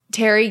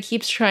Terry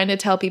keeps trying to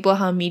tell people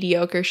how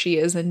mediocre she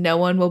is and no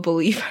one will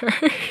believe her.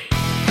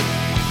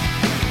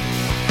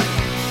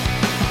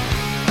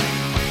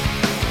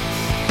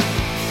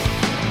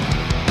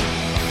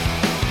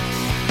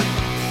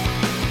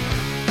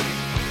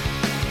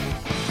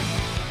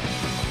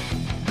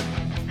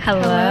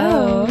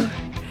 Hello.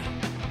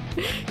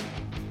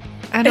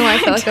 I know, I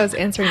felt like I was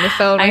answering the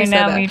phone when I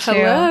said that. Me too.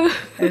 Hello.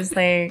 It was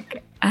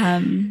like,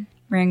 ring,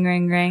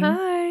 ring, ring.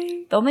 Hi.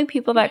 The only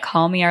people that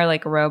call me are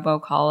like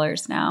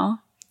robocallers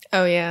now.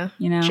 Oh, yeah.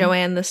 You know?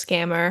 Joanne the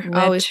scammer.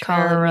 Always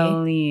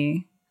calling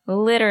me.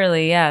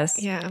 Literally,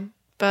 yes. Yeah.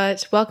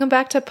 But welcome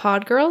back to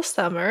Pod Girl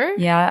Summer.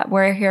 Yeah,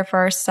 we're here for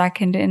our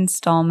second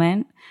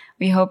installment.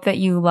 We hope that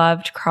you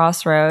loved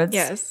Crossroads.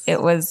 Yes.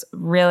 It was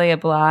really a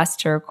blast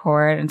to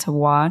record and to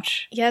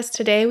watch. Yes,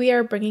 today we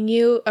are bringing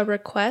you a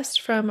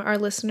request from our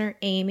listener,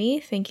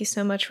 Amy. Thank you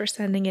so much for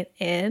sending it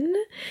in.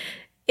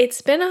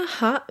 It's been a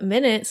hot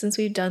minute since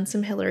we've done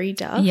some Hillary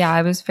Duff. Yeah,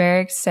 I was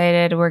very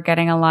excited. We're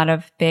getting a lot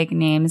of big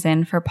names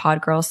in for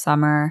Pod Girl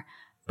Summer.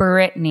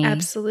 Brittany.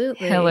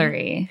 Absolutely.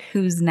 Hillary.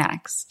 Who's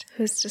next?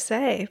 Who's to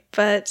say?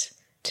 But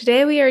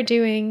today we are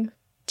doing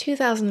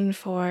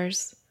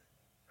 2004's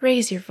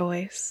Raise Your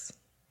Voice.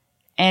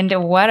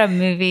 And what a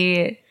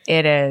movie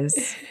it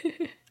is.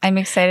 I'm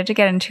excited to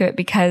get into it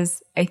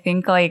because I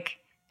think like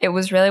it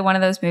was really one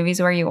of those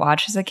movies where you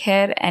watch as a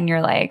kid and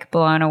you're like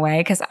blown away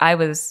because I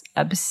was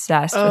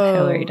obsessed with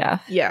Hillary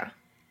Duff. Yeah,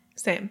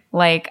 same.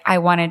 Like I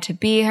wanted to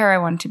be her. I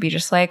wanted to be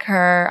just like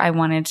her. I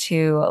wanted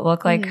to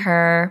look like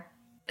her.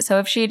 So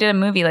if she did a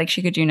movie, like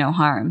she could do no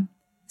harm.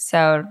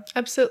 So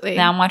absolutely.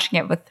 Now I'm watching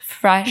it with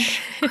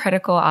fresh,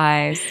 critical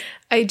eyes.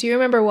 I do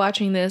remember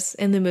watching this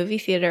in the movie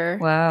theater.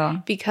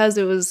 Wow. Because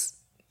it was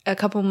a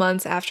couple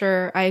months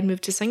after I had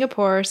moved to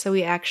Singapore, so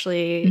we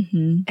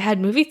actually had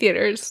movie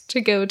theaters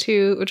to go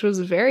to, which was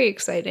very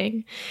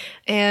exciting.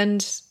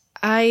 And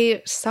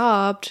I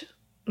sobbed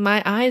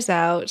my eyes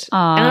out.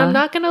 Aww. And I'm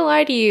not going to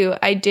lie to you,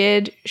 I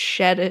did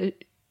shed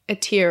a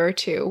tear or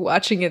two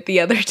watching it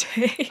the other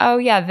day. Oh,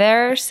 yeah.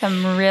 There are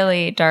some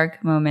really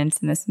dark moments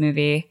in this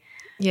movie.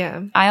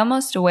 Yeah. I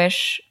almost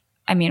wish,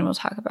 I mean, we'll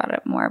talk about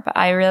it more, but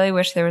I really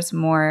wish there was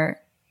more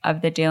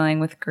of the dealing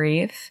with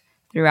grief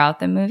throughout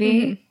the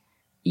movie.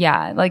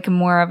 Yeah, like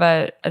more of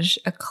a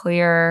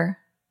clear,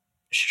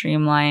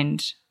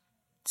 streamlined,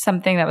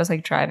 something that was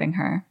like driving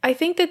her. I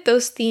think that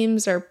those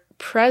themes are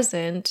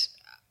present.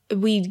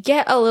 We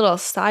get a little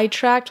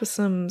sidetracked with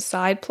some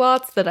side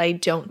plots that I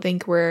don't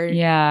think were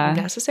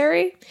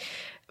necessary.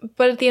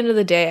 But at the end of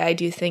the day, I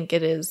do think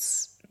it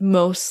is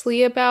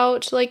mostly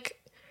about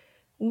like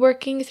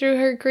working through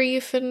her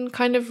grief and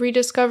kind of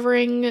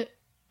rediscovering,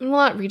 well,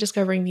 not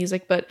rediscovering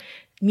music, but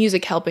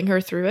music helping her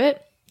through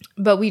it.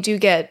 But we do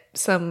get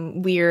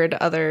some weird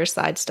other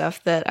side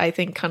stuff that I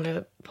think kind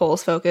of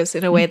pulls focus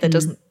in a way that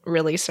doesn't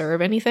really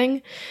serve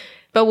anything.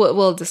 But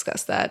we'll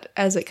discuss that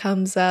as it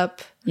comes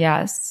up.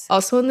 Yes.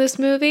 Also in this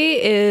movie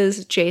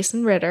is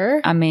Jason Ritter.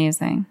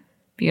 Amazing.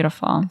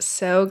 Beautiful.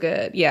 So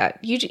good. Yeah.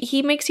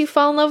 He makes you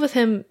fall in love with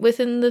him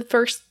within the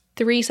first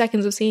 3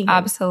 seconds of seeing him.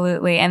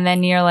 Absolutely. And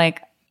then you're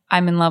like,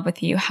 I'm in love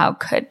with you. How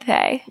could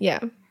they?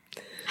 Yeah.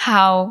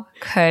 How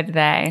could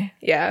they?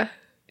 Yeah.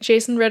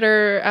 Jason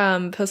Ritter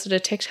posted a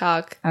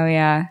TikTok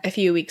a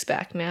few weeks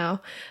back now,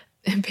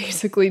 and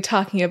basically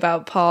talking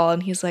about Paul,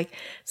 and he's like,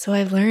 so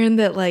I've learned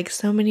that like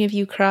so many of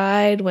you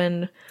cried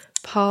when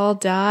Paul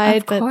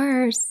died. Of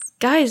course.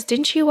 Guys,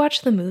 didn't you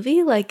watch the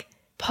movie? Like,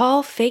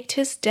 Paul faked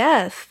his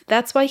death.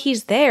 That's why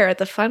he's there at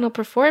the final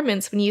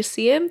performance. When you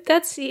see him,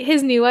 that's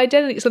his new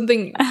identity.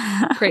 Something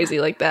crazy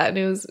like that. And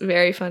it was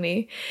very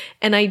funny.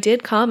 And I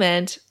did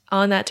comment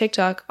on that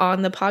TikTok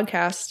on the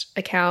podcast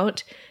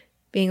account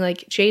being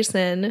like,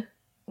 Jason,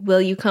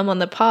 will you come on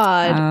the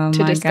pod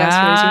to discuss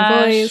Raise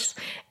Your Voice?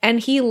 And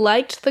he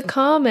liked the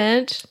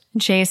comment.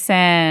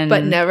 Jason.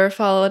 But never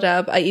followed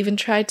up. I even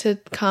tried to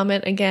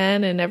comment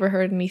again and never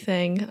heard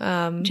anything.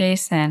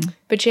 Jason.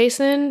 But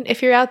Jason,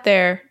 if you're out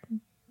there,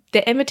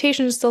 the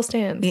invitation still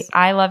stands.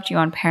 I loved you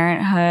on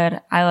Parenthood.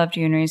 I loved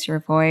you in Raise Your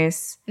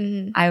Voice.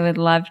 I would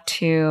love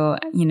to,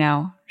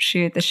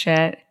 shoot the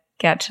shit,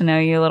 get to know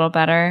you a little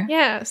better.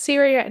 Yeah, see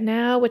where you're at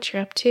now, what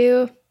you're up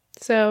to.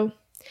 So,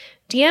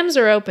 DMs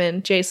are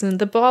open, Jason.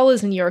 The ball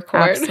is in your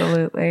court.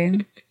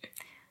 Absolutely.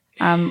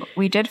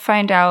 We did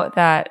find out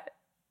that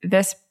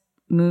this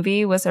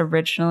movie was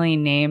originally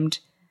named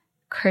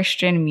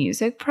Christian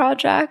Music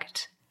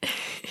Project.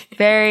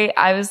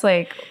 I was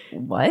like,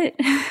 what?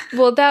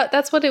 Well,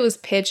 that's what it was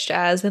pitched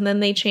as, and then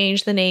they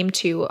changed the name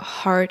to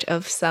Heart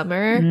of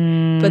Summer.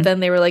 But then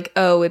they were like,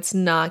 oh, it's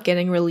not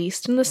getting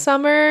released in the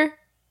summer.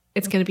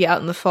 It's going to be out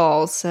in the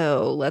fall,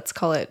 so let's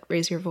call it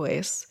Raise Your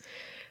Voice.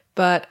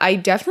 But I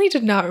definitely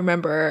did not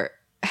remember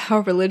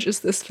how religious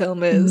this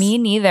film is. Me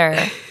neither.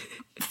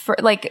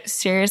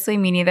 Seriously,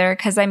 me neither.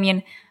 Because, I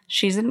mean,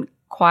 she's in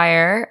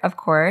choir, of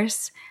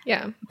course.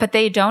 Yeah. But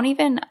they don't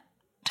even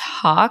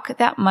talk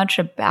that much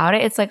about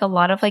it. It's like a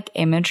lot of like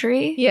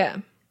imagery. Yeah.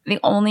 The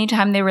only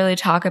time they really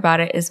talk about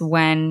it is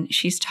when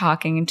she's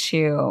talking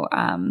to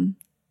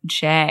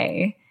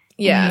Jay.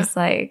 Yeah. And he's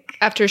like,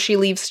 after she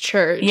leaves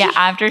church. Yeah,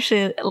 after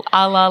she,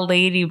 a la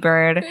Lady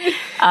Bird.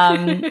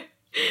 And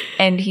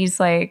he's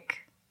like,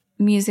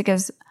 music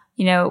is,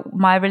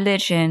 my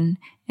religion.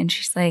 And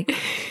she's like,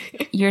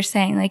 you're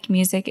saying like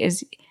music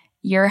is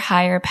your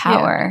higher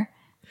power.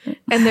 Yeah.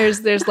 And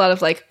there's a lot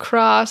of like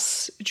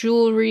cross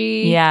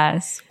jewelry.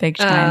 Yes, big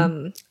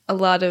time. A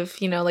lot of,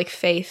 like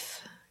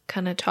faith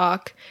kind of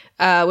talk,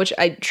 which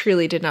I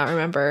truly did not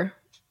remember.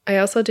 I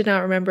also did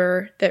not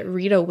remember that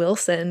Rita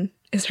Wilson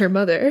is her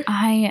mother.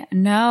 I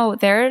know.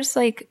 There's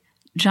like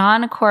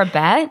John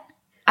Corbett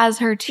as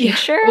her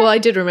teacher. Yeah. Well, I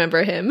did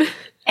remember him.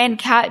 And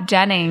Kat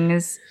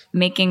Dennings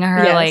making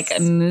her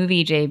like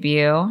movie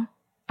debut.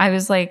 I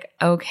was like,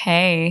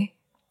 okay.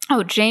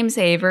 Oh, James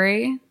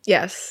Avery.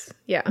 Yes.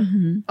 Yeah.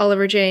 Mm-hmm.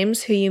 Oliver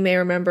James, who you may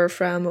remember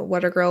from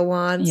What a Girl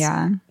Wants.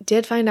 Yeah.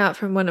 Did find out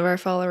from one of our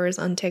followers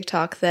on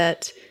TikTok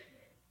that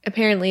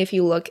apparently if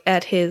you look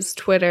at his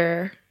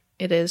Twitter,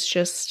 it is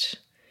just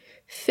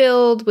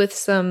filled with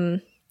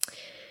some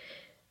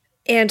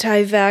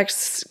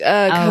anti-vax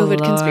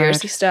COVID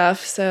conspiracy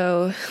stuff.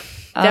 So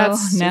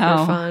that's super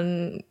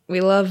fun.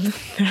 We love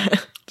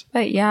that.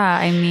 But yeah,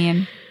 I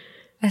mean,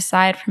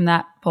 aside from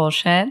that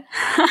bullshit,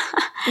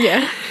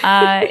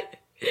 yeah,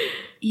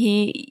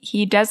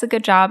 he does a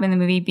good job in the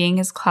movie being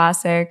his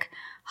classic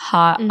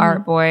hot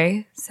art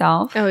boy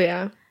self. Oh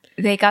yeah.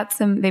 They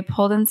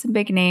pulled in some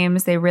big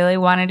names. They really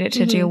wanted it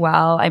to do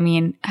well. I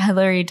mean,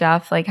 Hilary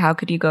Duff, like how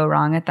could you go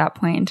wrong at that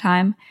point in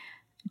time?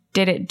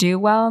 Did it do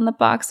well in the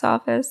box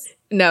office?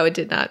 No, it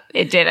did not.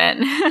 It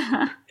didn't.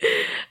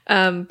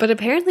 But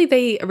apparently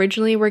they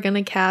originally were going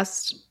to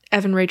cast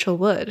Evan Rachel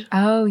Wood.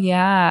 Oh,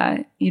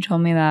 yeah. You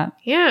told me that.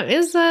 Yeah,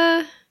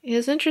 it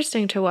was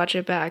interesting to watch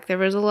it back. There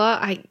was a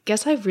lot. I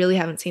guess I really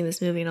haven't seen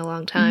this movie in a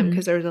long time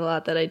because there was a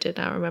lot that I did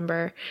not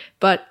remember,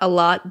 but a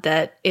lot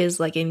that is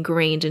like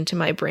ingrained into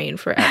my brain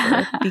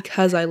forever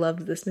because I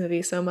loved this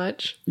movie so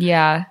much.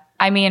 Yeah.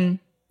 I mean,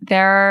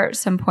 there are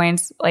some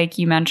points, like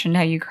you mentioned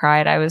how you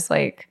cried. I was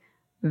like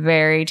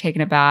very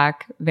taken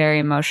aback, very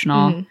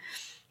emotional.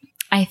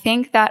 I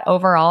think that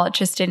overall it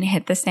just didn't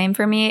hit the same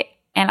for me.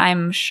 And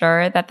I'm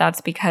sure that that's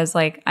because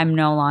like I'm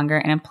no longer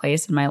in a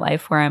place in my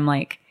life where I'm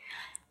like,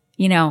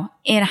 in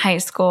high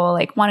school,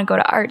 like want to go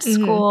to art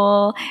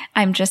school.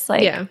 I'm just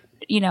like,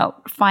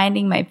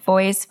 finding my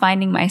voice,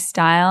 finding my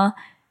style.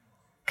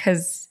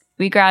 Because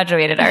we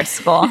graduated art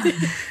school.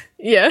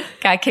 Yeah.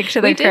 Got kicked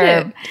to the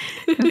curb.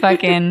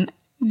 Fucking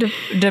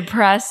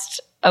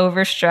depressed,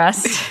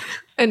 overstressed.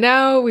 And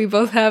now we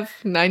both have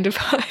 9 to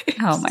 5.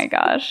 Oh my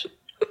gosh.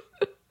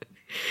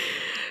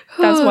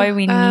 That's why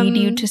we need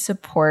you to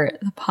support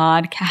the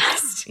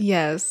podcast.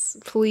 Yes,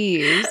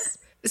 please.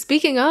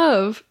 Speaking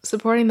of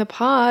supporting the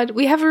pod,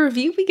 we have a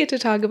review we get to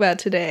talk about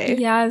today.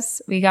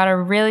 Yes, we got a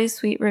really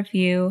sweet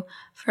review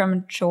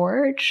from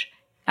George.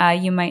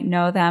 You might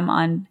know them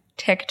on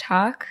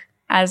TikTok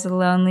as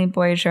Lonely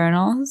Boy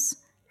Journals.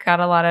 Got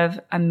a lot of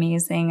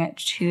amazing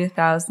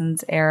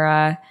 2000s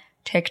era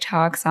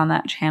TikToks on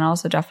that channel,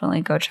 so definitely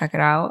go check it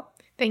out.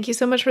 Thank you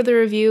so much for the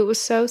review. It was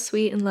so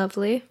sweet and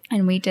lovely.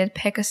 And we did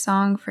pick a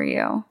song for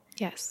you.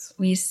 Yes.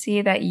 We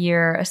see that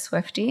you're a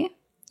Swiftie.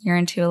 You're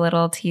into a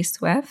little T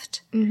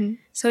Swift.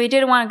 So we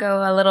did want to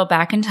go a little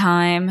back in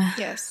time.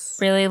 Yes.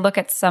 Really look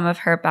at some of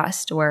her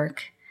best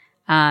work.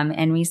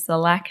 And we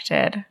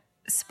selected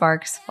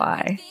Sparks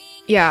Fly.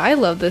 Yeah, I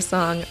love this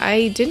song.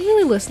 I didn't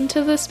really listen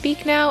to the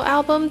Speak Now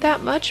album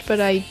that much, but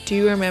I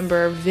do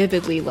remember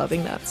vividly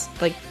loving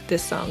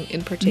this song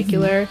in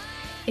particular.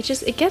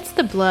 It gets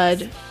the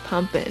blood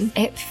pumping.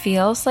 It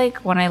feels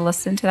like when I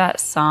listen to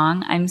that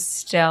song, I'm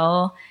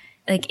still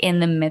like in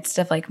the midst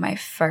of like my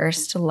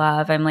first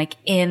love. I'm like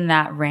in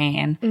that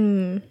rain,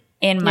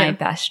 in my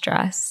best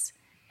dress.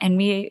 And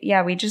we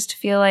just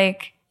feel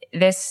like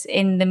this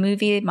in the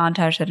movie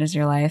Montage That Is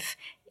Your Life,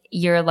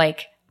 you're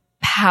like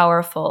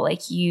powerful.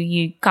 Like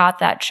you got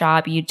that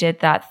job, you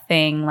did that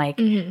thing. Like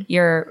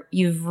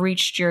you've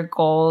reached your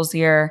goals.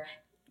 You're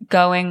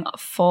going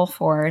full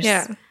force.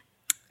 Yeah.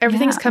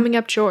 Everything's coming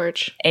up,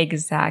 George.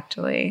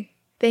 Exactly.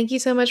 Thank you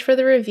so much for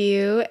the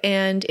review.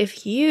 And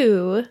if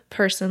you,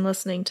 person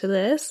listening to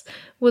this,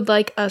 would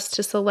like us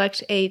to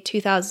select a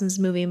 2000s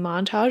movie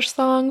montage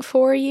song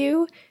for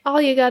you,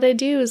 all you gotta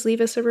do is leave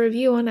us a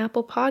review on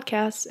Apple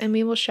Podcasts and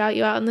we will shout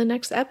you out in the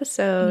next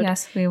episode.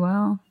 Yes, we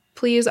will.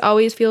 Please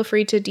always feel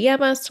free to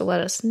DM us to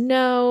let us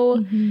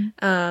know.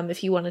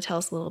 If you want to tell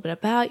us a little bit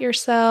about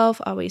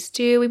yourself, always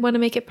do. We want to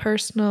make it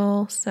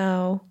personal,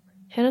 so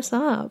hit us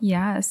up.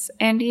 Yes.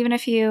 And even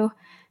if you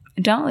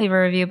don't leave a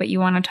review but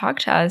you want to talk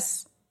to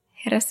us,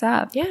 hit us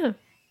up. Yeah.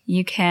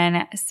 You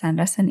can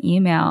send us an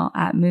email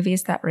at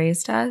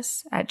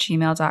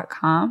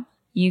moviesthatraisedus@gmail.com.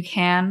 You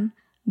can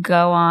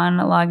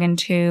log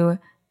into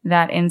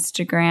that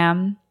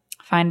Instagram,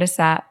 find us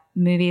at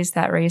Movies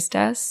That Raised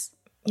Us.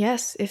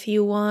 Yes, if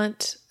you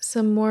want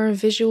some more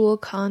visual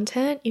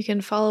content, you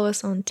can follow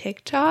us on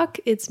TikTok.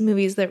 It's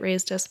Movies That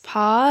Raised Us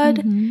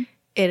Pod.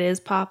 It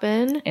is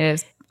poppin'. It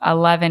is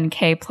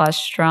 11K plus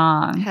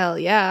strong. Hell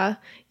yeah.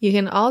 You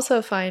can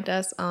also find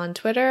us on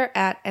Twitter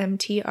at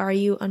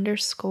MTRU_pod.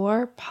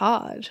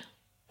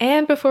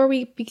 And before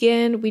we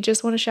begin, we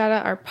just want to shout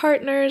out our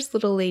partners,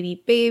 Little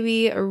Lady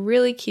Baby, a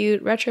really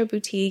cute retro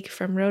boutique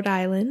from Rhode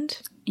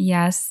Island.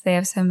 Yes, they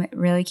have some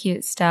really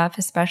cute stuff,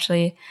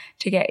 especially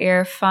to get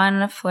your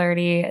fun,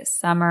 flirty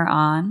summer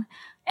on.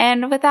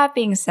 And with that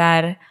being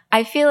said,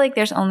 I feel like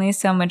there's only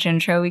so much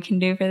intro we can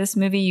do for this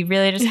movie. You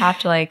really just have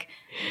to like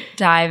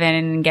dive in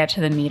and get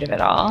to the meat of it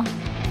all.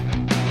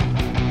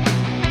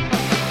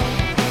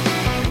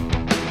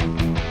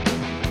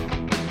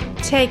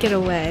 Take it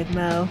away,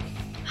 Mo.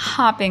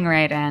 Hopping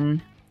right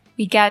in,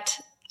 we get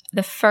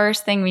the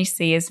first thing we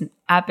see is an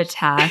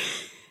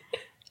epitaph.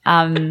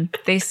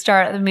 They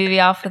start the movie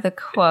off with a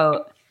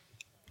quote.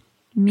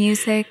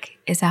 Music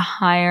is a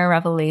higher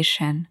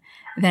revelation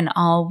than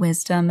all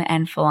wisdom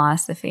and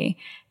philosophy.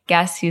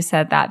 Guess who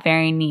said that?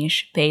 Very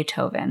niche,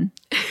 Beethoven.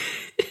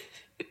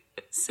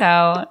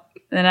 So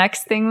the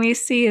next thing we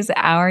see is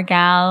our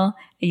gal,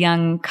 a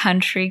young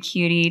country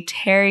cutie,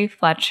 Terry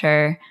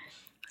Fletcher,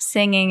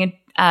 singing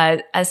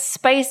a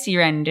spicy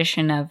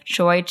rendition of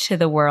Joy to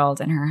the World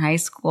in her high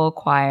school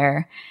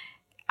choir.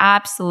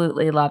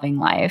 Absolutely loving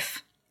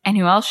life. And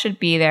who else should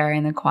be there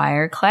in the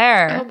choir?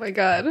 Claire. Oh my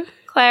God.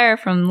 Claire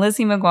from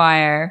Lizzie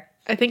McGuire.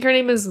 I think her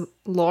name is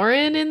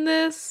Lauren in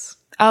this.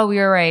 Oh,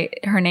 you're right.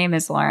 Her name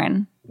is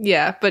Lauren.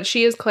 Yeah, but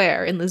she is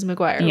Claire in Lizzie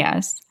McGuire.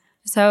 Yes.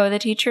 So the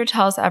teacher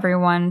tells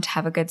everyone to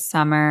have a good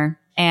summer,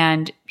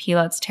 and he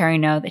lets Terry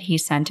know that he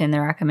sent in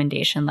the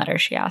recommendation letter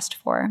she asked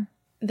for.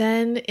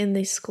 Then in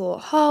the school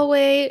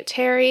hallway,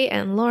 Terry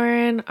and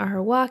Lauren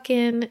are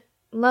walking,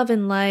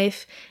 loving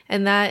life,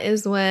 and that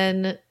is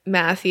when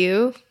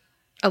Matthew,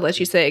 I'll let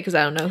you say it because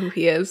I don't know who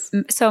he is.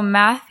 So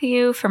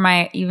Matthew, for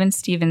my Even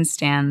Stevens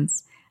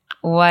stands,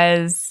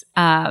 was,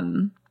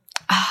 oh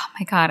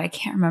my God, I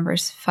can't remember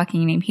his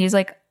fucking name. He's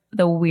like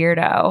the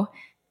weirdo.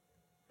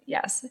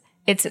 Yes.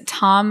 It's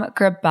Tom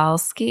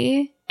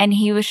Grabowski, and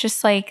he was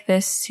just like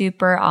this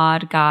super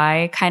odd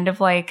guy, kind of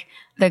like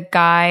the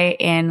guy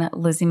in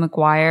Lizzie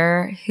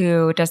McGuire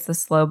who does the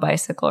slow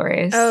bicycle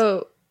race.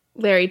 Oh,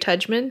 Larry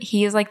Tudgman?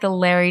 He is like the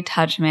Larry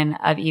Tudgman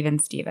of Even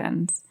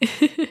Stevens.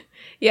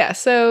 Yeah,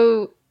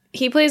 so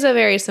he plays a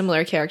very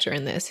similar character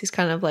in this. He's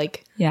kind of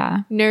like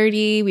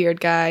nerdy, weird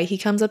guy. He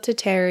comes up to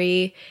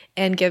Terry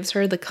and gives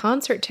her the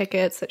concert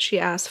tickets that she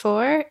asked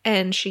for,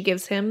 and she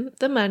gives him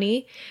the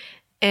money,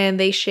 and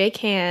they shake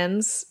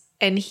hands,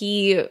 and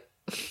he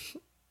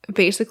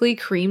basically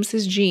creams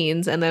his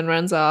jeans and then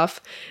runs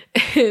off.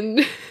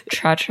 And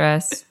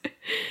treacherous.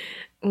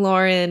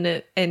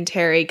 Lauren and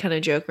Terry kind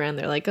of joke around.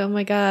 They're like, oh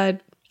my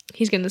God,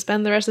 he's going to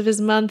spend the rest of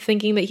his month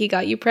thinking that he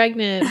got you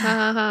pregnant. Ha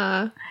ha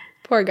ha.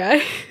 Poor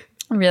guy.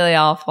 Really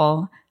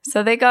awful.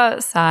 So they go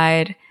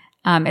outside.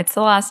 It's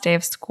the last day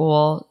of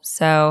school,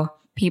 so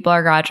people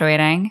are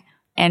graduating.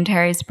 And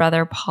Terry's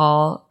brother,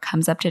 Paul,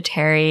 comes up to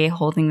Terry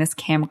holding this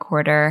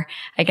camcorder.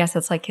 I guess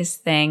it's like his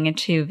thing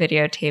to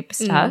videotape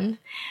stuff. Mm-hmm.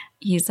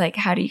 He's like,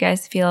 how do you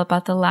guys feel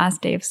about the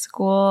last day of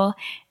school?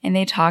 And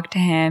they talk to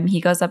him.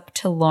 He goes up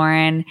to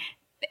Lauren,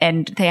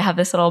 and they have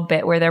this little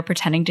bit where they're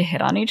pretending to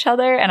hit on each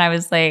other. And I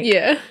was like,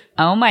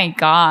 oh my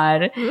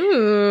God.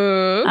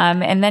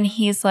 And then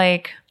he's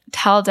like,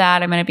 tell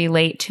Dad I'm going to be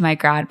late to my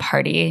grad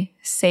party.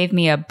 Save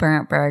me a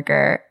burnt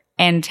burger.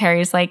 And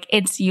Terry's like,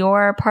 it's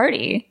your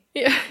party.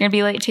 Yeah. You're going to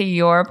be late to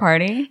your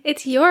party?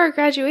 It's your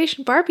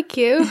graduation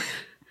barbecue.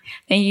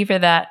 Thank you for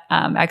that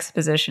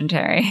exposition,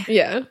 Terry.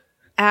 Yeah.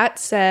 At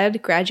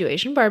said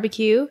graduation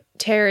barbecue,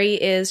 Terry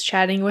is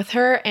chatting with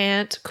her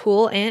aunt,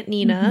 cool Aunt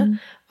Nina,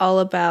 all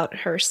about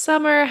her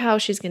summer, how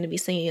she's going to be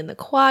singing in the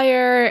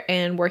choir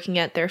and working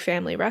at their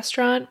family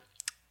restaurant.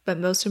 But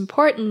most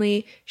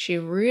importantly, she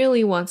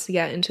really wants to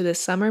get into this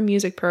summer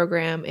music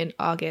program in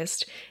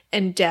August.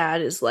 And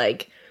Dad is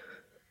like,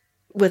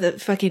 with a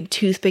fucking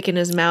toothpick in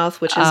his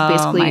mouth, which is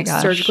basically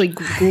surgically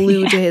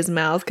glued to his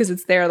mouth because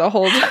it's there the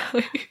whole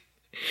time.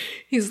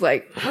 He's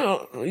like,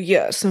 oh,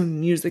 yeah, some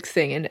music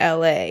thing in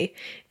LA.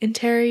 And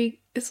Terry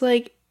is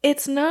like,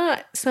 it's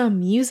not some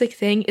music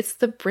thing. It's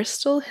the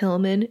Bristol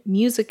Hillman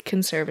Music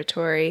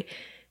Conservatory.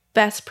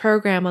 Best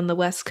program on the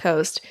West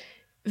Coast.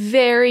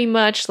 Very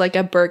much like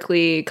a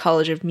Berklee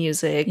College of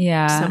Music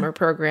summer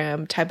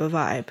program type of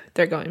vibe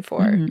they're going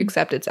for,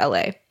 except it's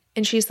LA.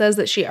 And she says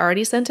that she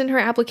already sent in her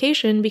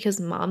application because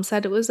Mom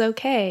said it was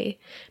okay.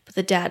 But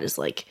the dad is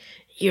like,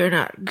 you're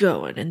not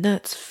going, and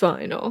that's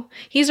final.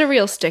 He's a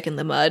real stick in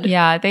the mud.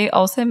 Yeah, they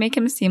also make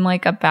him seem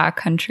like a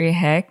backcountry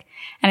hick.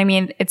 And I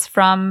mean, it's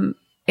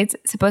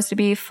supposed to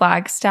be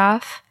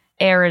Flagstaff,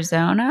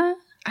 Arizona?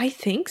 I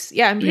think so.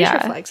 Yeah, I'm pretty sure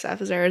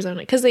Flagstaff is Arizona.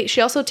 Because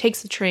she also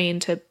takes the train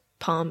to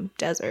Palm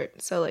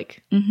Desert. So,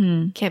 like,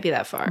 can't be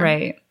that far.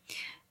 Right.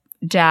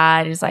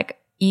 Dad is like,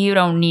 you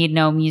don't need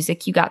no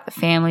music. You got the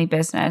family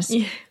business.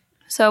 Yeah.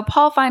 So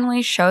Paul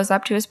finally shows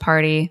up to his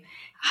party.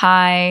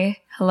 Hi.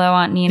 Hello,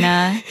 Aunt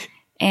Nina.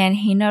 And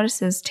he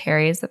notices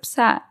Terry is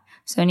upset.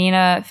 So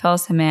Nina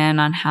fills him in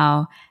on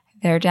how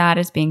their dad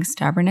is being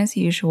stubborn as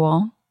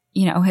usual.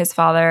 you know, his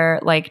father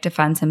like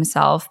defends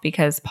himself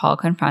because Paul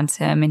confronts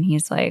him and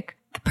he's like,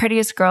 the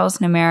prettiest girls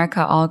in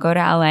America all go to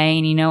LA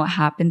and you know what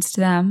happens to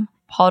them?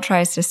 Paul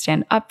tries to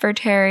stand up for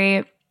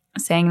Terry,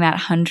 saying that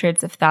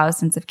hundreds of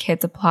thousands of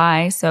kids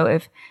apply. So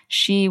if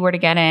she were to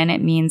get in,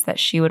 it means that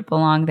she would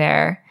belong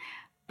there.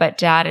 But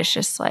Dad is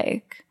just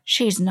like,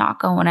 she's not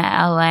going to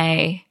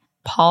LA.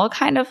 Paul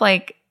kind of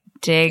like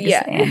digs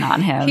in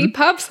on him. He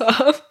pops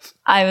off.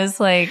 I was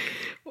like,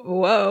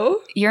 whoa.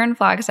 You're in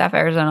Flagstaff,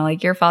 Arizona.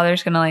 Like, your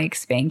father's going to like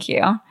spank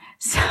you.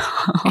 So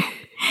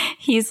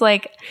he's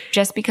like,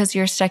 just because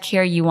you're stuck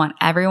here, you want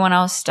everyone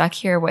else stuck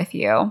here with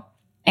you.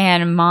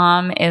 And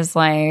Mom is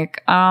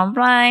like, all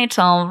right,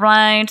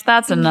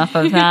 that's enough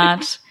of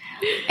that.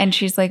 And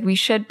she's like, we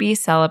should be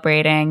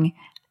celebrating.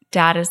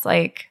 Dad is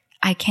like,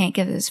 I can't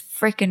give this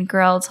freaking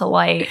girl to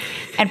light.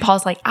 And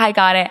Paul's like, I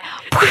got it.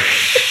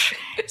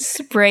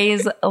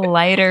 Sprays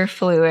lighter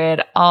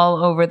fluid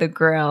all over the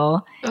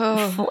grill.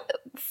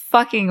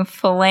 Fucking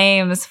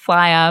flames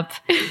fly up.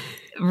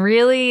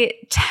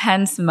 Really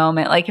tense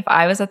moment. Like, if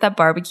I was at that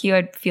barbecue,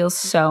 I'd feel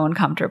so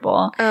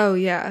uncomfortable. Oh,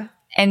 yeah.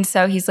 And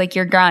so he's like,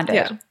 you're grounded.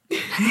 Yeah.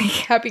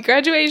 Happy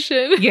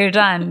graduation. You're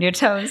done. You're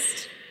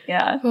toast.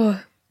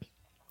 Yeah.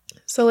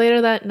 So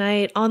later that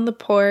night on the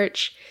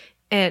porch,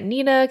 Aunt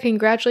Nina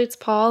congratulates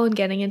Paul on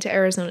getting into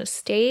Arizona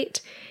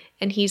State.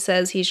 And he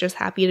says he's just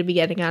happy to be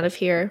getting out of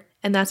here.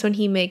 And that's when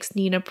he makes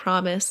Nina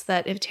promise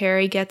that if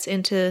Terry gets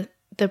into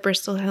the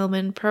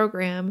Bristol-Hillman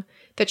program,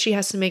 that she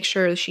has to make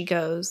sure she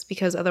goes,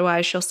 because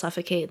otherwise she'll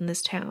suffocate in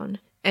this town.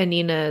 And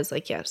Nina is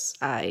like, yes,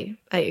 I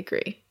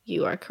agree.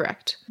 You are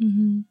correct.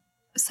 Mm-hmm.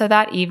 So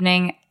that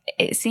evening,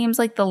 it seems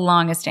like the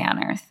longest day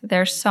on earth.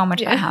 There's so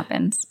much that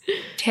happens.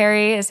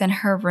 Terry is in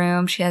her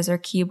room. She has her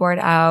keyboard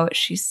out.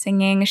 She's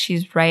singing.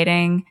 She's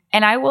writing.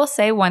 And I will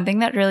say one thing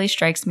that really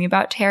strikes me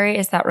about Terry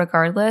is that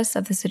regardless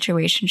of the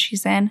situation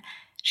she's in,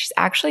 she's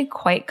actually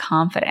quite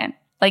confident.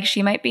 Like,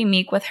 she might be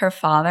meek with her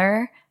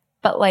father,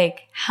 but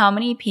like, how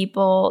many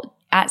people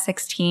at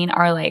 16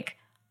 are like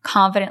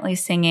confidently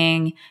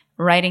singing,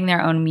 writing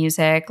their own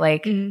music,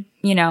 like, you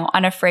know,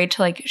 unafraid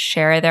to like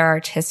share their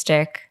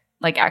artistic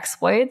like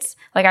exploits.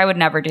 Like, I would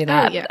never do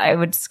that. I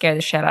would scare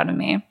the shit out of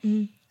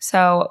me.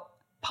 So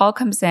Paul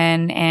comes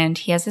in and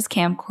he has his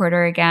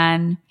camcorder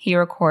again. He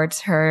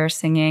records her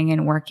singing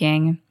and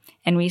working.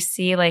 And we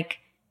see like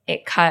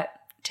it cut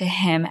to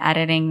him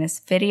editing this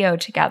video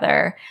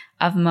together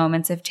of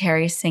moments of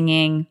Terry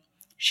singing.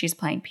 She's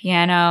playing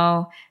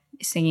piano,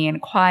 singing in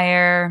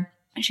choir.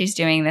 She's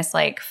doing this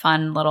like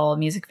fun little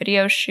music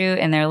video shoot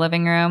in their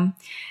living room.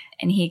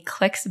 And he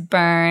clicks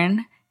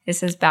burn.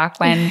 This is back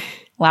when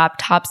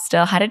laptops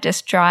still had a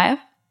disk drive.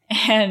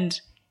 And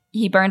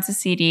he burns the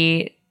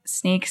CD,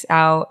 sneaks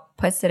out,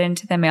 puts it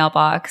into the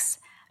mailbox.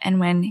 And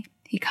when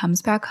he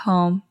comes back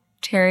home,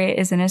 Terry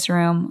is in his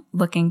room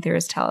looking through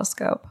his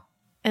telescope.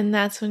 And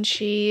that's when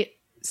she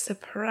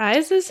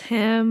surprises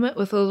him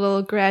with a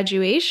little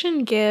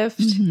graduation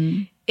gift.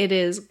 It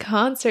is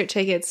concert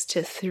tickets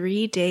to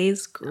 3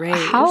 Days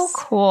Grace. How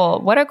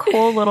cool. What a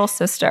cool little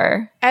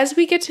sister. As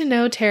we get to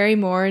know Terry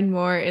more and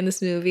more in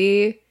this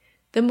movie,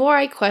 the more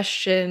I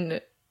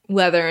question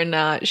whether or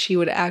not she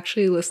would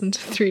actually listen to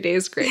 3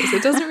 Days Grace.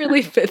 It doesn't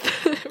really fit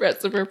the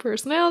rest of her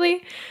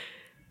personality.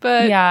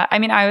 But yeah, I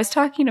mean, I was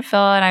talking to Phil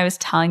and I was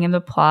telling him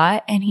the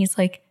plot, and he's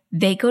like,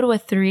 they go to a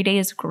 3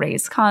 Days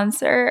Grace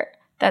concert.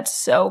 That's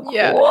so cool.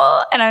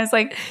 Yeah. And I was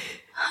like,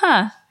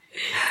 huh.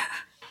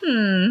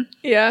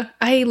 Yeah,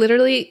 I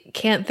literally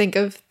can't think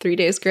of 3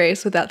 Days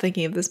Grace without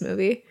thinking of this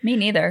movie. Me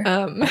neither.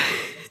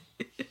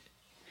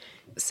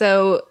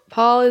 So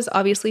Paul is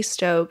obviously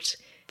stoked,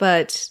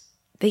 but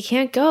they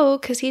can't go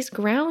because he's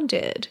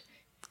grounded.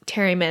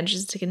 Terry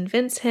manages to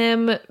convince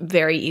him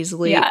very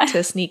easily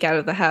to sneak out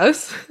of the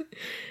house.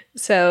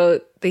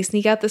 So they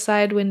sneak out the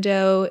side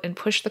window and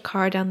push the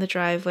car down the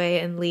driveway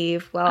and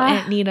leave while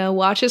Aunt Nina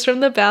watches from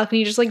the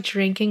balcony just like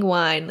drinking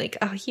wine. Like,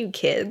 oh, you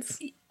kids.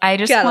 I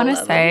just want to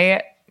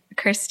say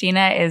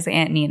Christina is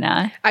Aunt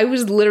Nina. I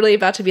was literally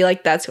about to be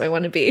like, that's who I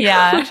want to be.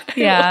 Yeah,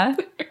 yeah.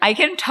 I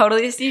can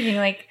totally see being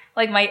like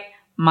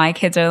my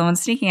kids are the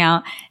ones sneaking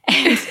out.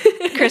 And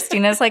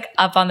Christina's like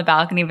up on the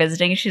balcony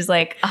visiting. She's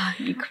like, oh,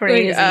 you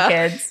crazy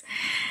kids.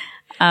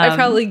 I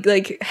probably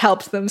like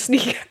helped them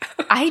sneak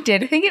out. I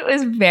did think it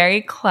was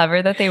very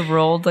clever that they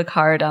rolled the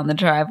car down the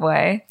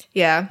driveway.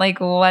 Yeah. Like,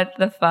 what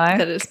the fuck?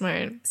 That is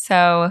smart.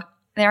 So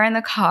they're in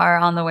the car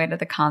on the way to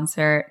the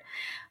concert.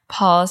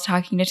 Paul is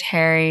talking to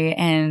Terry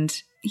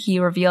and he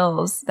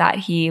reveals that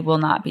he will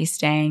not be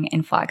staying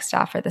in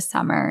Flagstaff for the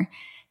summer.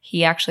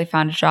 He actually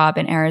found a job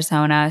in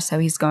Arizona, so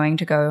he's going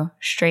to go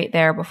straight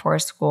there before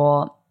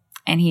school,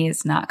 and he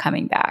is not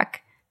coming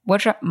back,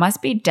 which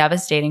must be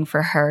devastating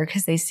for her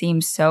because they seem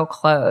so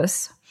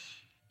close.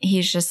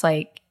 He's just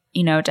like,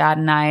 you know, Dad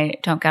and I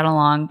don't get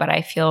along, but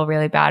I feel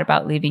really bad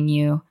about leaving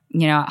you,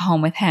 you know, at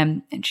home with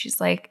him. And she's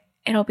like,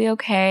 it'll be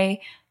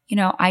okay. You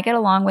know, I get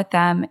along with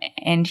them.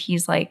 And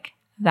he's like,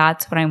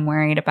 that's what I'm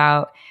worried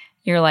about.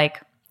 You're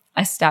like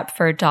a step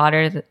for a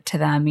daughter to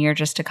them. You're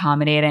just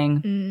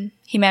accommodating.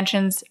 He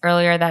mentions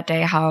earlier that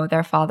day how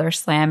their father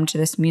slammed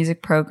this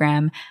music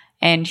program,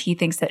 and he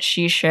thinks that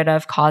she should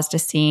have caused a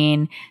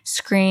scene,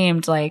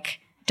 screamed, like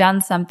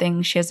done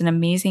something. She has an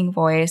amazing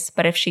voice,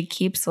 but if she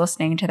keeps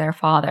listening to their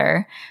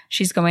father,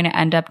 she's going to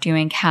end up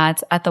doing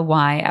Cats at the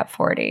Y at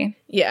 40.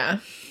 Yeah.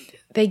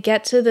 They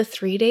get to the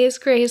 3 Days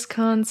Grace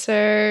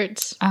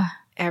concert.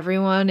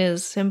 Everyone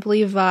is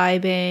simply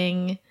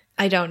vibing.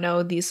 I don't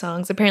know these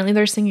songs. Apparently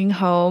they're singing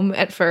Home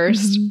at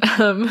first.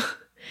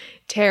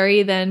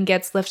 Terry then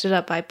gets lifted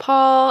up by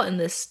Paul and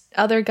this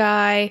other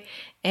guy,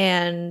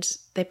 and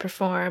they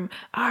perform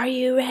Are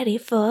You Ready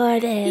for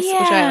This? Yeah,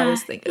 which I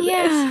always think of this.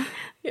 Yeah.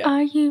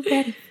 Are you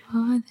ready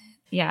for this?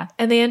 Yeah.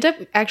 And they end up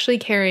actually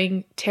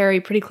carrying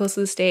Terry pretty close to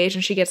the stage,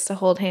 and she gets to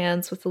hold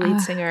hands with the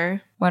lead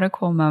singer. What a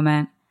cool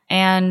moment.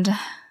 And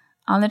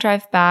on the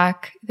drive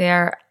back,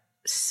 they're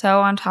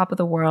so on top of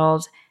the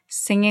world,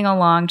 singing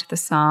along to the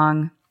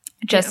song.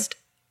 Just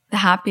the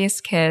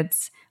happiest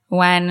kids.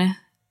 When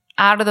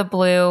out of the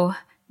blue,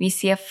 we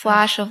see a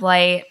flash of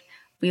light.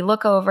 We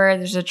look over,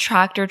 there's a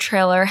tractor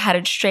trailer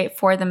headed straight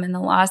for them, and the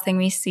last thing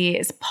we see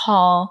is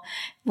Paul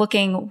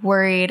looking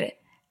worried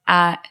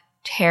at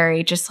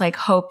Terry, just like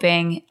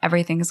hoping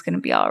everything's going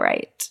to be all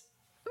right.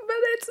 But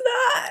it's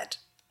not.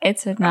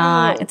 It's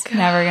not. Oh, it's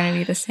never going to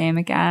be the same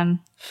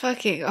again.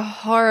 Fucking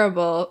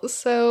horrible.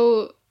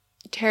 So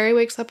Terry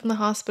wakes up in the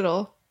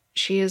hospital.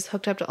 She is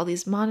hooked up to all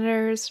these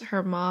monitors.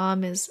 Her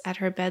mom is at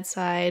her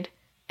bedside,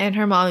 and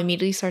her mom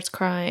immediately starts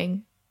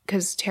crying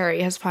because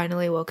Terry has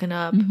finally woken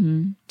up.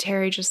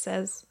 Terry just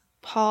says,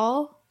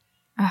 Paul?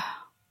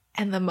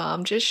 And the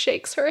mom just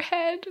shakes her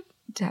head.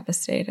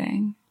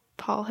 Devastating.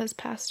 Paul has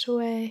passed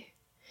away.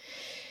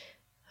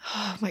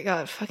 Oh my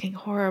God, fucking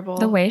horrible.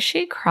 The way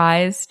she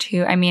cries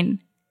too. I mean,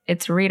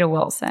 it's Rita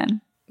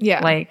Wilson.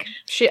 Yeah. Like,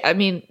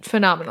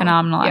 phenomenal.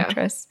 Phenomenal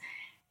actress.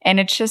 And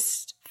it's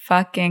just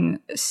fucking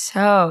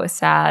so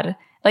sad.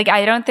 Like,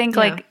 I don't think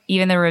like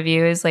even the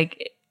review is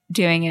like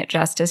doing it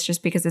justice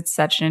just because it's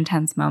such an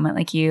intense moment.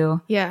 Like,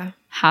 you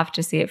have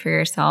to see it for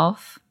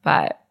yourself,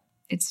 but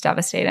it's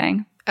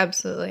devastating.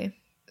 Absolutely.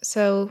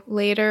 So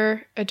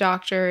later, a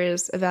doctor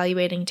is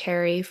evaluating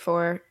Terry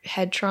for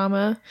head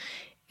trauma,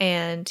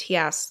 and he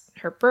asks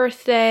her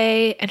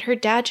birthday, and her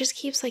dad just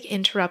keeps like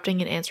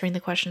interrupting and answering the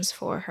questions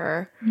for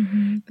her.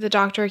 The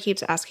doctor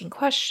keeps asking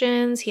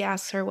questions. He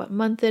asks her what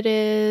month it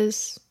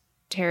is.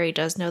 Terry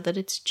does know that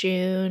it's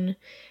June.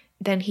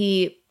 Then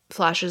he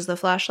flashes the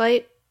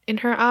flashlight in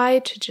her eye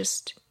to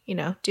just,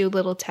 do a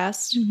little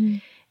test.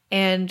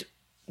 And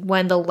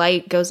when the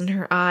light goes in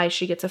her eye,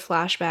 she gets a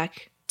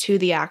flashback to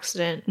the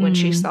accident when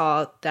she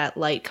saw that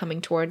light coming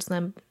towards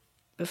them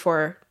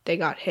before they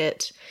got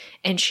hit.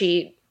 And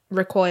she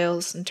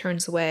recoils and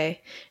turns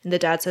away. And the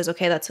dad says,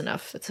 okay, that's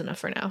enough. That's enough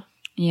for now.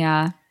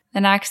 Yeah. The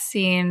next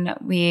scene,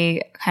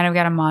 we kind of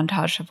get a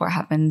montage of what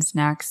happens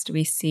next.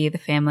 We see the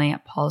family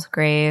at Paul's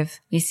grave.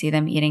 We see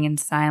them eating in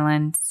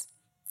silence.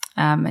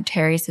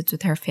 Terry sits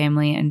with her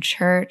family in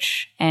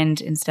church,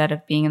 and instead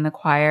of being in the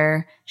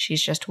choir,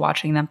 she's just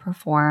watching them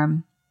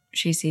perform.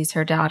 She sees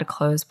her dad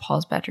close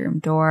Paul's bedroom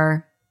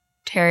door.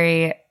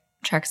 Terry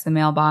checks the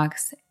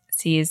mailbox,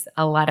 sees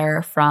a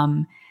letter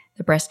from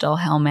the Bristol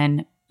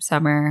Hillman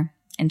Summer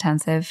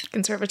Intensive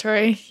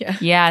Conservatory. Yeah.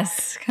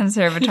 Yes,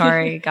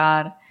 conservatory.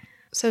 God.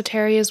 So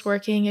Terry is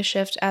working a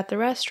shift at the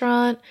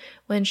restaurant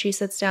when she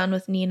sits down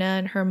with Nina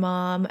and her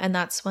mom, and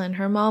that's when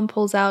her mom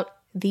pulls out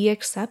the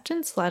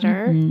acceptance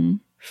letter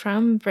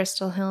from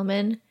Bristol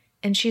Hillman,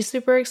 and she's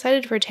super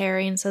excited for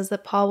Terry and says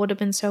that Paul would have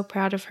been so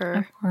proud of her.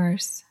 Of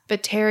course.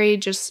 But Terry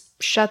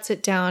just shuts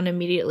it down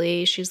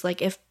immediately. She's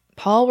like, if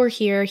Paul were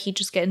here, he'd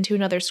just get into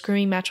another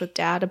screaming match with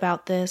Dad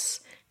about this.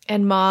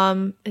 And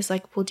Mom is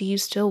like, well, do you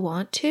still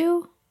want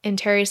to? And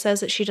Terry says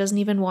that she doesn't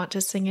even want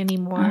to sing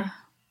anymore.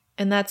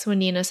 And that's when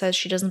Nina says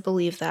she doesn't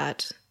believe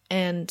that,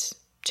 and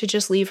to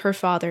just leave her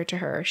father to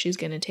her. She's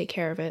going to take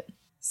care of it.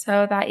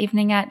 So that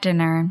evening at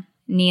dinner,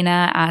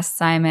 Nina asks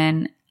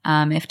Simon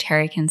if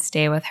Terry can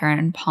stay with her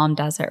in Palm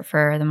Desert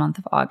for the month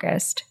of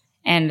August.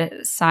 And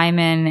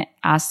Simon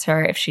asks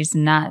her if she's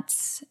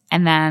nuts,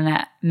 and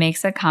then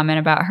makes a comment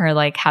about her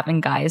like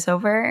having guys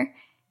over.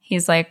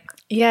 He's like,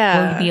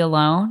 will you be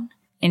alone?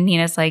 And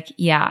Nina's like,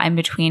 yeah, I'm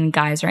between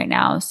guys right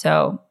now,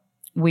 so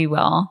we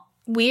will.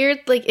 Weird,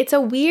 like, it's a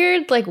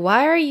weird, like,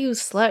 why are you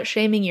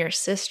slut-shaming your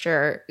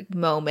sister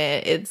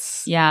moment?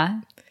 It's...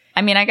 Yeah.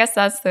 I mean, I guess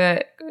that's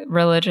the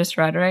religious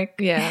rhetoric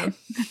that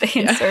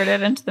they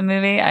inserted into the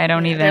movie. I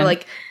don't even... They're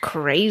like,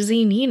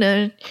 crazy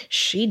Nina,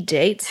 she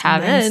dates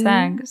having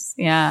men. Sex.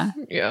 Yeah.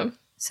 Yeah.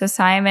 So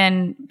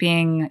Simon,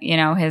 being,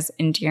 his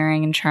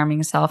endearing and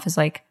charming self, is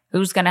like,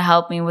 who's going to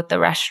help me with the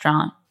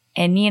restaurant?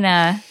 And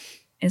Nina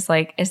is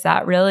like, is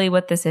that really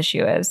what this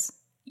issue is?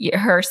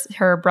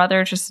 Her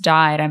brother just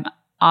died. I'm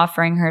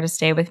offering her to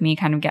stay with me,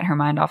 kind of get her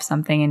mind off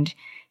something. And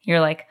you're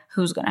like,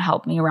 who's going to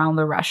help me around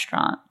the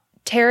restaurant?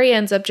 Terry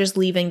ends up just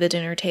leaving the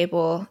dinner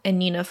table, and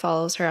Nina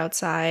follows her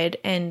outside.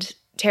 And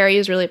Terry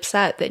is really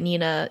upset that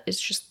Nina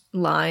is just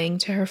lying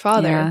to her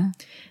father. Yeah.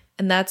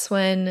 And that's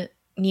when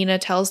Nina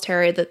tells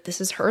Terry that this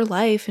is her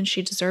life and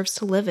she deserves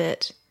to live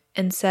it,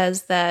 and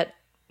says that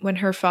when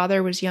her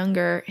father was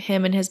younger,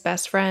 him and his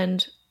best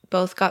friend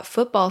both got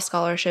football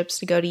scholarships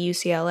to go to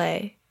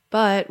UCLA.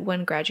 But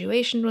when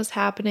graduation was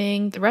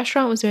happening, the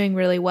restaurant was doing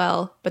really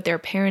well, but their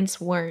parents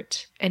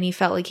weren't. And he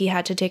felt like he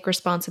had to take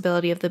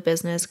responsibility of the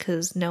business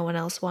because no one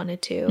else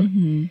wanted to.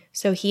 Mm-hmm.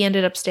 So he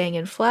ended up staying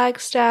in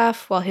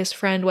Flagstaff while his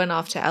friend went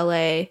off to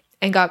LA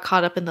and got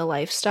caught up in the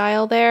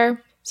lifestyle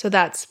there. So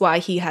that's why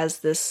he has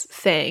this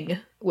thing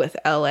with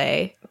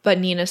LA. But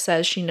Nina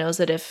says she knows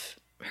that if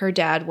her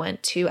dad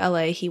went to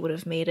LA, he would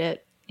have made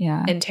it.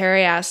 Yeah. And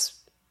Terry asks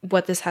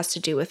what this has to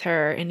do with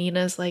her. And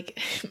Nina's like,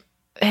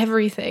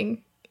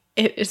 everything.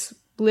 It is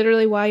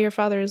literally why your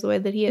father is the way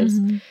that he is.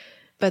 Mm-hmm.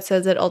 But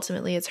says that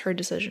ultimately it's her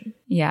decision.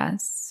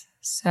 Yes.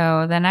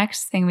 So the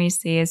next thing we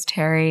see is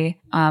Terry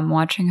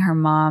watching her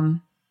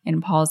mom in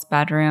Paul's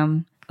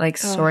bedroom, like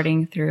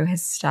sorting through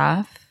his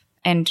stuff.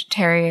 And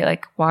Terry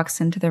like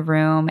walks into the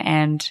room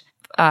and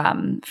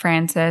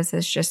Frances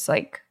is just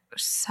like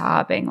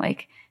sobbing.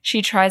 Like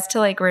she tries to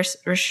like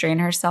restrain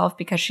herself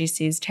because she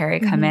sees Terry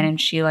come in and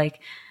she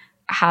like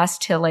has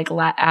to like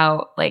let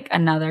out like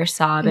another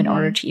sob in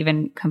order to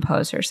even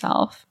compose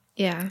herself.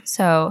 Yeah.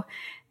 So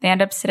they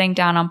end up sitting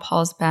down on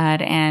Paul's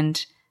bed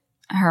and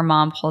her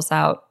mom pulls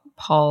out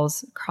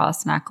Paul's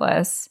cross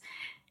necklace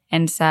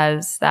and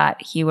says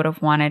that he would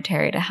have wanted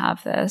Terry to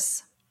have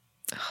this.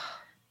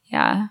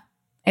 Yeah.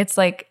 It's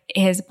like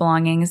his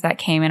belongings that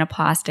came in a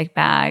plastic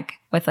bag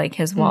with like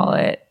his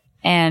wallet.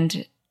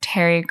 And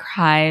Terry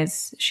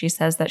cries. She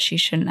says that she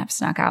shouldn't have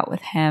snuck out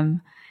with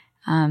him.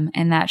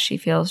 And that she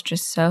feels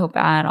just so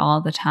bad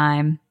all the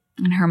time.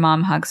 And her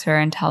mom hugs her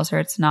and tells her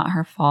it's not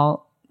her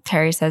fault.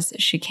 Terry says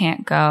she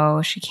can't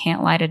go. She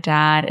can't lie to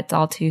dad. It's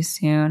all too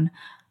soon.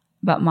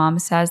 But mom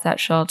says that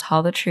she'll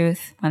tell the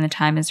truth when the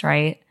time is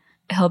right.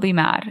 He'll be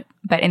mad,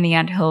 but in the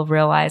end, he'll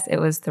realize it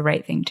was the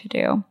right thing to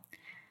do.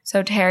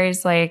 So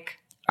Terry's like,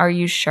 are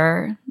you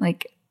sure?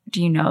 Like,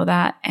 do you know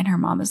that? And her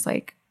mom is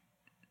like,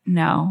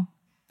 no,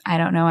 I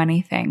don't know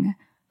anything,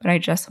 but I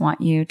just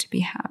want you to be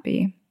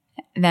happy.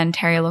 Then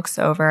Terry looks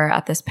over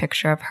at this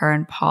picture of her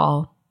and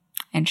Paul,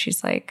 and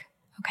she's like,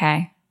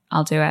 okay,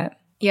 I'll do it.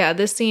 Yeah,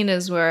 this scene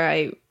is where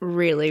I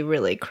really,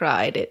 really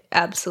cried. It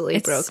absolutely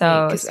broke me.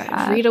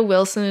 Because Rita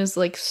Wilson is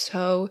like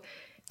so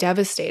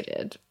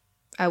devastated.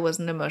 I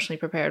wasn't emotionally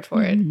prepared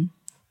for it.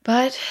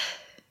 But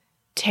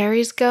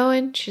Terry's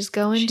going. She's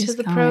going to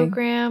the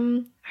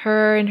program.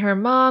 Her and her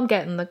mom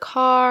get in the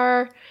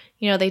car.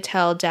 You know, they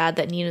tell Dad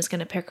that Nina's going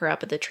to pick her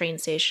up at the train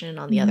station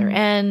on the other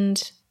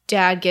end.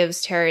 Dad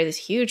gives Terry this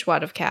huge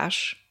wad of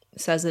cash.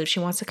 Says that if she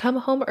wants to come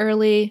home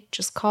early,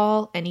 just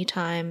call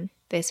anytime.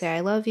 They say, I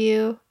love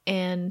you.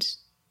 And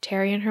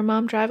Terry and her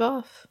mom drive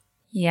off.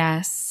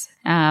 Yes.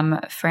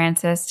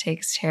 Frances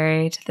takes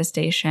Terry to the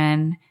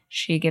station.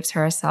 She gives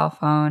her a cell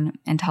phone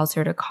and tells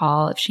her to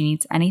call if she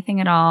needs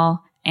anything at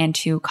all and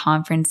to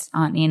conference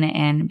Aunt Nina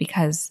in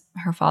because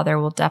her father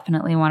will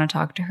definitely want to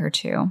talk to her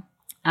too.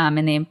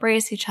 And they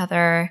embrace each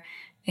other.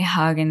 They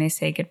hug and they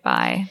say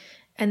goodbye.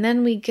 And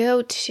then we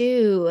go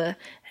to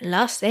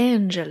Los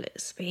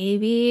Angeles,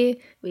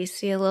 baby. We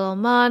see a little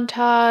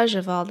montage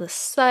of all the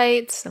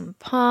sights, some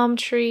palm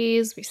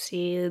trees. We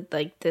see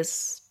like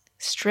this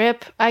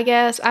strip, I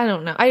guess. I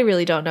don't know. I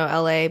really don't know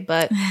LA,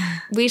 but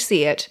we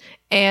see it.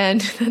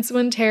 And that's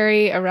when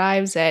Terry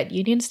arrives at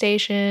Union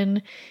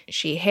Station.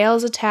 She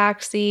hails a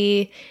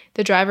taxi.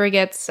 The driver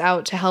gets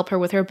out to help her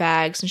with her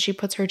bags, and she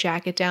puts her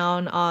jacket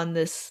down on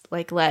this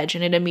like ledge,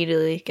 and it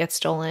immediately gets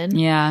stolen.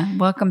 Yeah.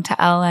 Welcome to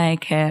LA,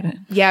 kid.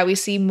 Yeah, we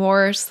see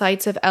more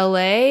sights of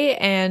LA,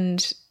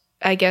 and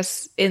I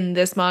guess in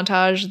this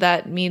montage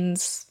that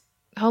means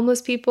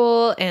homeless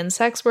people and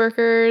sex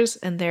workers,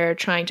 and they're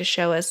trying to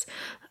show us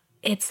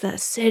it's the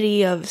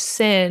city of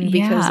sin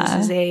because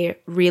this is a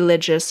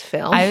religious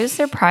film. I was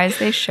surprised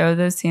they showed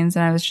those scenes,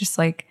 and I was just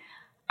like,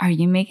 are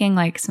you making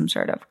like some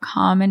sort of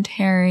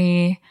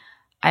commentary?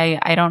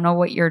 I don't know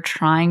what you're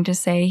trying to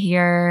say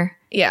here.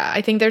 Yeah,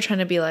 I think they're trying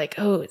to be like,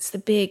 oh, it's the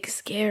big,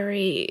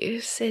 scary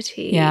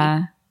city.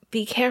 Yeah.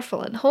 Be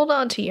careful and hold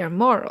on to your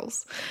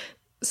morals.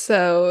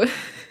 So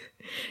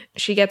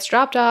she gets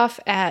dropped off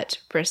at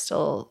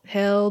Bristol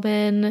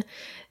Hillman,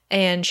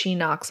 and she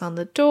knocks on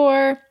the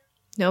door.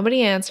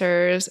 Nobody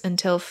answers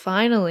until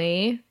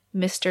finally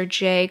Mr.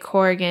 J.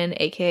 Corrigan,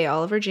 a.k.a.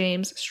 Oliver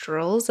James,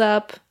 strolls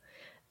up,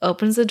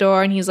 opens the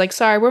door, and he's like,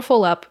 sorry, we're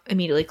full up,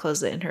 immediately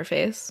closes it in her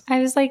face. I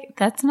was like,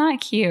 that's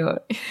not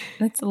cute.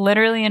 That's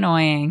literally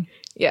annoying.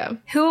 Yeah.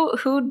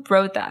 Who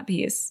wrote that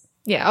piece?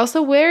 Yeah.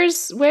 Also,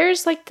 where's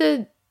like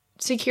the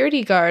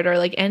security guard or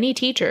like any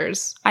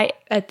teachers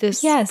at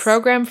this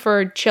program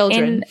for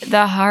children? In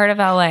the heart of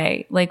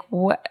LA. Like,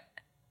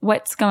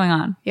 what's going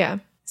on? Yeah.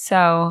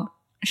 So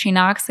she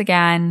knocks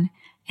again,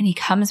 and he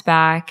comes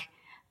back,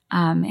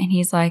 and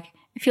he's like,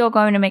 I feel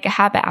going to make a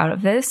habit out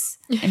of this.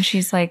 And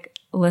she's like,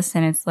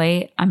 listen, it's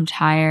late. I'm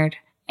tired.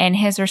 And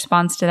his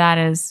response to that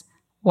is,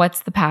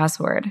 what's the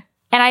password?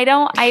 And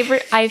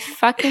I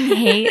fucking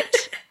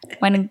hate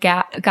when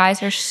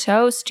guys are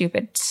so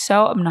stupid,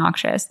 so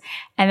obnoxious,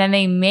 and then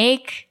they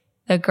make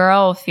the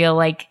girl feel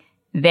like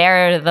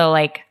they're the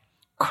like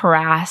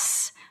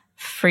crass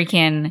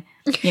freaking,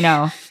 you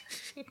know,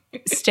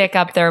 stick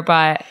up their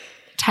butt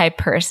type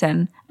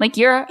person. Like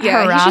you're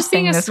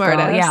harassing this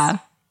girl. Yeah.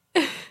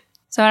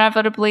 So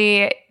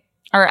inevitably,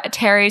 or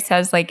Terry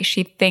says like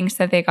she thinks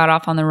that they got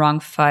off on the wrong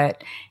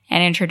foot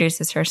and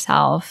introduces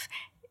herself.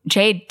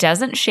 Jay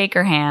doesn't shake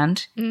her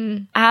hand.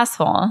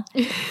 Asshole.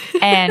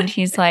 And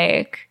he's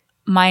like,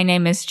 my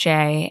name is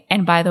Jay.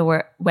 And by the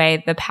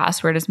way, the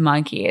password is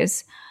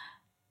monkeys.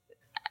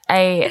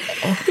 I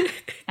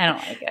don't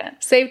like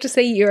it. Safe to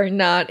say you are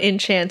not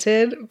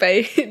enchanted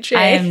by Jay.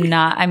 I am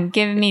not. I'm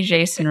giving me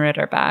Jason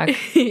Ritter back.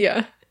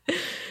 Yeah.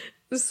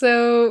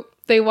 So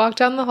they walk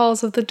down the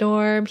halls of the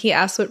dorm. He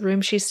asks what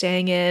room she's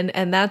staying in.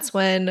 And that's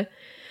when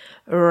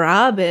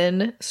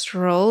Robin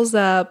strolls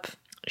up.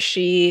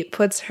 She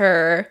puts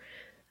her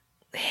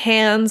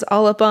hands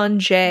all up on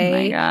Jay. Oh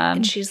my God.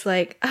 And she's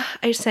like,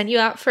 I sent you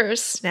out for a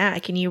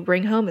snack and you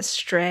bring home a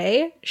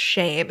stray?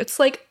 Shame. It's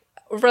like,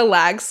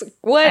 relax.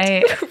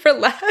 What?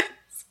 Relax.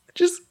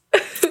 Just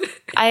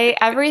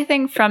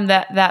everything from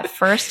that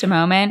first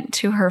moment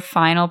to her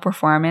final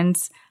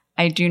performance,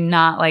 I do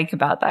not like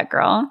about that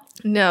girl.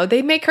 No,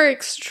 they make her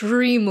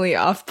extremely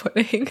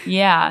off-putting.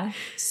 Yeah.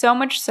 So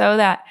much so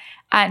that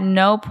at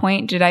no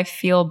point did I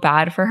feel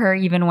bad for her,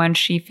 even when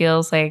she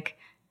feels like,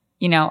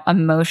 you know,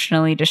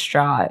 emotionally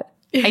distraught.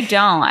 I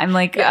don't. I'm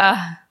like,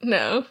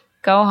 no.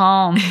 Go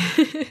home.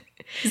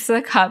 This is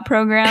a cut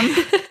program.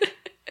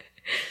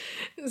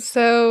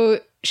 So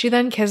she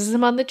then kisses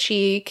him on the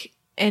cheek,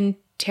 and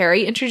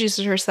Terry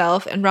introduces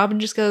herself, and Robin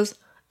just goes,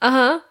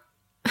 and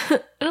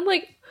I'm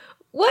like,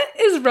 what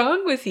is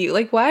wrong with you?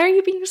 Like, why are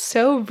you being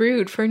so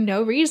rude for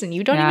no reason?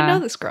 You don't even know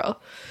this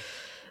girl.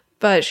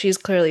 But she's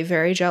clearly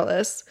very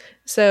jealous.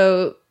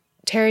 So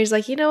Terry's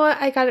like, you know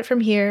what? I got it from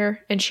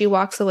here. And she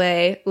walks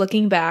away,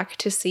 looking back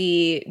to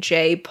see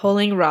Jay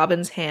pulling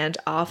Robin's hand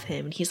off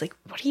him. And he's like,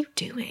 what are you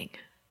doing?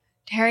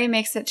 Terry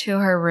makes it to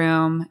her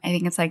room. I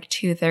think it's like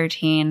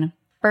 2:13.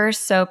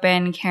 Bursts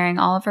open, carrying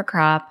all of her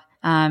crap.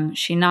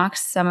 She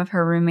knocks some of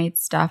her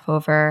roommate's stuff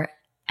over,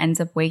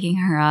 ends up waking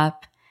her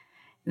up.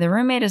 The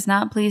roommate is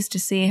not pleased to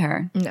see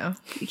her. No.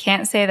 You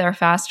can't say they're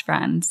fast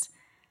friends.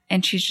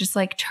 And she's just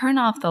like, turn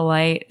off the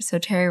light. So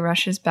Terry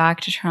rushes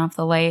back to turn off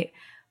the light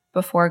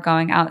before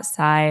going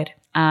outside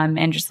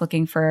and just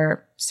looking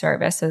for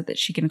service so that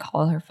she can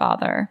call her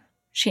father.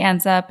 She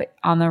ends up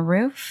on the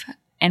roof,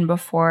 and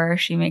before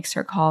she makes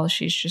her call,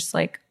 she's just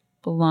like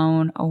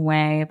blown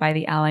away by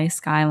the LA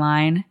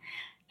skyline.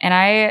 And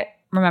I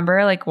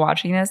remember like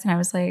watching this and I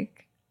was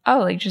like, oh,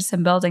 like just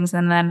some buildings.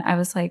 And then I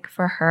was like,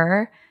 for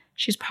her,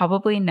 she's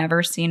probably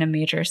never seen a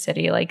major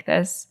city like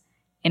this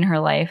in her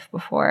life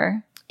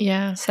before.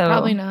 Yeah, so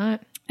probably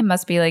not. It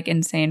must be like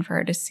insane for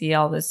her to see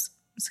all these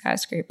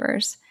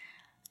skyscrapers.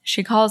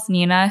 She calls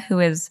Nina, who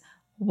is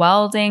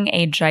welding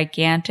a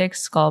gigantic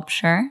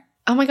sculpture.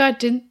 Oh my God,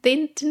 didn't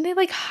they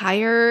like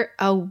hire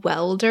a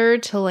welder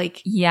to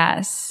like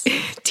yes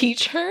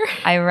teach her?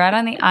 I read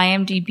on the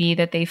IMDb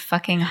that they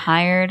fucking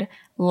hired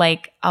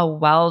like a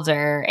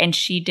welder, and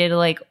she did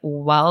like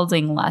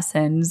welding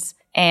lessons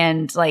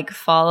and like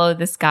follow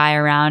this guy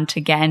around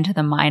to get into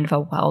the mind of a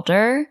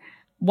welder.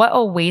 What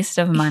a waste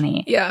of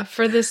money. Yeah,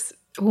 for this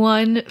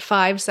 1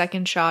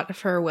 5-second shot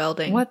of her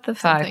welding. What the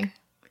fuck? Something.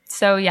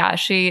 So yeah,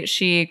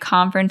 she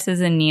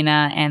conferences in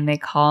Nina and they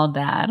call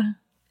Dad.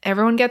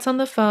 Everyone gets on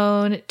the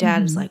phone.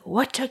 Dad is like,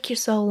 what took you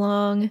so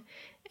long?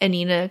 And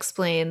Nina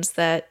explains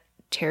that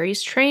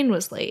Terry's train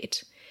was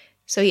late.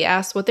 So he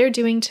asks what they're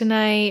doing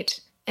tonight.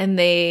 And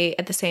they,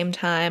 at the same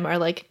time, are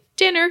like,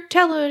 dinner,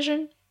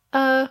 television.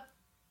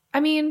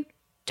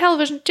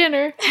 Television,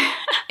 dinner.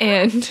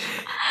 And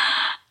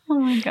oh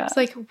my God. It's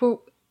like,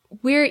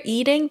 we're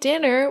eating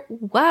dinner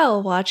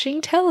while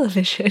watching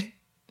television.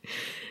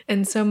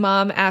 And so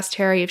Mom asks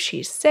Terry if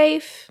she's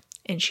safe.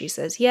 And she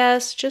says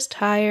yes, just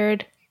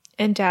tired.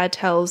 And Dad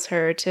tells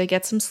her to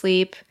get some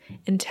sleep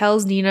and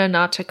tells Nina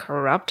not to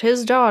corrupt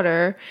his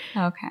daughter.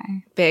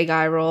 Okay. Big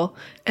eye roll.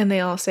 And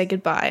they all say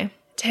goodbye.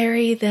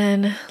 Terry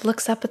then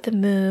looks up at the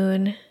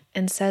moon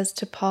and says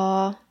to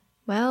Paul,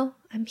 well,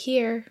 I'm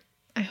here.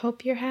 I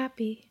hope you're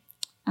happy.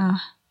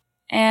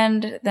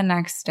 And the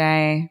next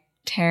day,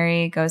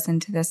 Terry goes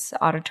into this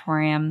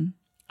auditorium.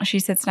 She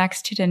sits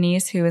next to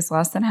Denise, who is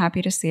less than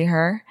happy to see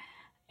her.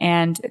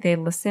 And they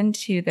listen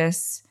to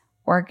this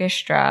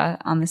orchestra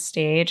on the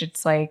stage.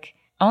 It's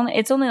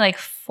only like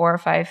 4 or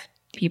 5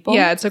 people.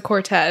 Yeah, it's a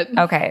quartet.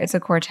 Okay, it's a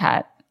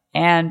quartet.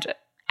 And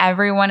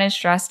everyone is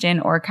dressed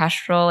in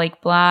orchestral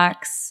like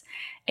blacks,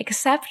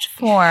 except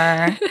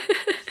for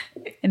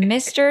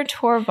Mr.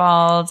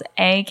 Torvald,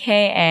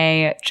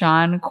 aka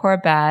John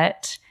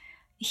Corbett.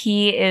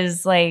 He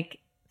is like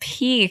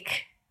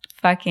peak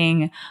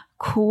fucking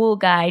cool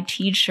guy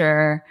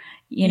teacher,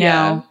 you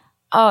know.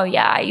 Oh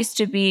yeah, I used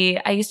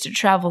to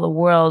travel the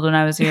world when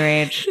I was your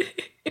age.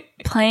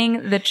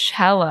 Playing the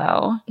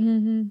cello.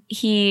 Mm-hmm.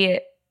 He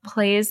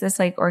plays this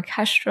like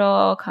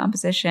orchestral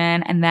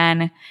composition, and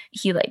then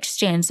he like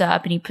stands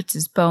up and he puts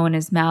his bow in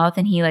his mouth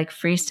and he like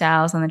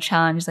freestyles on the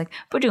cello and he's like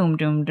ba-doom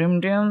doom doom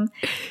doom.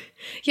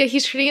 Yeah,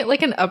 he's treating it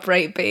like an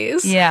upright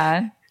bass.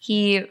 Yeah.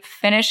 He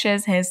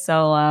finishes his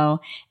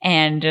solo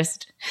and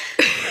just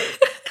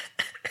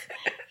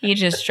he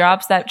just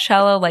drops that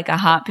cello like a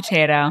hot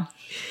potato.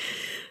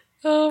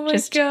 Oh my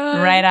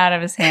God. Right out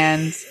of his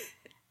hands.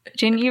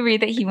 Didn't you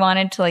read that he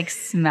wanted to like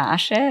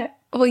smash it?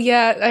 Well,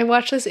 yeah, I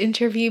watched this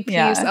interview piece.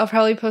 Yeah. I'll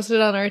probably post it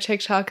on our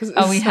TikTok because it's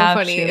so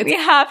funny. We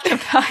have to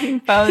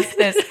fucking post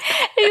this.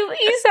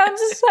 He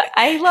sounds so,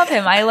 I love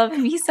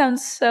him. He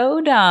sounds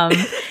so dumb.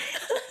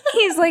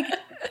 He's like,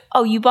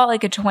 oh, you bought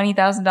like a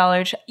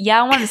 $20,000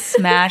 yeah, I want to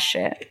smash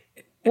it.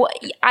 Well,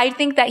 I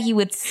think that he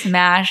would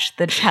smash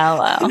the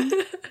cello.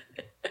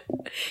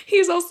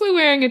 He's also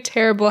wearing a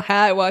terrible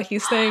hat while he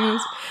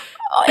sings.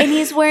 Oh, and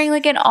he's wearing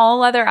like an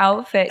all-leather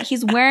outfit.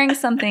 He's wearing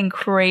something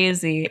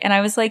crazy. And I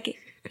was like,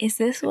 is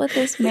this what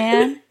this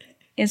man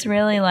is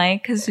really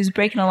like? Because he's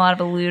breaking a lot of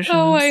illusions.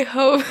 Oh, I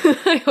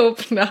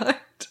hope not.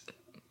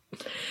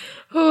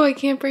 Oh, I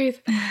can't breathe.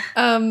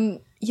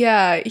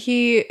 Yeah,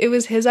 it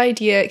was his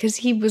idea because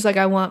he was like,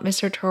 I want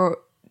Mr.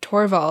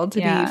 Torvald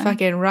to be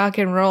fucking rock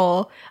and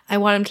roll. I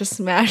want him to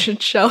smash a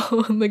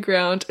cello on the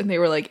ground. And they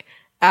were like,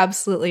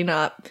 absolutely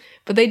not.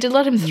 But they did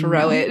let him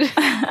throw it.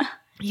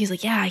 He's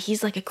like, yeah,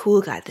 he's like a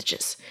cool guy that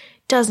just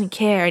doesn't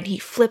care. And he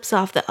flips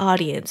off the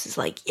audience. It's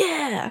like,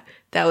 yeah.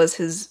 That was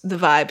the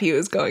vibe he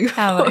was going for.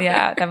 Oh,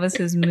 yeah, that was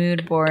his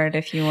mood board,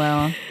 if you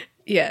will.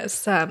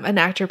 Yes, an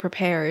actor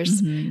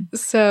prepares. Mm-hmm.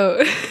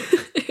 So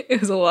it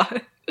was a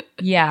lot.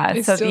 Yeah,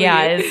 it's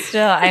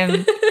still,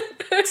 I'm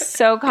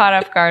so caught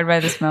off guard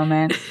by this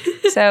moment.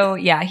 So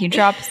yeah, he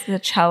drops the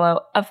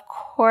cello. Of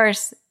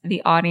course,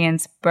 the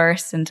audience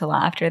bursts into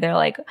laughter. They're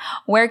like,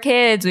 we're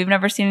kids. We've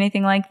never seen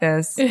anything like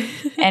this.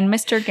 And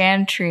Mr.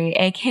 Gantry,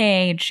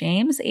 a.k.a.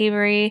 James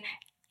Avery,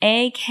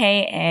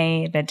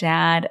 a.k.a. the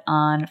dad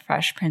on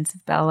Fresh Prince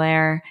of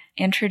Bel-Air,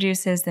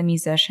 introduces the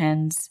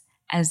musicians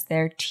as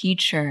their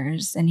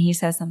teachers. And he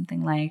says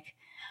something like,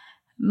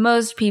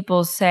 most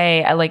people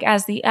say, like,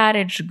 as the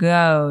adage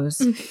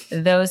goes,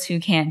 those who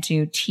can't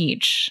do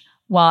teach.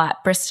 While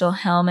at Bristol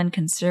Hillman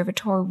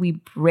Conservatory, we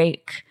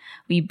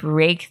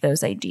break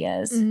those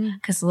ideas.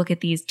 Because look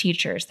at these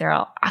teachers. They're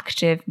all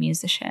active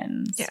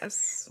musicians.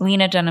 Yes.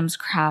 Lena Dunham's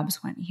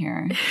Crabs went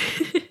here.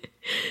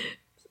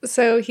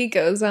 So he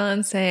goes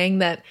on saying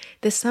that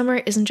this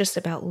summer isn't just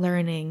about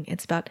learning.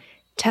 It's about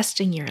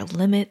testing your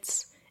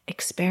limits,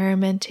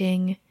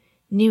 experimenting,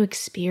 new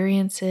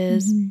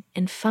experiences,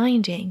 and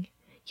finding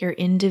your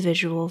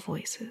individual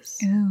voices.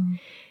 Ooh.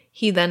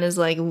 He then is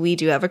like, we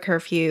do have a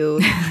curfew.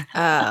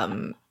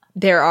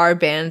 There are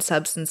banned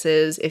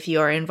substances. If you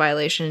are in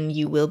violation,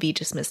 you will be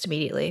dismissed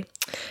immediately.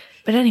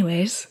 But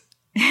anyways,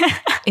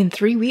 in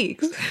 3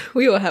 weeks,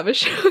 we will have a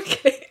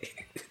showcase.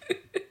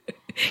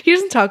 He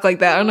doesn't talk like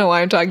that. I don't know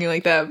why I'm talking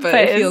like that, but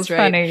it feels right.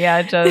 Funny. Yeah,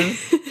 it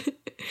does.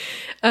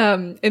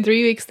 In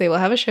 3 weeks, they will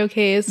have a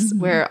showcase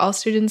where all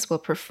students will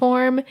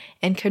perform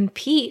and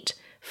compete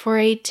for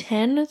a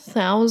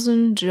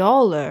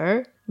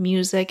 $10,000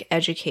 music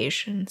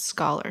education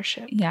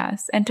scholarship.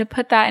 Yes. And to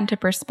put that into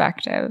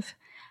perspective,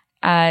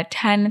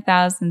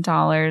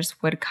 $10,000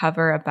 would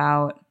cover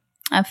about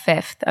a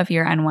fifth of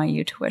your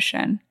NYU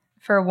tuition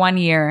for 1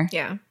 year.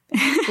 Yeah.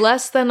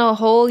 Less than a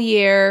whole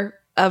year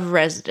of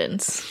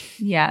residence.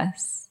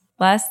 Yes.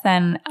 Less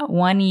than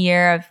 1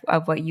 year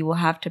of what you will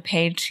have to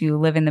pay to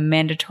live in the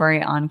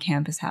mandatory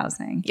on-campus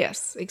housing.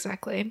 Yes,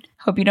 exactly.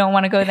 Hope you don't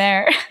want to go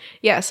there.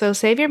 Yeah, so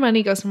save your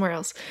money, go somewhere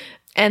else.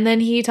 And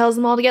then he tells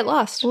them all to get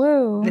lost.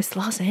 Woo. This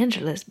Los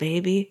Angeles,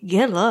 baby.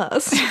 Get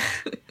lost.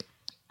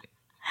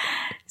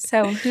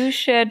 So who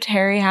should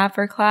Terry have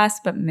for class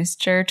but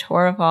Mr.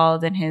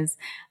 Torvald and his,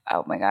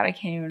 oh my God, I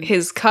can't even.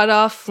 His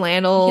cut-off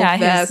flannel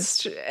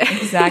vest.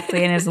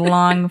 Exactly, and his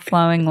long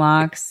flowing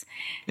locks.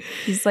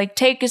 He's like,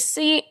 take a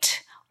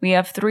seat. We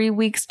have 3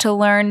 weeks to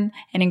learn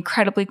an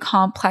incredibly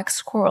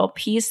complex choral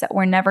piece that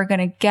we're never going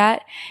to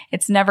get.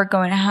 It's never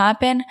going to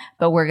happen,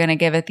 but we're going to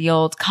give it the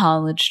old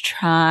college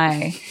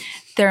try.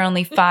 There are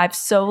only 5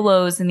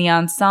 solos in the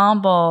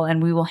ensemble,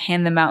 and we will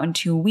hand them out in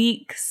 2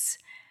 weeks.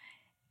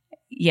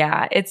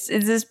 Yeah, it's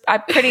this a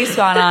pretty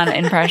spot on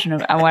impression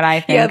of what I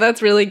think. Yeah,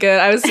 that's really good.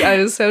 I was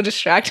so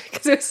distracted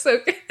because it was so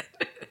good.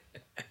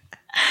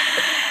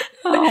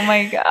 Oh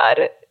my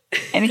God.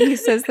 And he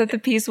says that the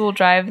piece will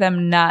drive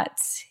them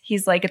nuts.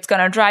 He's like, it's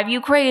going to drive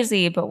you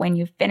crazy, but when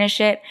you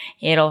finish it,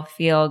 it'll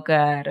feel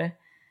good.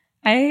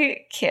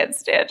 I can't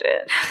stand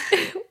it.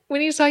 When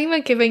he's talking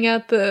about giving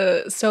out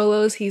the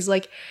solos, he's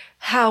like,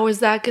 how is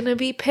that going to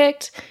be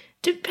picked?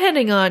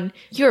 Depending on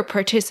your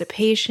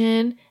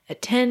participation,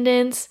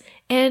 attendance,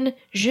 and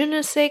je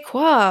ne sais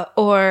quoi,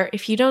 or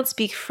if you don't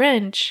speak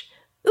French.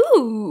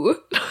 Ooh.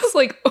 I was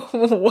like,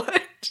 oh,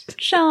 what?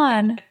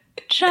 John,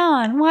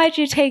 why'd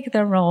you take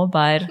the role,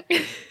 bud?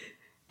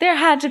 There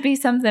had to be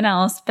something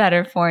else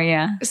better for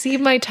you. See,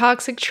 my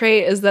toxic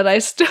trait is that I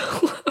still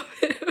love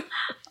him. Oh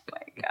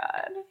my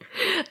God.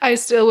 I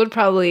still would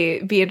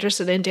probably be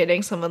interested in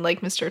dating someone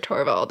like Mr.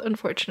 Torvald,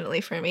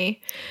 unfortunately for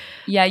me.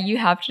 Yeah, you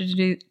have to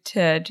do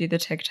the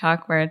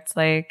TikTok where it's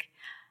like,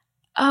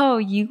 oh,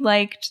 you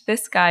liked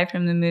this guy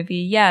from the movie.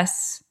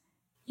 Yes,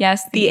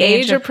 the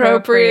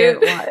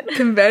age-appropriate one.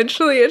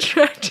 Conventionally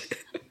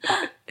attractive.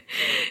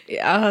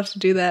 Yeah, I'll have to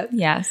do that.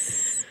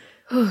 Yes.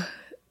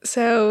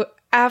 So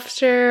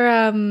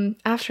after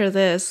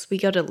this, we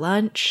go to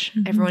lunch.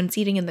 Mm-hmm. Everyone's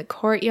eating in the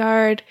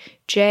courtyard.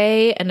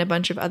 Jay and a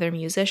bunch of other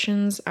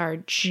musicians are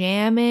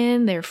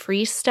jamming. They're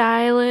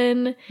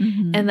freestyling.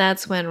 Mm-hmm. And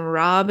that's when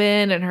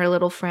Robin and her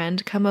little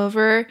friend come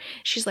over.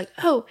 She's like,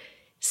 oh,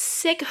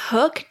 sick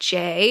hook,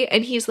 Jay.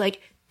 And he's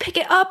like, pick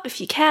it up if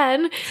you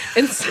can.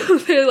 And so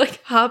they're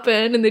like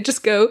hopping and they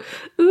just go,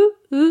 ooh,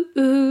 ooh,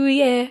 ooh,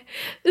 yeah.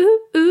 Ooh,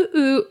 ooh,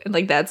 ooh. And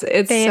like it's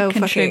they so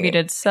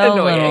contributed fucking so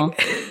annoying.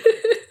 little.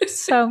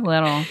 So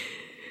little.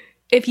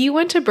 If you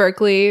went to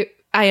Berkeley,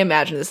 I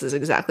imagine this is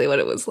exactly what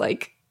it was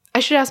like. I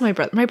should ask my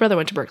brother. My brother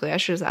went to Berkeley. I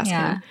should just ask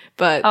him.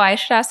 But I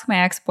should ask my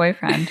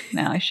ex-boyfriend.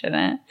 No, I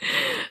shouldn't.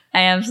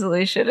 I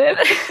absolutely shouldn't.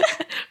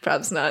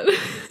 Perhaps not.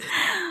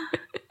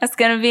 That's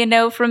going to be a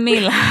no from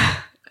me.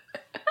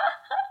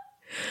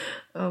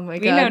 Oh my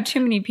God. We know too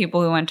many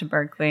people who went to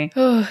Berkeley.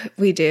 Oh,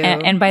 we do.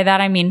 And by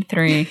that I mean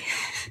 3.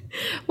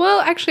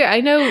 Well, actually, I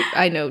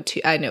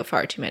know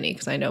far too many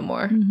because I know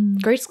more. Mm-hmm.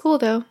 Great school,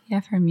 though. Yeah,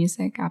 for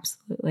music,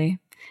 absolutely.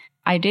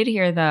 I did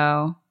hear,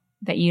 though,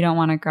 that you don't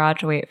want to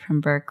graduate from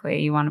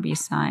Berkeley. You want to be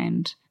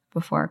signed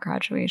before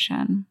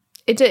graduation.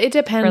 It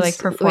depends for like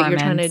performance. What you're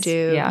trying to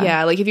do.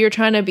 Yeah, like if you're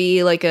trying to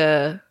be like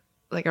a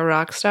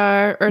rock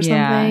star or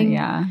something.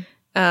 Yeah.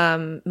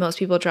 Most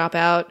people drop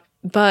out.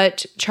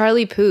 But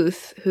Charlie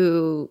Puth,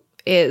 who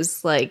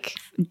is like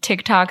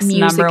TikTok's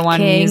number one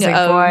music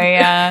boy,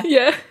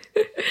 yeah,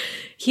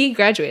 he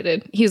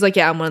graduated. He was like,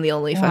 yeah, I'm one of the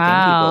only fucking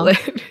people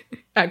that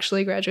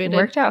actually graduated.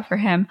 Worked out for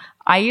him.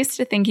 I used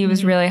to think he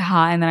was really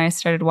hot, and then I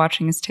started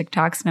watching his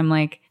TikToks, and I'm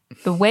like,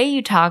 the way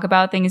you talk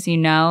about things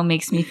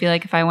makes me feel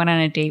like if I went on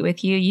a date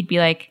with you, you'd be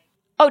like,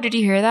 oh, did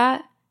you hear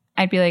that?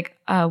 I'd be like,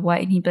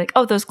 what? And he'd be like,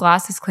 oh, those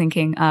glasses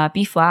clinking,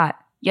 B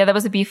flat. Yeah, that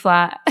was a B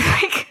flat.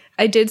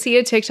 I did see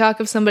a TikTok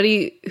of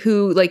somebody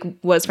who like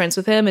was friends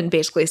with him and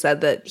basically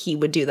said that he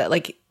would do that.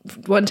 Like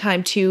one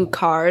time 2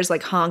 cars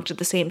like honked at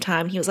the same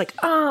time. He was like,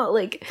 oh,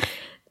 like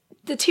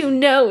the 2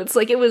 notes,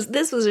 like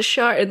this was a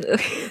sharp and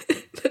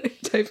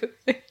type of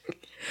thing.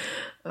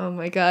 Oh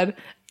my God.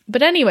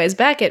 But anyways,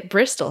 back at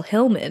Bristol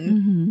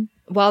Hillman,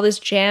 while this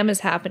jam is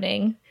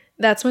happening,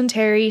 that's when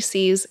Terry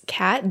sees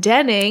Kat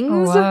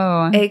Dennings,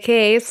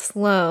 aka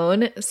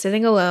Sloane,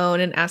 sitting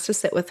alone and asks to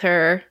sit with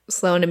her.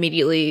 Sloane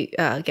immediately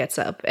gets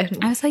up and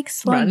I was like,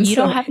 Sloane, you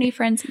don't have any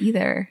friends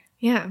either.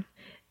 Yeah.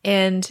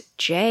 And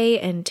Jay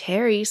and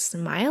Terry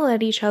smile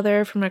at each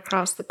other from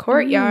across the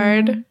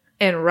courtyard,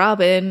 and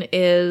Robin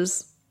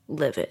is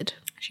livid.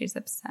 She's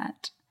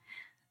upset.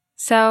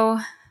 So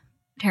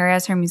Terry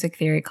has her music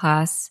theory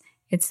class.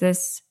 It's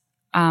this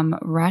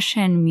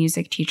Russian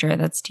music teacher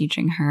that's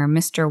teaching her,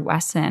 Mr.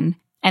 Wesson.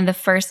 And the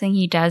first thing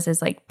he does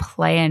is like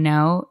play a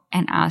note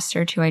and ask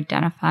her to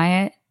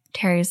identify it.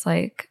 Terry's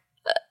like,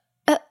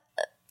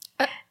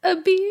 a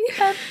B.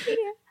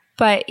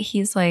 But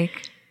he's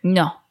like,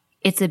 no,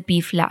 it's a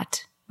B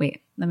flat.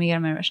 Wait, let me get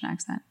my Russian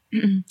accent.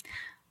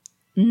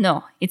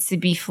 No, it's a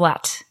B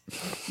flat.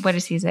 What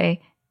does he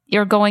say?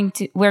 We're going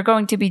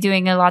to be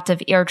doing a lot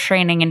of ear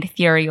training and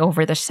theory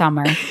over the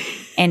summer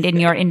and in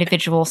your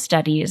individual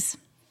studies.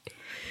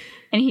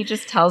 And he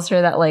just tells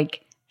her that,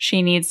 like,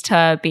 she needs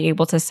to be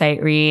able to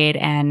sight read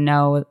and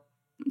know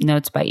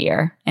notes by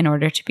ear in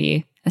order to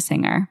be a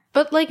singer.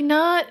 But, like,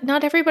 not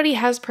everybody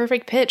has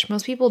perfect pitch.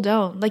 Most people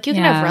don't. Like, you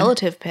can have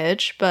relative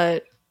pitch,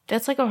 but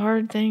that's, like, a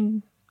hard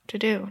thing to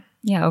do.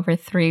 Yeah, over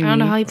 3 weeks. I don't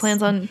know how he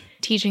plans on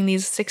teaching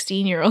these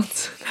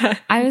 16-year-olds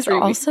that. I was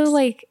also,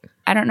 like,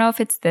 I don't know if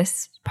it's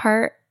this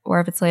part or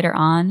if it's later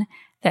on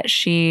that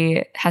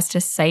she has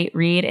to sight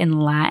read in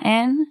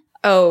Latin.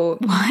 Oh,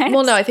 what?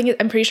 Well, no,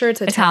 I'm pretty sure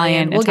it's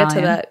Italian. We'll get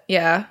to that.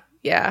 Yeah.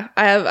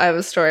 I have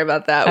a story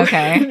about that.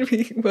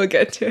 Okay. We'll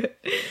get to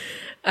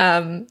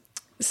it.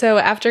 So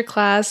after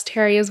class,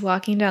 Terry is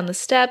walking down the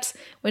steps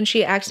when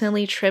she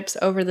accidentally trips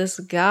over this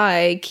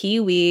guy,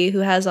 Kiwi, who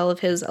has all of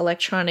his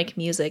electronic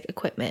music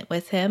equipment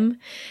with him.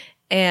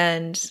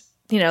 And,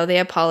 they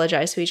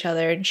apologize to each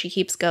other and she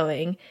keeps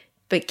going.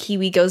 But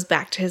Kiwi goes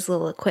back to his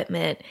little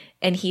equipment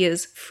and he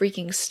is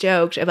freaking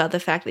stoked about the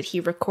fact that he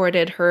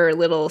recorded her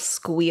little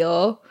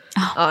squeal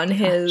on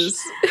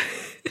his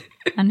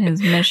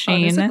machine.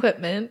 On his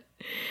equipment.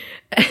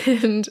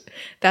 And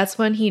that's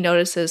when he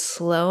notices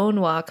Sloane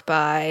walk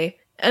by,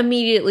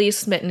 immediately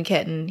smitten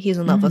kitten. He's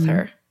in love with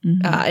her.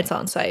 It's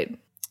on site.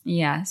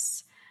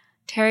 Yes.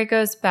 Terry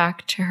goes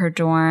back to her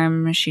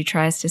dorm. She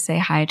tries to say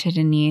hi to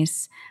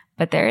Denise,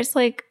 but there's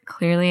like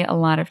clearly a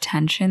lot of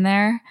tension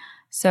there.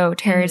 So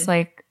Terry's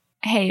like,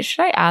 hey,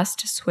 should I ask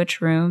to switch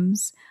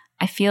rooms?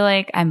 I feel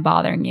like I'm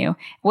bothering you,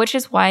 which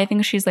is why I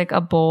think she's like a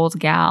bold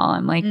gal.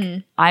 I'm like,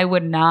 I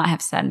would not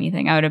have said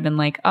anything. I would have been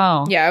like,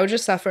 oh. Yeah, I would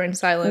just suffer in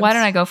silence. Why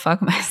don't I go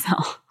fuck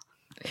myself?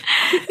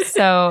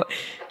 So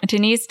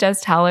Denise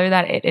does tell her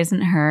that it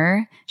isn't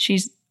her.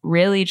 She's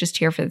really just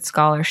here for the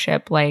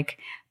scholarship. Like,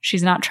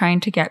 she's not trying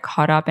to get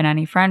caught up in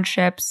any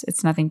friendships.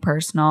 It's nothing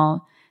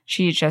personal.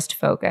 She's just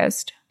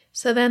focused.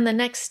 So then the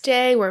next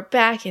day, we're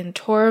back in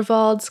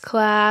Torvald's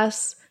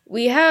class.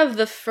 We have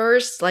the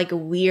first, like,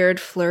 weird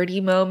flirty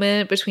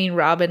moment between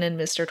Robin and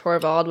Mr.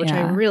 Torvald, which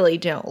I really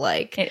don't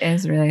like. It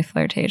is really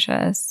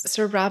flirtatious.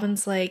 So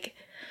Robin's like,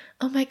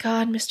 oh my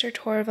God, Mr.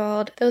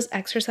 Torvald, those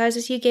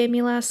exercises you gave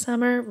me last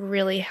summer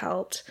really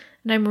helped.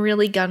 And I'm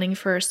really gunning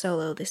for a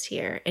solo this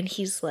year. And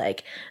he's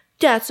like,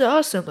 that's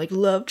awesome. Like,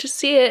 love to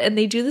see it. And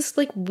they do this,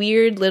 like,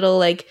 weird little,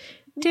 like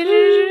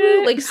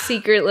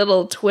secret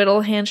little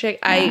twiddle handshake.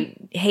 Yeah. I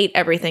hate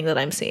everything that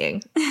I'm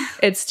seeing.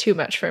 It's too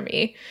much for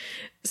me.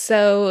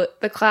 So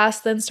the class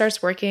then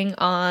starts working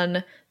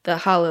on the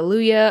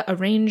Hallelujah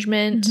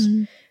arrangement.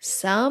 Mm-hmm.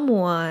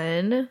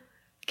 Someone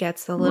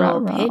gets a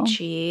little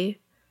pitchy,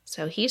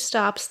 so he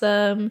stops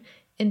them,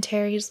 and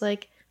Terry's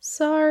like,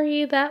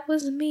 sorry, that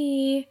was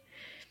me.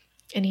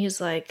 And he's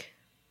like,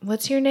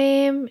 what's your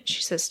name?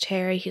 She says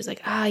Terry. He's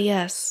like, ah,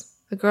 yes,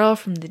 the girl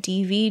from the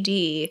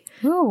DVD.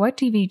 Ooh, what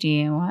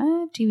DVD?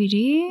 What?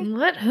 DVD?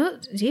 What? Who?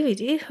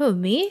 DVD? Who,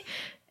 me?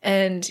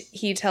 And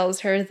he tells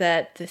her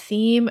that the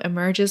theme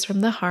emerges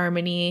from the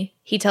harmony.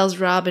 He tells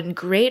Robin,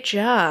 great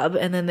job.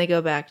 And then they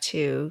go back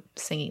to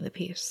singing the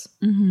piece.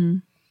 Mm-hmm.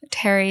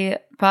 Terry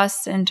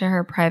busts into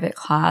her private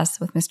class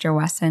with Mr.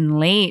 Wesson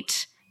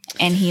late.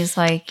 And he's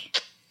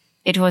like,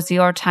 it was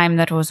your time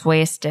that was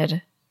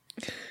wasted.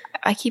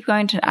 I keep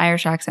going to an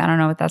Irish accent. I don't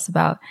know what that's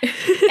about.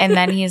 And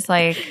then he's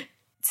like,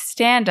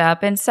 stand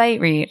up and sight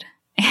read.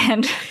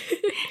 And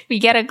we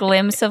get a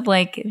glimpse of,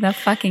 like, the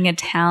fucking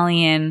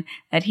Italian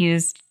that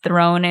he's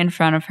thrown in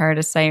front of her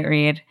to sight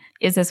read.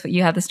 Is this what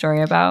you have the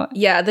story about?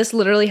 Yeah, this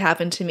literally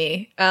happened to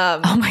me.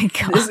 Oh my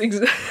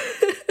God.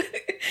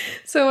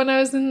 So when I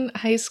was in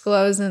high school,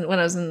 when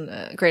I was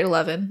in grade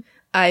 11,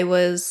 I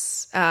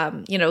was,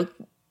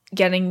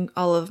 getting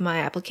all of my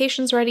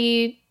applications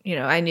ready. You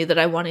know, I knew that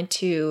I wanted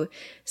to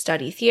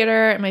study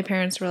theater, and my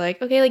parents were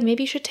like, okay, like,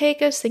 maybe you should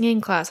take a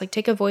singing class, like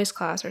take a voice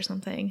class or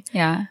something.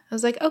 Yeah. I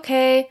was like,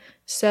 okay.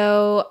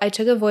 So I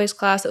took a voice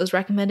class that was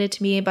recommended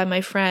to me by my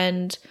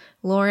friend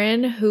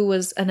Lauren, who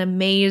was an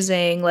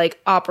amazing, like,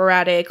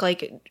 operatic,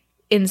 like,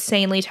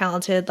 insanely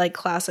talented, like,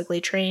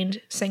 classically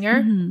trained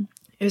singer. Mm-hmm.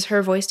 It was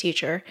her voice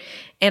teacher.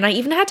 And I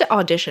even had to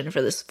audition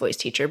for this voice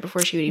teacher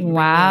before she would even bring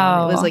me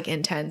on. It was, like,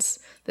 intense.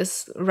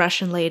 This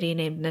Russian lady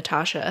named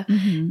Natasha.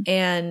 Mm-hmm.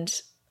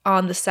 And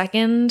on the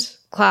second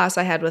class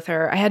I had with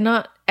her, I had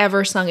not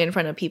ever sung in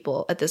front of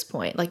people at this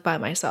point, like, by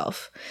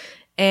myself,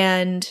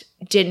 and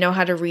didn't know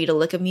how to read a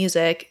lick of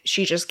music.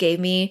 She just gave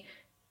me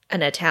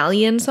an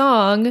Italian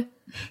song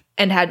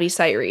and had me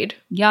sight read.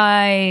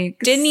 Yikes.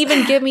 Didn't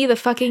even give me the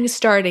fucking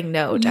starting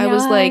note. Yikes. I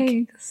was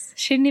like...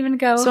 She didn't even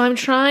go... So I'm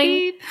trying...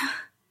 Beep.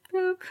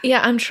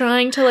 Yeah, I'm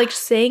trying to, like,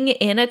 sing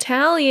in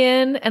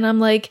Italian, and I'm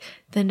like,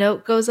 the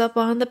note goes up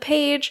on the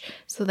page,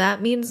 so that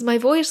means my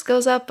voice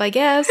goes up, I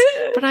guess.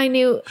 But I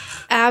knew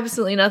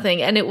absolutely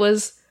nothing, and it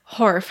was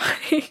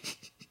horrifying.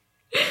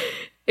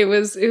 It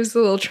was a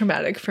little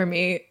traumatic for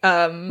me.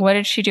 What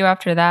did she do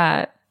after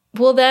that?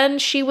 Well, then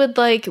she would,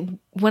 like,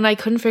 when I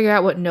couldn't figure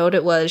out what note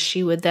it was,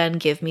 she would then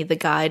give me the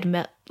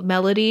guide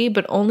melody,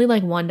 but only,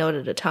 like, one note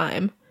at a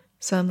time.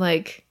 So I'm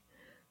like...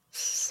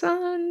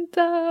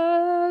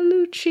 Santa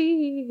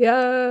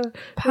Lucia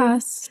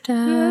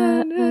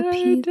pasta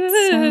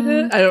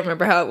pizza. I don't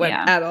remember how it went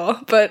at all,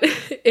 but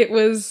it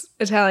was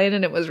Italian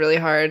and it was really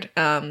hard.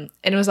 And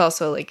it was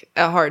also, like,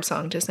 a hard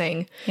song to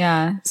sing.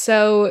 Yeah.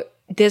 So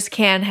this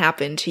can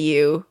happen to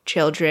you,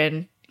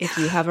 children. If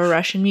you have a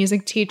Russian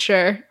music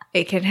teacher,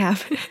 it can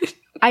happen.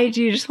 I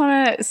do just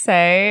want to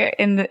say,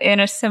 in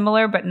a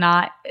similar but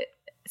not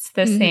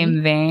the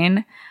same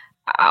vein,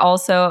 I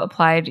also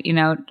applied,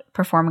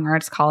 performing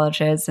arts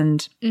colleges,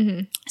 and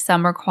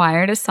some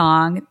required a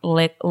song.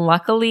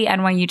 Luckily,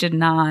 NYU did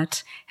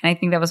not. And I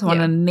think that was one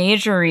of the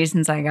major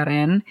reasons I got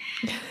in.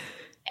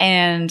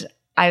 And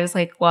I was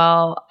like,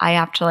 well, I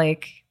have to,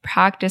 like,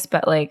 practice,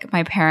 but, like,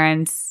 my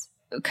parents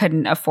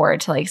couldn't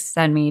afford to, like,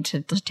 send me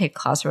to take a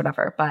class or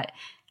whatever. But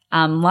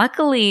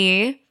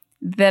luckily,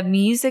 the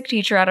music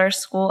teacher at our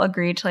school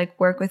agreed to, like,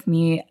 work with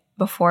me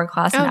before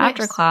class and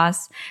after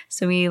class.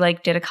 So we,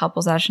 like, did a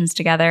couple sessions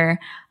together.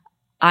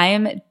 I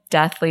am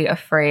deathly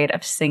afraid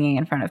of singing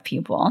in front of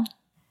people.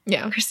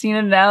 Yeah.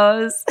 Christina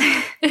knows.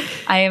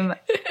 I am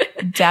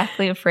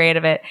deathly afraid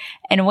of it.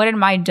 And what did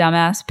my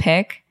dumbass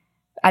pick?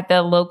 At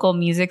the local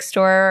music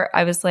store,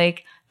 I was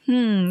like,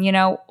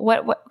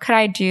 what could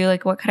I do?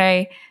 Like, what could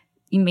I,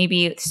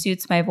 maybe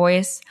suits my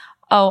voice?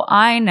 Oh,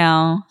 I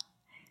know.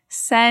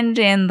 Send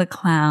in the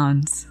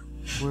clowns.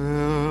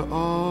 Where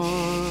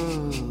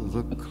are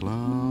the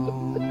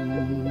clowns?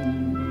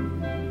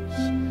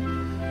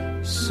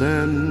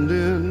 Send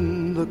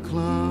in the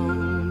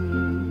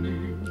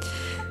clowns.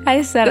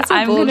 I said,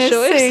 I'm going to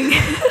sing.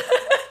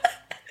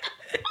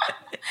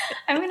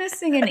 I'm going to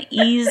sing an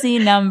easy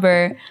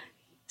number.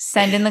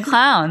 Send in the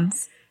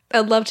clowns.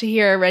 I'd love to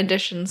hear a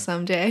rendition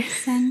someday.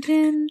 Send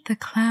in the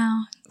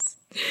clowns.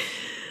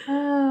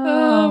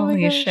 Oh,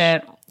 holy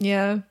shit.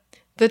 Yeah.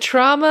 The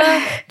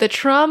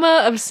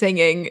trauma of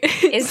singing.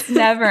 It's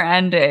never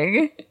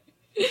ending.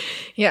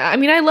 Yeah, I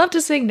mean, I love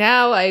to sing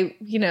now. I,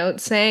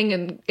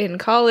 sang in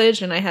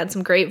college, and I had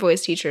some great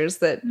voice teachers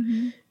that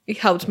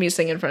helped me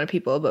sing in front of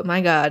people. But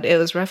my God, it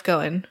was rough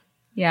going.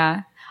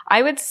 Yeah.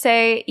 I would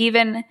say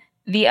even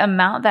the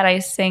amount that I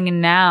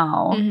sing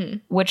now,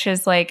 which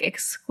is like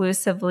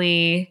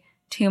exclusively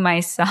to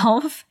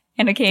myself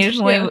and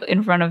occasionally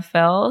in front of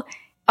Phil.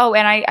 Oh,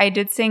 and I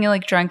did sing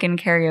like drunken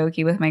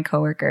karaoke with my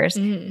coworkers.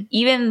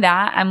 Even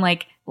that,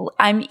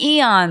 I'm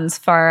eons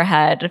far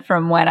ahead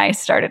from when I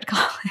started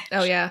college.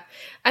 Oh, yeah.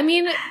 I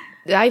mean,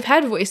 I've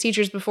had voice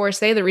teachers before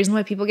say the reason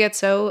why people get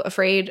so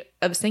afraid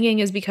of singing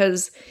is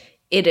because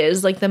it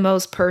is like the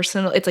most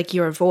personal. It's like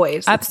your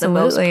voice.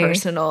 Absolutely. It's the most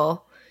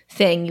personal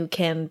thing you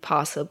can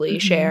possibly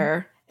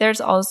share.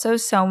 There's also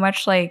so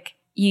much like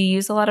you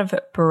use a lot of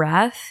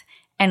breath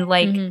and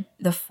like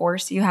the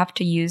force you have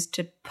to use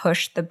to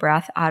push the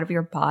breath out of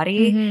your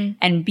body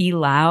and be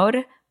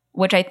loud,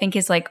 which I think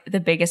is like the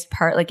biggest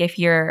part. Like if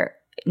you're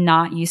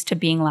not used to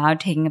being loud,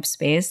 taking up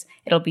space,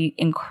 it'll be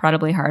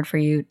incredibly hard for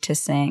you to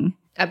sing.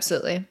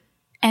 Absolutely.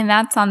 And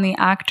that's on the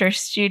Actor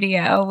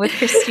Studio with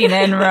Christina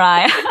and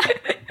Mariah.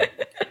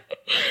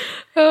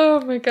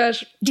 Oh my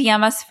gosh.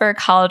 DM us for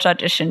college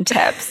audition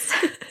tips.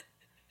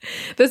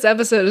 This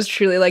episode is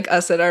truly like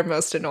us at our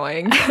most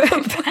annoying.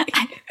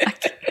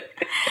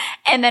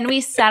 And then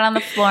we sat on the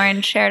floor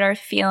and shared our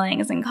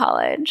feelings in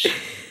college.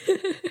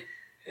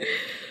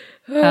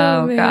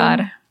 Oh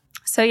God.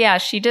 So yeah,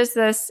 she does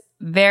this,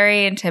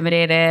 very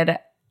intimidated.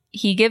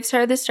 He gives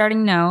her the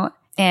starting note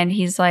and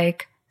he's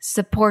like,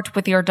 support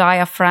with your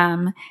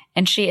diaphragm.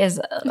 And she is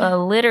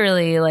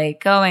literally like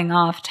going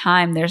off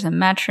time. There's a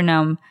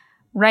metronome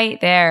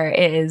right there.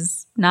 It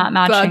is not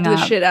matching Bugged up.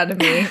 the shit out of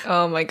me.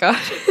 Oh my God.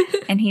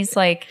 And he's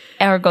like,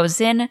 air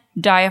goes in,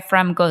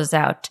 diaphragm goes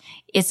out.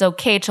 It's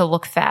okay to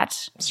look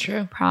fat. It's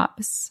true.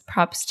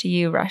 Props to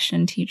you,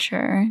 Russian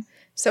teacher.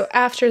 So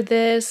after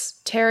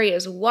this, Terry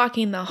is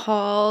walking the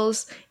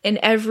halls. In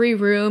every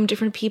room,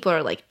 different people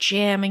are like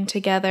jamming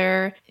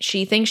together.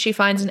 She thinks she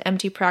finds an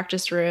empty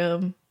practice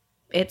room.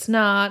 It's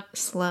not.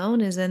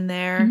 Sloane is in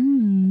there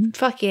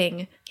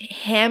fucking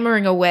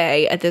hammering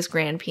away at this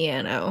grand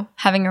piano.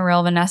 Having a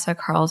real Vanessa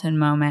Carlton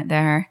moment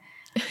there.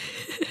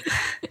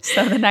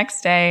 So the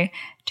next day,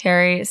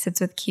 Terry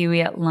sits with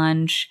Kiwi at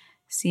lunch,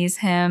 sees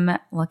him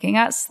looking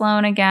at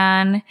Sloane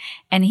again,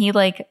 and he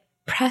like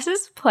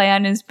presses play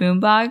on his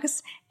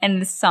boombox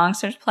and the song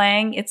starts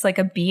playing. It's like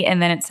a beat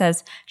and then it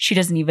says, she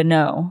doesn't even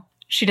know.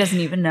 She doesn't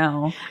even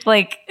know.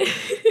 Like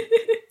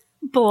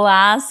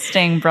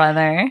blasting,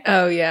 brother.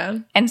 Oh, yeah.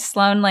 And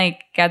Sloane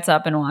like gets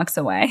up and walks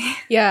away.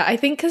 Yeah, I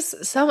think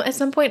because at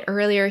some point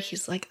earlier,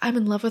 he's like, I'm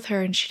in love with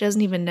her and she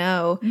doesn't even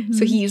know.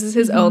 So he uses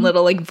his own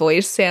little like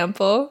voice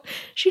sample.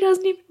 She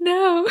doesn't even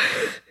know.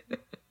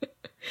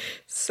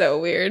 So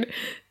weird.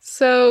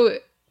 So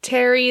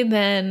Terry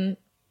then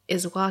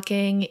is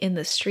walking in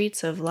the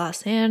streets of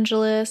Los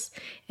Angeles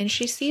and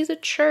she sees a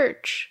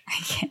church.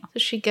 So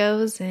she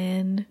goes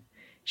in,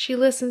 she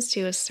listens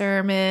to a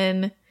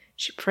sermon,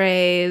 she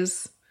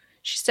prays,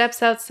 she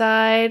steps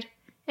outside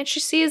and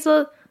she sees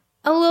a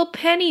little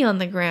penny on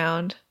the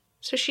ground.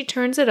 So she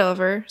turns it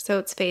over so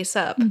it's face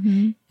up.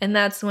 And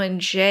that's when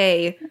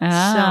Jay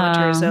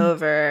saunters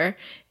over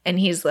and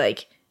he's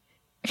like,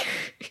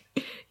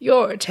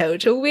 you're a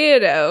total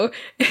weirdo.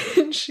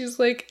 And she's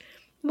like,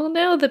 well,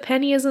 no, the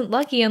penny isn't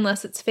lucky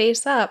unless it's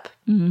face up.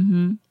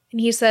 And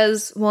he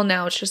says, well,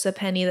 now it's just a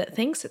penny that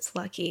thinks it's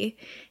lucky.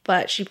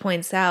 But she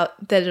points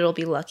out that it'll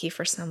be lucky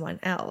for someone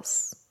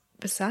else.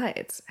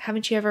 Besides,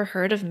 haven't you ever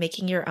heard of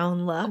making your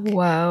own luck?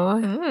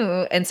 Whoa.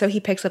 Ooh. And so he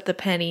picks up the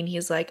penny and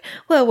he's like,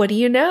 well, what do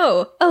you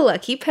know? A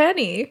lucky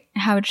penny.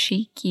 How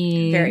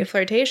cheeky. Very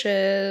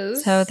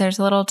flirtatious. So there's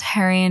a little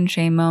Terry and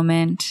Jay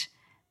moment.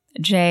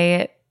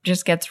 Jay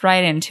just gets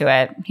right into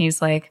it.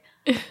 He's like,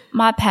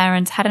 my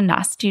parents had a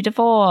nasty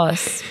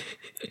divorce.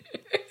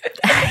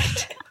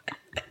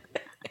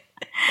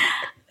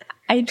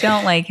 I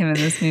don't like him in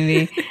this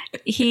movie.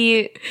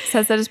 He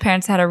says that his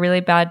parents had a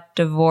really bad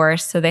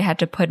divorce, so they had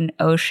to put an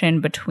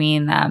ocean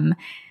between them.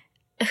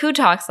 Who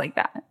talks like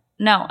that?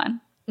 No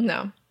one.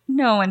 No.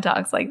 No one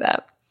talks like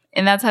that.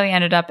 And that's how he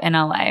ended up in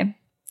LA.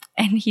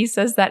 And he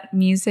says that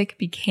music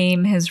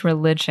became his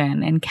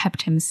religion and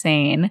kept him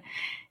sane.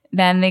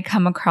 Then they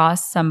come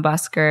across some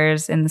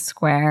buskers in the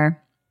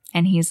square.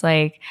 And he's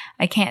like,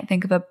 I can't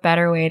think of a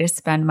better way to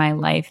spend my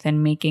life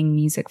than making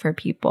music for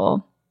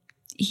people.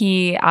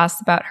 He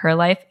asks about her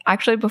life.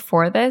 Actually,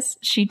 before this,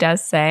 she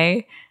does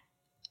say,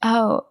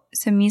 oh,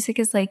 so music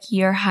is like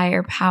your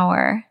higher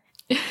power.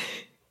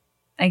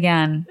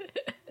 Again,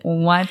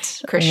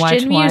 what?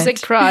 Christian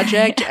music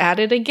project at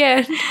it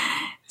again.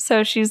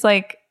 So she's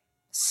like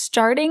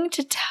starting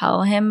to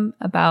tell him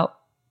about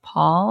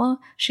Paul.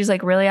 She's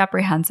like really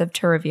apprehensive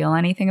to reveal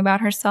anything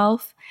about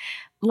herself.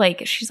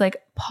 Like she's like,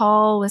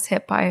 Paul was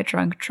hit by a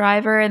drunk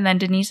driver. And then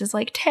Denise is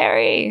like,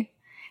 Terry,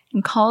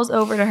 and calls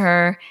over to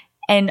her.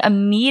 And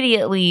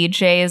immediately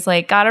Jay is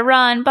like, gotta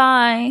run,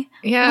 bye.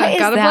 Yeah,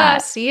 gotta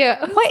blast.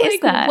 Yeah. What is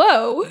that?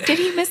 Whoa. Did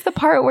he miss the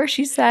part where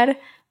she said,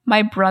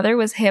 my brother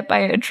was hit by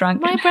a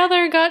drunk... My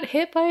brother got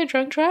hit by a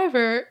drunk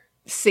driver.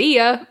 See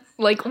ya.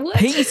 Like, what?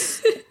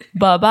 Peace.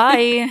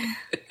 Bye-bye.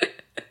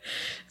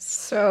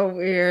 So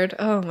weird.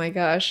 Oh my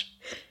gosh.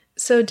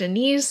 So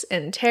Denise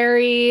and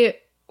Terry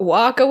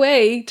walk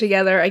away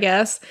together, I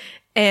guess.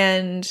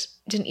 And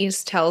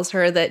Denise tells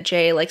her that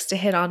Jay likes to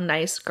hit on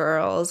nice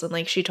girls. And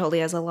like she totally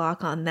has a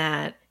lock on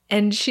that.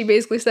 And she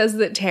basically says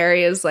that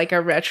Terry is like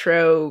a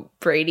retro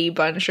Brady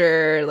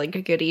Buncher, like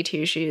a goody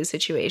two-shoes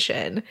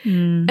situation.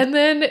 And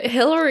then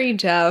Hillary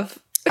Duff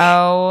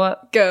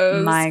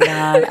goes. My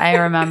God. I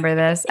remember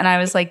this. And I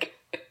was like,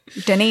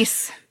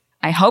 Denise,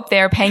 I hope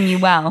they're paying you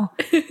well.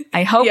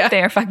 I hope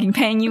they're fucking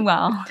paying you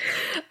well.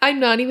 I'm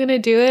not even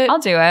going to do it. I'll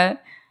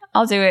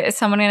do it. Is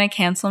someone going to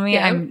cancel me?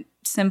 Yeah. I'm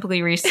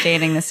simply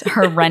restating this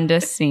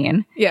horrendous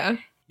scene. Yeah.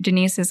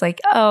 Denise is like,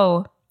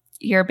 oh,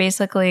 you're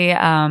basically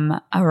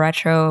a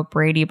retro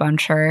Brady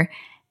Buncher.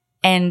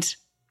 And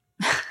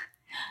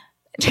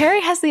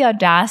Terry has the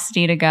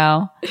audacity to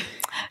go,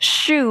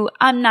 shoo,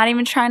 I'm not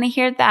even trying to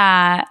hear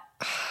that.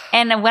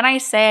 And when I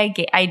say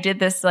I did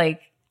this,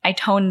 like, I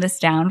toned this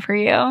down for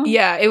you.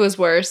 Yeah, it was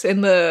worse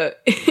in the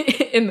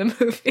in the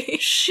movie.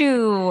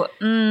 Shoo.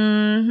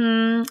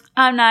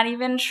 I'm not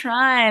even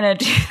trying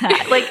to do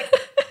that. Like,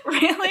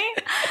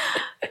 really?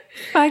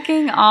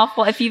 Fucking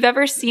awful. If you've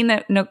ever seen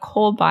the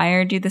Nicole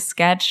Byer do the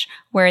sketch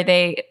where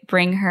they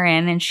bring her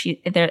in and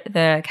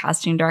the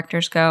casting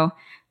directors go,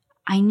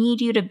 I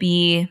need you to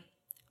be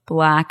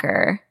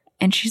blacker.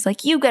 And she's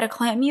like, you get a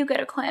clam, you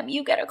get a clam,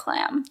 you get a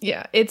clam.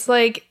 Yeah, it's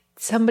like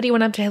somebody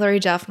went up to Hillary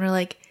Duff and were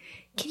like,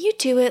 can you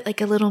do it like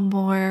a little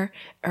more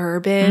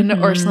urban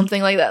or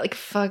something like that? Like,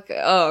 fuck.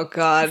 Oh,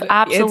 God. It's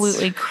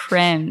absolutely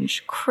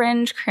cringe.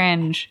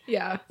 Cringe.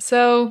 Yeah.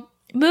 So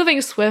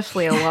moving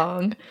swiftly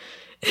along,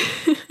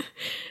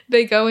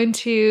 they go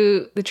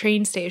into the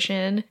train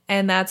station,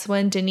 and that's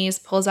when Denise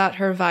pulls out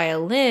her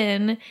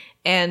violin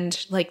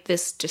and like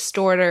this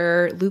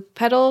distorter loop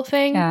pedal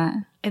thing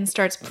and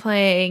starts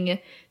playing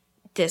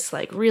this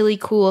like really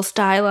cool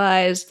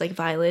stylized like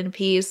violin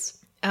piece.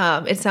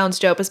 It sounds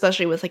dope,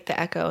 especially with like the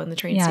echo in the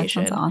train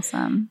station. Yeah, sounds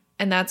awesome.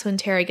 And that's when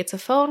Terry gets a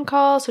phone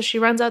call, so she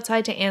runs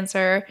outside to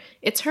answer.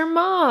 It's her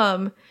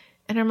mom.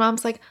 And her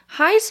mom's like,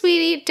 hi,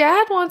 sweetie,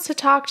 Dad wants to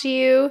talk to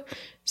you.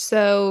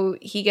 So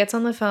he gets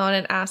on the phone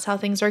and asks how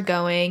things are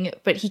going,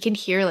 but he can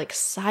hear like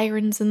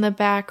sirens in the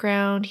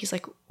background. He's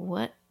like,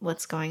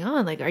 what's going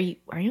on? Like, are you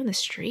in the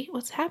street?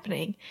 What's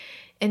happening?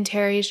 And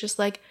Terry's just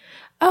like,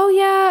 oh,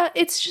 yeah,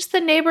 it's just the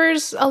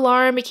neighbor's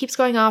alarm. It keeps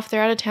going off.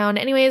 They're out of town.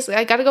 Anyways,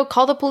 I got to go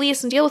call the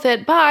police and deal with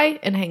it. Bye.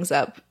 And hangs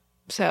up.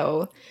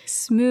 So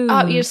smooth.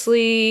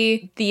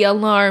 Obviously, the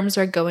alarms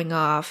are going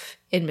off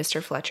in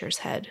Mr. Fletcher's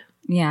head.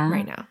 Yeah.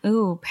 Right now.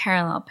 Ooh,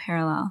 parallel.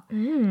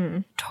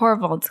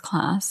 Torvald's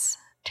class.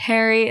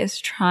 Terry is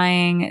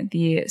trying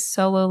the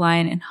solo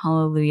line in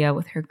Hallelujah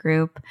with her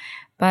group,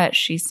 but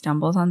she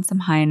stumbles on some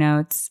high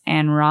notes,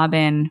 and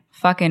Robin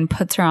fucking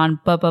puts her on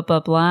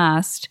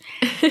blast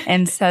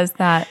and says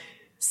that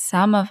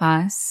some of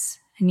us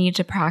need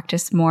to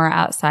practice more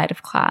outside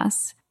of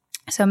class.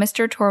 So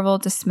Mr.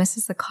 Torvald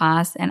dismisses the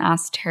class and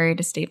asks Terry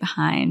to stay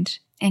behind.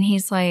 And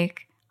he's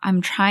like,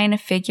 I'm trying to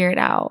figure it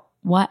out.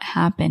 What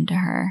happened to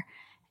her?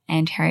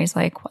 And Terry's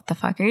like, what the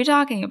fuck are you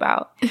talking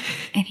about?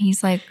 And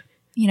he's like,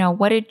 you know,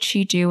 what did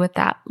she do with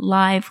that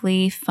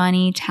lively,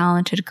 funny,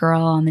 talented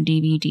girl on the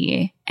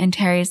DVD? And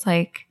Terry's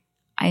like,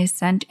 I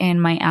sent in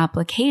my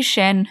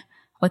application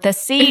with a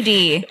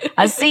CD.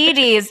 A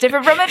CD is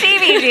different from a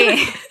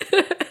DVD.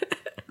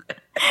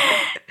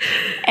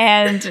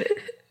 And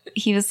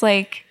he was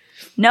like,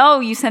 no,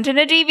 you sent in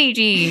a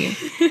DVD.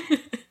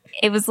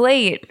 It was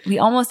late. We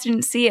almost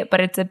didn't see it, but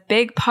it's a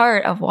big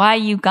part of why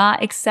you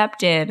got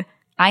accepted.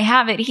 I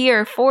have it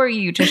here for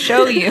you to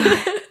show you.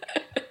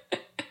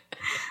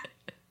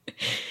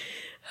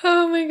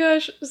 Oh my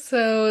gosh.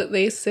 So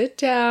they sit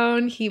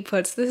down. He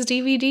puts this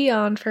DVD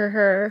on for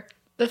her.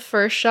 The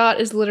first shot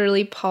is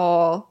literally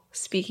Paul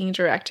speaking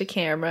direct to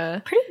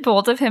camera. Pretty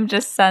bold of him to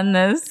send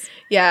this.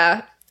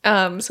 Yeah.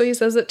 So he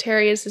says that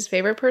Terry is his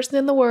favorite person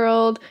in the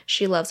world.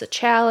 She loves a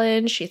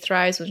challenge. She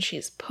thrives when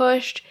she's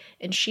pushed.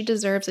 And she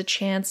deserves a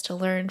chance to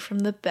learn from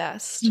the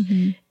best.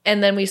 Mm-hmm.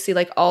 And then we see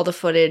like all the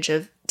footage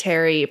of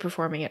Terry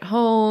performing at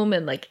home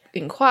and like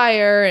in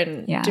choir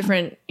and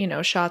different,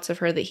 shots of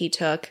her that he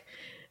took.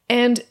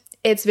 And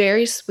it's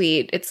very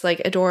sweet. It's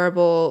like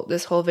adorable,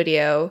 this whole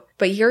video.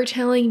 But you're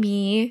telling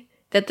me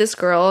that this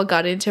girl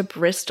got into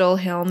Bristol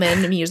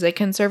Hillman Music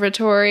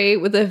Conservatory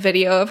with a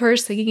video of her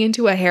singing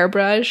into a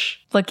hairbrush?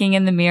 Looking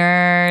in the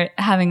mirror,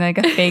 having like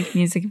a fake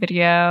music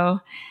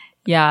video.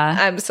 Yeah.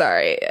 I'm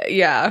sorry.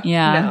 Yeah.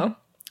 No.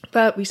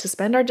 But we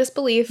suspend our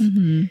disbelief.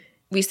 Mm-hmm.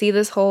 We see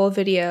this whole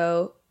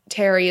video.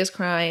 Terry is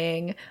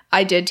crying.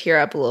 I did tear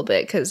up a little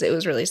bit because it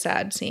was really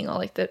sad seeing all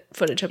like the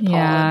footage of Paul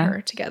and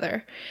her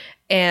together.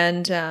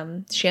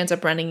 And she ends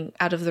up running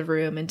out of the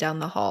room and down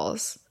the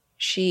halls.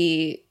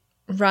 She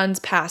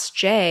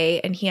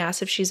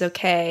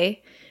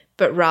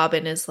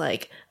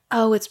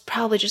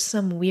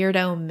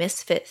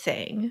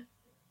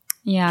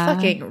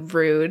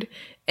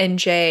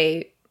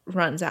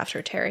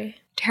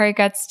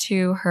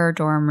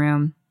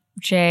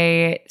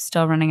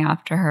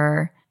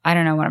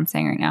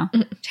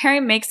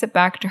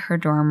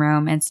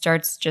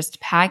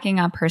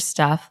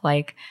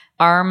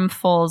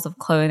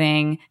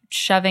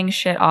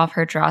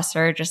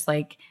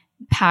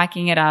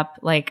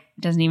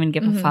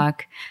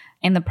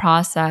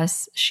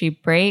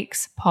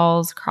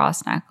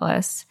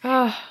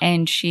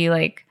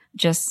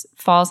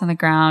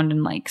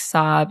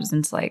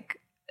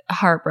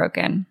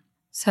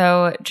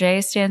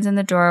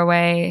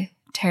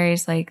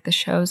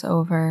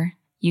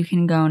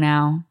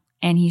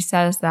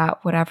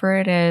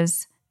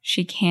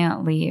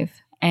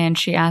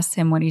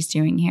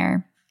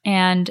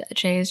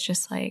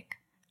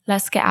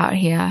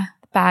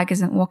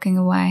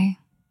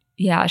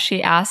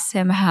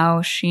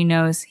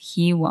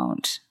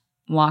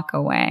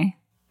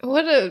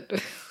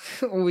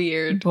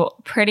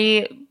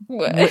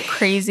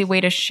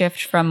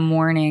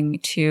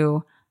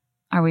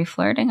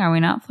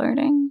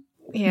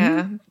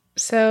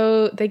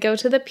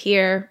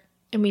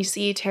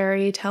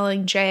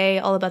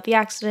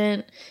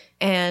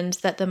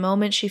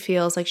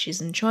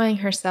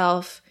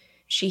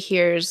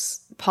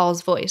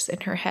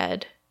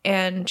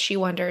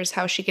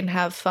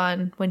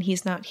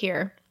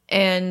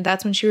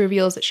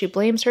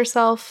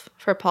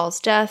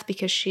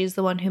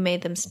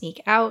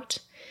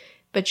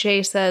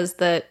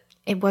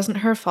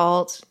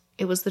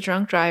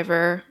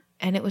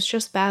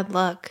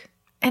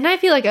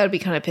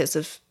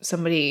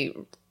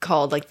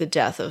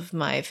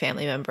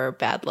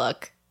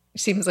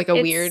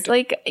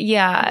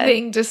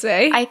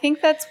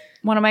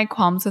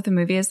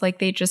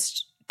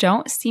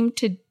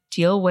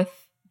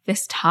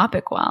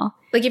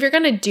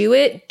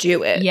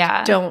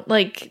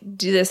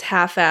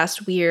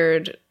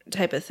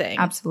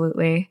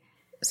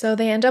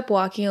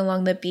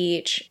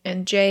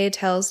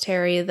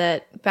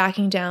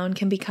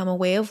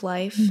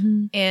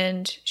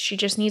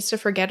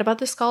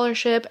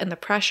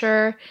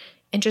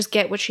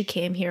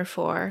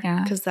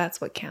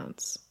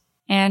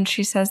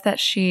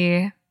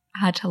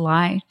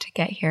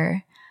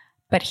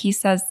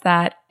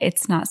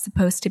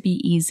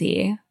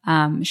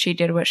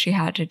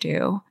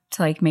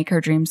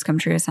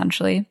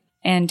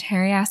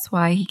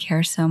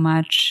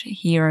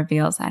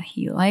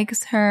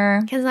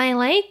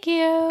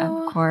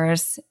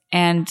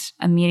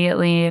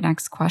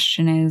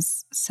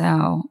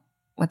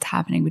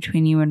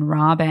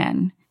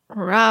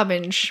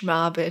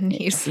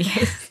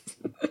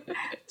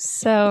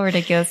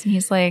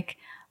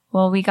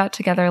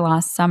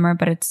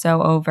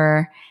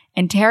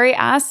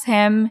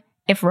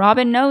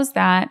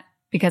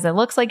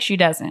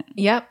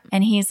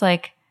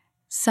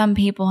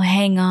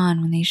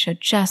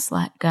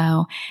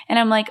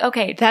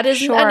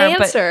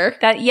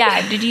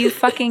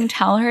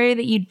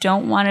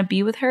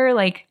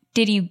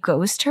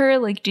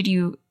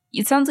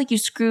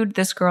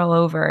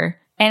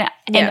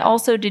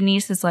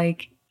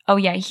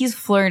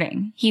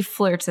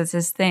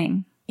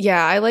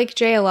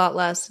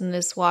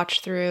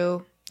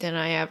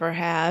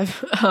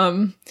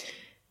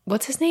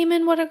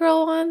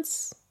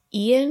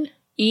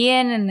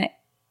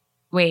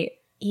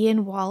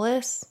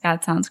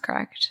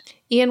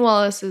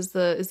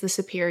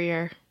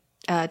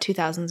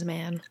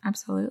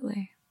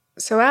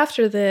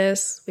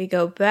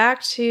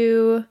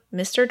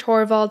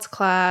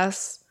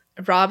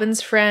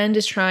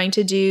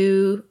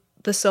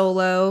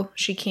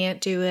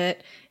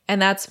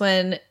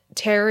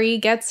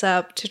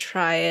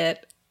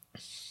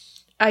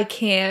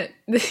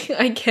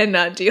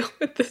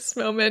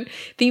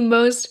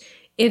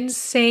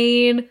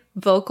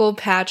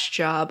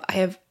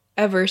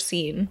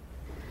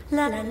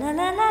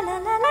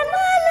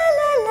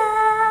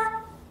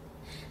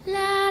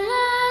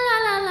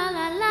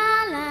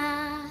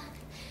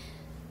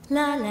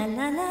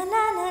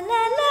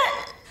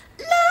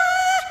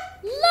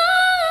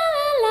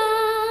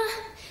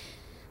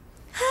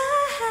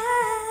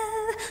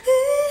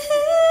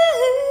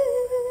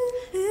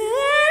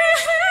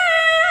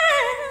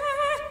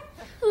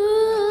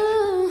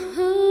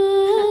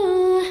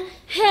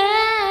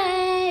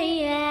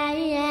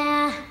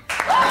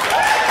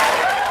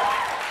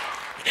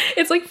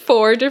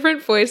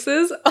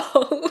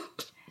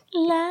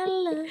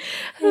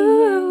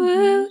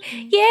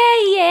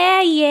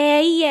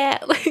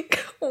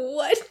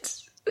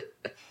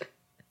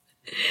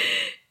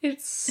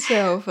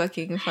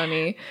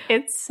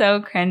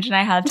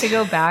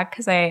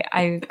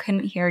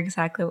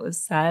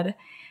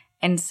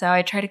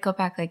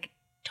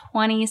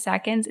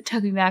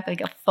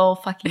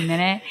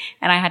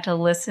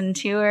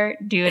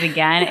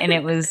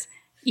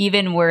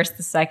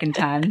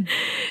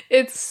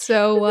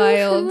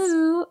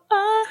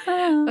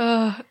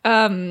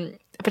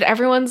But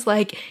everyone's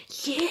like,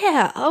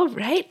 yeah, all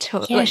right,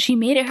 totally. Yeah, she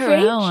made it her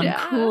own. Job.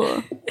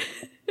 Cool.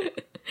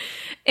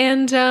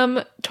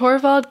 And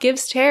Torvald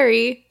gives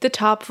Terry the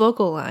top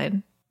vocal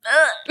line.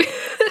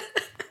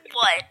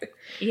 What?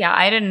 Yeah,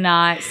 I did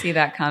not see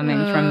that coming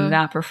from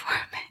that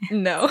performance.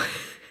 No.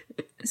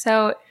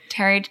 So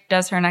Terry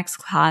does her next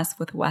class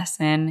with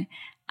Wesson,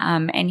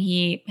 and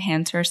he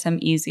hands her some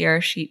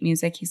easier sheet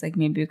music. He's like,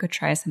 maybe we could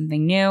try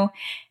something new.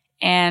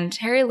 And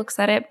Terry looks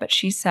at it, but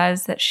she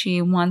says that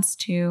she wants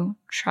to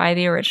try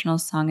the original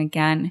song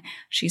again.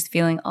 She's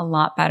feeling a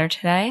lot better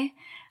today.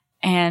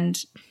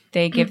 And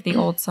they give the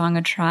old song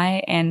a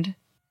try. And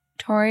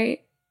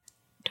Tori,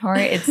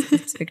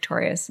 it's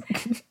victorious.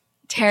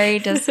 Terry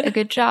does a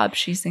good job.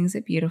 She sings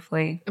it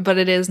beautifully. But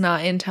it is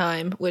not in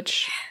time,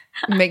 which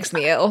makes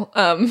me ill.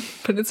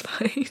 But it's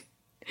fine.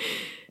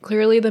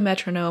 Clearly the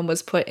metronome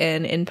was put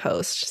in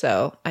post,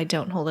 so I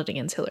don't hold it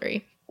against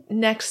Hillary.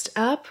 Next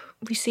up,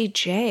 we see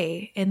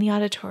Jay in the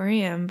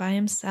auditorium by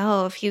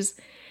himself. He's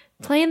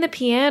playing the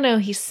piano.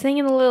 He's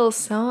singing a little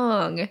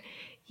song.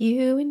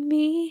 You and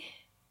me,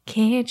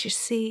 can't you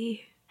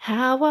see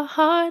how our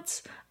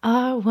hearts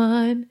are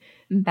one?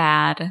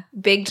 Bad.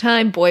 Big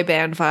time boy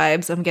band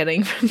vibes I'm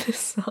getting from this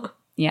song.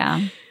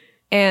 Yeah.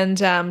 And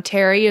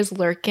Terry is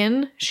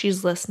lurking.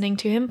 She's listening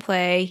to him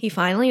play. He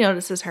finally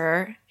notices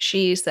her.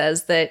 She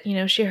says that,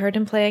 she heard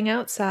him playing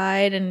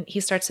outside, and he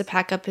starts to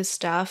pack up his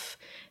stuff.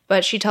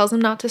 But she tells him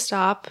not to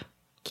stop,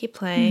 keep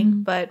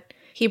playing. But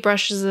he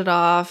brushes it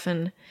off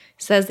and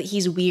says that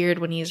he's weird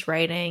when he's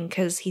writing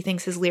because he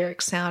thinks his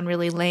lyrics sound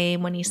really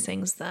lame when he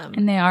sings them.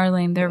 And they are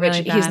lame. They're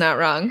really bad. He's not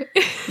wrong.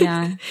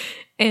 Yeah.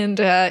 And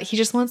he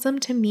just wants them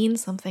to mean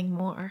something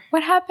more.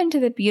 What happened to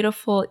the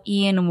beautiful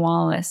Ian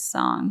Wallace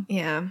song?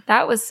 Yeah.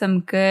 That was some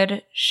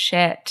good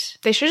shit.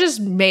 They should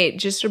have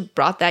just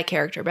brought that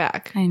character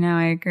back. I know,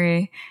 I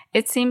agree.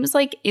 It seems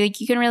like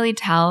you can really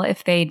tell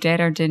if they did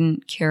or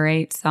didn't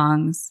curate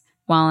songs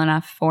well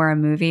enough for a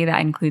movie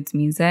that includes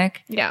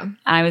music. Yeah.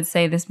 I would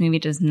say this movie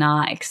does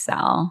not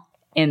excel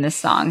in the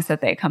songs that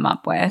they come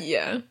up with.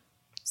 Yeah.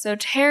 So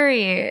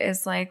Terry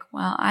is like,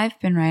 well, I've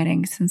been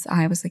writing since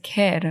I was a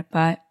kid,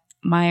 but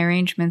my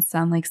arrangements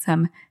sound like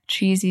some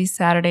cheesy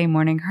Saturday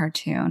morning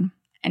cartoon.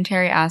 And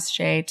Terry asks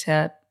Jay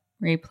to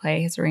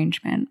replay his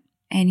arrangement.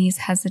 And he's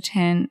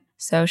hesitant,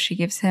 so she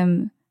gives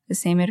him the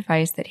same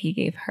advice that he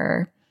gave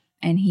her.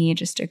 And he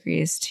just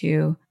agrees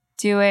to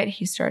do it.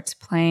 He starts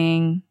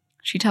playing.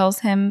 She tells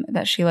him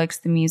that she likes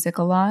the music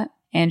a lot.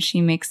 And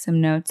she makes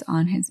some notes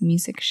on his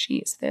music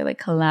sheet. So they're like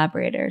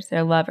collaborators.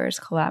 They're lovers,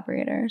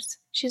 collaborators.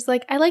 She's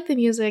like, I like the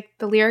music.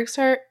 The lyrics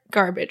are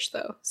garbage,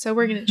 though. So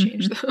we're going to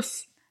change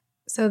those.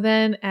 So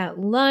then at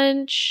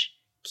lunch,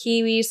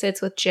 Kiwi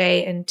sits with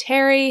Jay and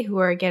Terry, who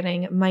are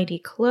getting mighty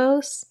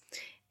close.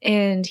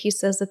 And he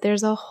says that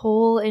there's a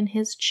hole in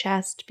his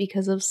chest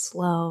because of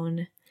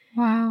Sloane.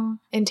 Wow.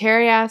 And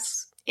Terry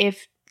asks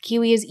if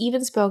Kiwi has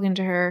even spoken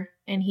to her.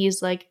 And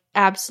he's like,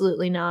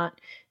 absolutely not.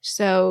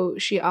 So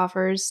she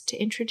offers to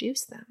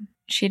introduce them.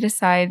 She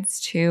decides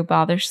to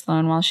bother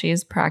Sloane while she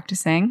is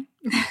practicing.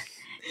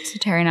 So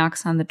Terry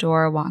knocks on the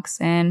door,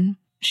 walks in.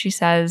 She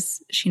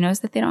says she knows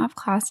that they don't have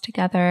class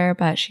together,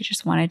 but she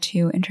just wanted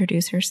to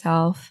introduce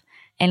herself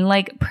and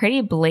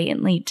pretty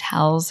blatantly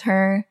tells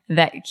her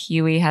that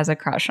Kiwi has a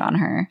crush on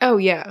her. Oh,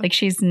 yeah.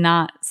 She's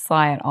not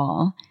sly at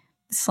all.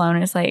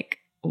 Sloane is like,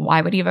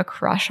 why would he have a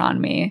crush on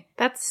me?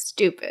 That's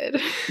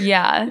stupid.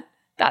 Yeah,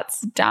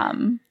 that's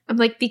dumb. I'm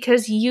like,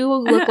 because you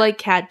look like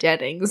Kat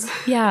Dennings.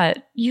 Yeah,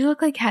 you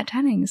look like Kat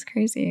Dennings.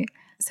 Crazy.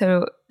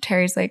 So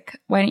Terry's like,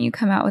 why don't you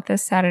come out with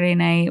us Saturday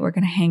night? We're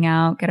going to hang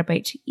out, get a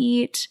bite to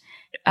eat.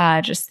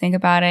 Just think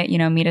about it.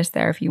 Meet us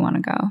there if you want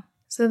to go.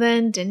 So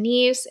then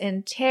Denise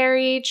and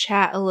Terry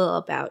chat a little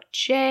about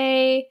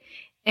Jay.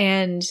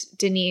 And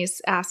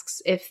Denise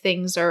asks if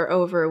things are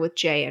over with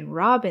Jay and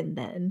Robin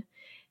then.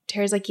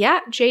 Terry's like, yeah,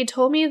 Jay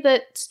told me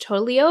that it's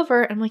totally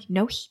over. I'm like,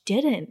 no, he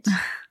didn't.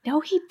 No,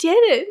 he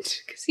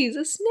didn't. Because he's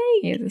a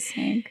snake. He is a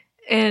snake.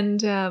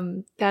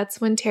 And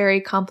that's when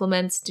Terry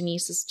compliments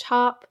Denise's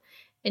top.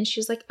 And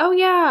she's like, oh,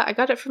 yeah, I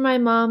got it from my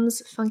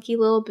mom's funky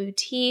little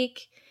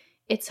boutique.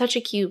 It's such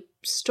a cute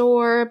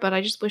store, but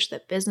I just wish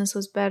that business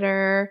was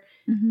better.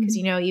 Because,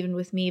 even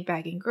with me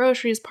bagging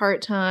groceries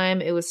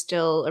part-time, it was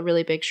still a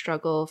really big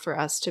struggle for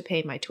us to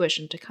pay my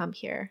tuition to come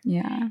here.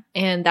 Yeah.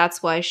 And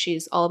that's why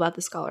she's all about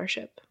the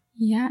scholarship.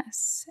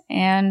 Yes.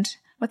 And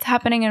what's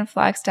happening in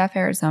Flagstaff,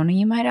 Arizona,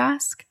 you might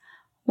ask?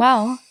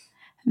 Well,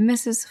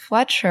 Mrs.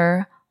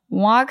 Fletcher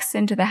walks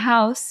into the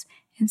house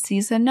and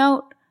sees a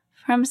note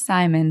from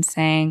Simon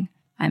saying,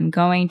 I'm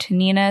going to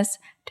Nina's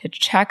to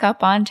check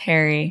up on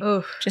Terry.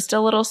 Oof. Just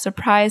a little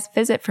surprise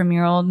visit from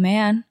your old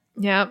man.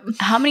 Yep.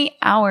 How many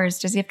hours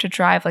does he have to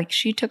drive?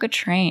 She took a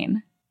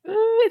train.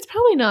 It's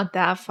probably not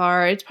that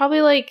far. It's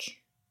probably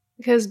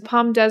because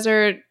Palm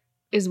Desert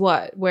is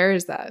what? Where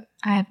is that?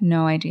 I have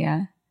no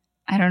idea.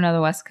 I don't know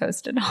the West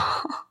Coast at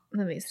all.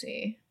 Let me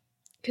see.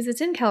 Because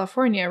it's in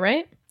California,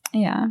 right?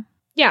 Yeah.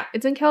 Yeah,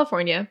 it's in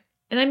California.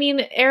 And I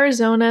mean,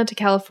 Arizona to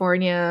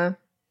California,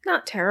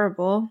 not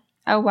terrible.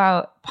 Oh,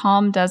 wow.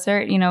 Palm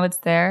Desert, it's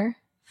there?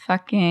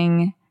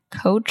 fucking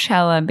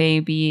Coachella,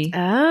 baby.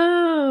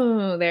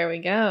 Oh, there we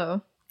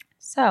go.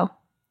 So,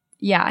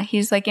 yeah,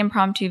 he's like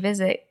impromptu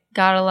visit.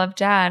 Gotta love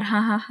dad.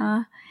 Ha ha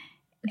ha.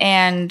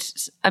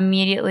 And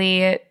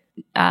immediately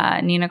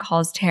Nina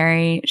calls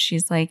Terry.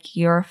 She's like,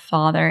 your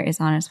father is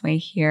on his way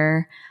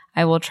here.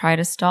 I will try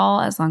to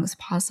stall as long as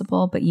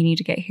possible, but you need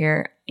to get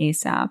here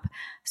ASAP.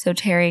 So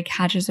Terry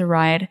catches a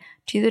ride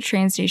to the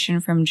train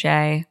station from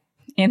Jay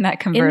in that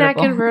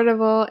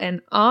convertible.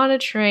 And on a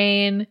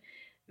train,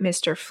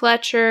 Mr.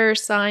 Fletcher,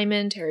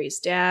 Simon, Terry's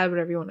dad,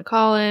 whatever you want to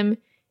call him,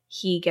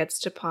 he gets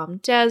to Palm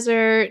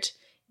Desert.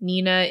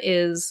 Nina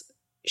is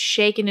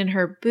shaking in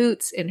her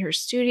boots in her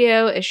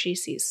studio as she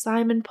sees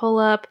Simon pull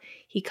up.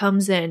 He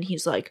comes in.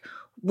 He's like,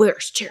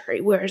 where's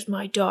Terry? Where's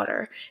my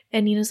daughter?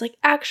 And Nina's like,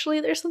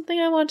 actually, there's something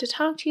I want to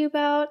talk to you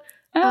about.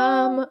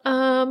 And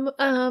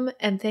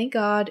thank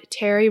God,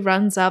 Terry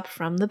runs up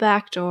from the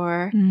back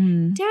door.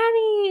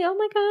 Daddy, oh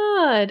my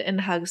God,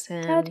 and hugs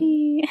him.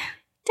 Daddy.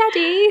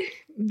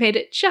 Made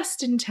it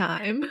just in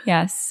time.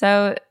 Yes.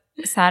 So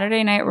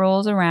Saturday night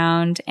rolls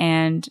around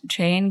and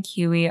Jay and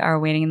Kiwi are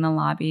waiting in the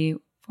lobby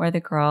for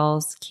the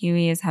girls.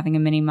 Kiwi is having a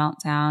mini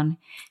meltdown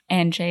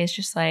and Jay is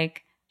just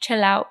like,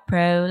 chill out,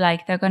 bro.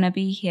 Like, they're going to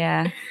be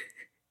here.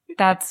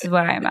 That's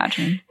what I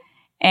imagine.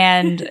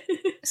 And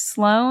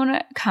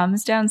Sloane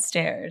comes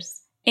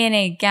downstairs in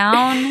a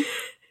gown,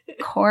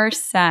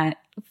 corset,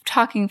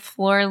 talking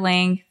floor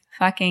length,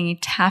 fucking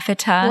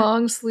taffeta.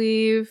 Long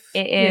sleeve.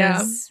 It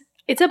is. Yeah.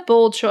 It's a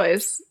bold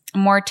choice.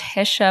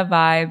 Morticia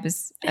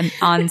vibes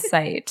on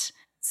site.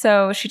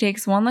 So she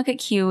takes one look at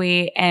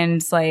Kiwi and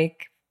is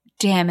like,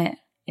 damn it.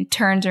 And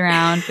turns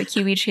around, but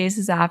Kiwi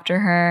chases after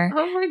her.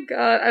 Oh my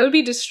God. I would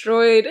be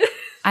destroyed.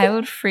 I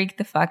would freak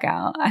the fuck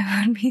out.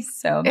 I would be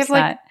so upset. If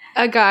like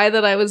a guy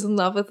that I was in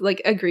love with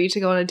like agreed to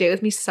go on a date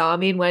with me, saw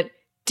me and went,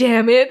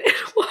 damn it,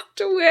 and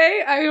walked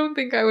away, I don't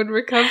think I would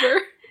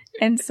recover.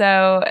 And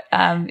so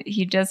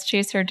he just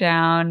chased her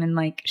down and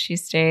like she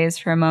stays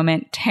for a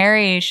moment.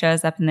 Terry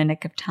shows up in the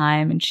nick of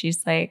time and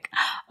she's like,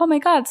 oh my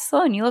God,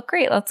 Sloane, you look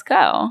great. Let's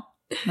go.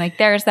 Like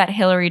there's that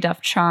Hillary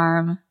Duff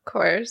charm. Of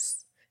course.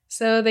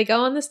 So they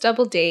go on this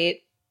double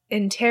date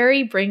and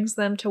Terry brings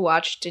them to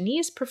watch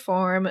Denise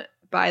perform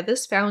by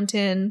this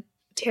fountain.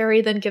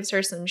 Terry then gives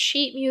her some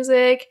sheet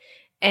music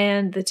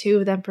and the two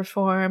of them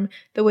perform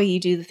The Way You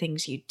Do the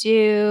Things You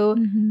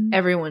Do.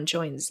 Everyone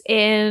joins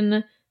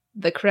in.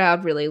 The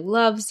crowd really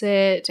loves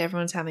it.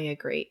 Everyone's having a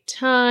great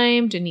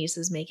time. Denise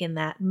is making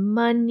that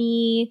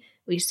money.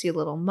 We see a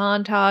little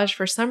montage.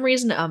 For some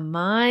reason, a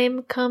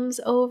mime comes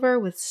over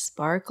with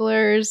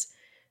sparklers.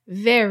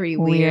 Very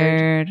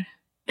weird.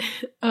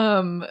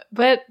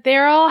 But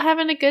they're all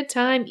having a good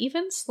time.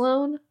 Even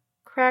Sloane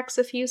cracks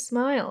a few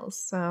smiles.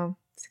 So,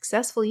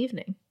 successful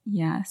evening.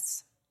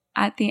 Yes.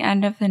 At the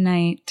end of the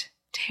night,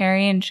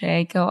 Terry and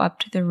Jay go up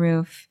to the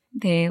roof.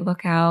 They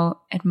look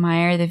out,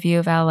 admire the view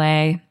of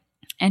LA.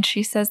 And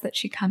she says that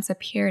she comes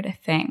up here to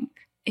think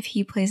if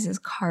he plays his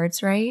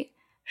cards right,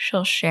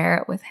 she'll share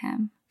it with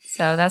him.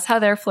 So that's how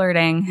they're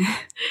flirting.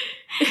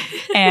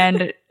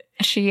 And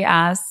she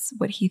asks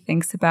what he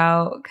thinks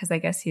about, because I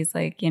guess he's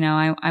like, you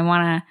know, I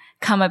want to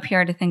come up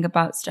here to think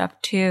about stuff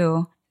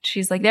too.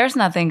 She's like, there's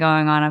nothing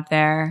going on up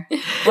there.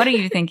 What are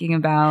you thinking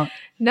about?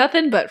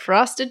 Nothing but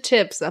frosted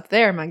tips up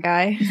there, my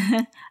guy.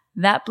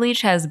 That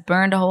bleach has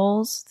burned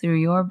holes through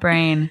your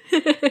brain.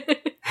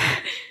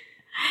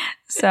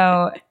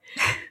 So...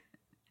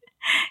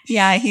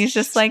 yeah, he's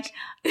just like,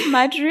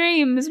 my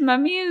dreams, my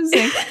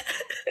music,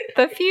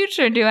 the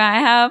future, do I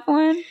have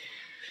one?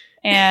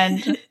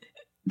 And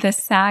the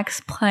sax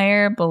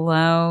player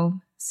below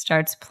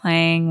starts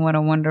playing What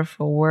a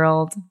Wonderful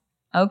World.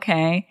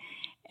 Okay.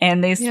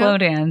 And they slow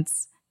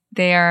dance.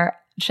 They are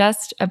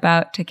just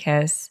about to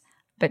kiss,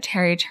 but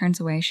Terry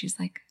turns away. She's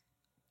like,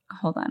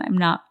 hold on,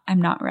 I'm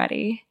not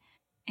ready.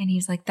 And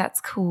he's like,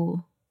 that's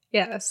cool.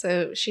 Yeah,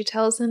 so she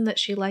tells him that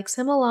she likes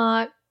him a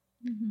lot.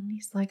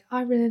 He's like,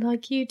 I really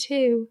like you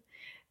too.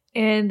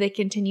 And they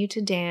continue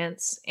to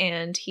dance.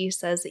 And he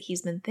says that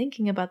he's been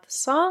thinking about the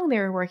song they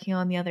were working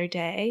on the other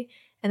day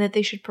and that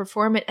they should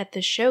perform it at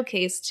the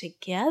showcase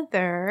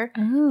together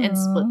and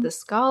split the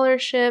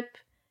scholarship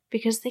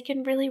because they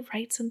can really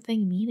write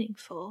something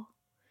meaningful.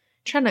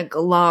 Trying to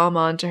glom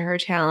onto her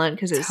talent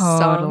because his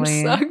song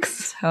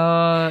sucks.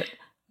 100%.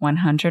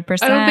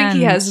 I don't think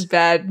he has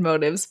bad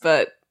motives,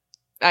 but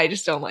I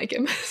just don't like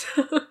him.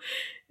 So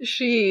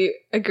she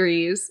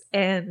agrees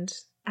and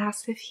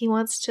asks if he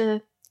wants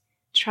to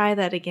try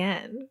that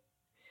again.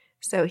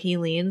 So he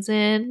leans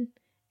in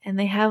and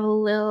they have a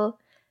little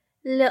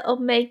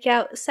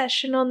make-out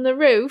session on the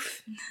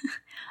roof.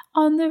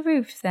 On the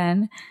roof,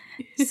 then.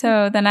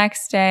 So the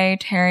next day,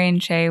 Terry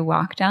and Jay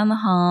walk down the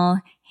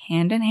hall,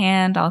 hand in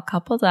hand, all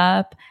coupled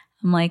up.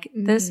 I'm like,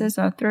 this is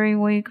a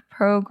 3-week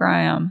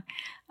program.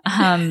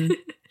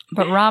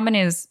 But Robin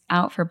is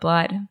out for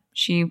blood.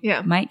 She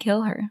might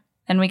kill her.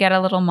 Then we get a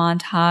little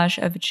montage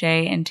of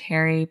Jay and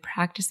Terry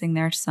practicing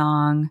their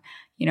song,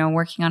 you know,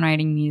 working on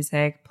writing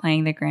music,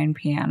 playing the grand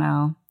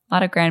piano. A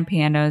lot of grand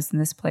pianos in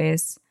this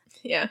place.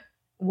 Yeah.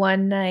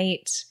 One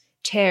night,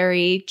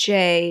 Terry,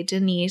 Jay,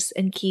 Denise,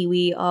 and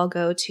Kiwi all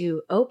go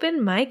to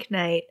open mic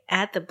night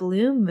at the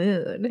Blue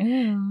Moon.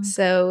 Ew.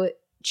 So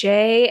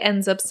Jay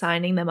ends up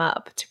signing them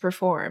up to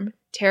perform.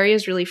 Terry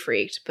is really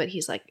freaked, but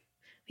he's like,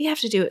 we have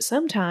to do it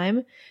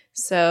sometime.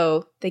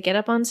 So they get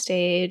up on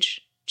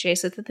stage. Jay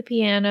sits at the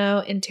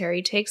piano and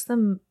Terry takes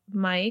the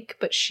mic,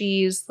 but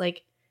she's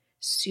like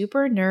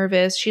super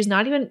nervous. She's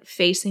not even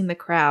facing the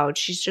crowd.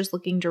 She's just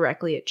looking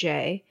directly at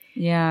Jay.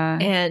 Yeah.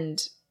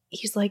 And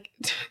he's like,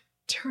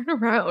 turn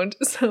around.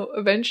 So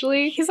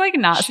eventually he's like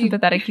not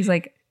sympathetic. He's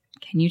like,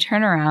 can you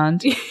turn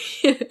around?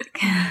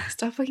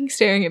 Stop fucking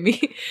staring at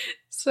me.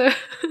 So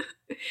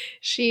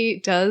she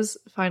does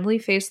finally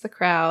face the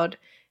crowd,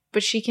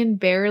 but she can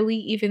barely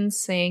even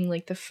sing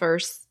like the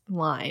first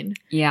line.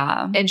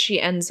 Yeah. And she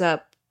ends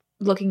up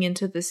looking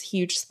into this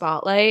huge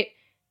spotlight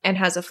and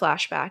has a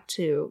flashback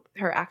to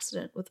her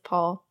accident with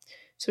Paul.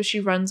 So she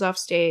runs off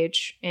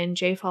stage and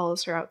Jay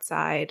follows her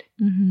outside.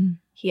 Mm-hmm.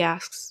 He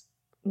asks,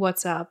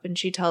 what's up? And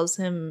she tells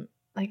him,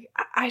 like,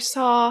 I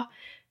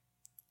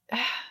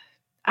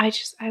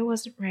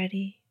wasn't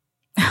ready.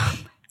 I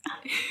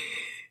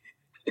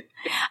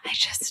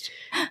just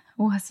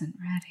wasn't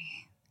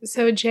ready.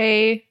 So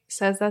Jay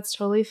says that's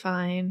totally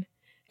fine.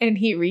 And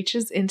he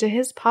reaches into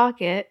his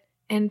pocket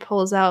and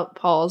pulls out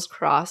Paul's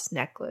cross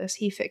necklace.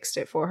 He fixed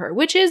it for her,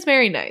 which is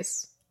very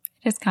nice.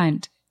 It is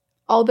kind.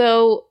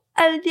 Although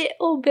a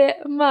little bit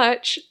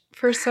much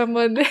for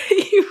someone that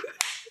you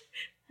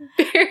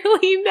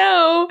barely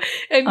know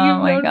and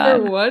you've known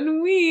for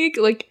 1 week.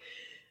 Like,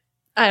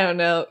 I don't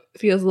know.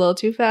 Feels a little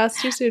too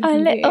fast, too soon for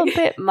me. A little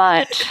bit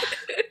much.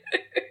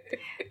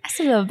 That's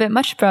a little bit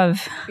much,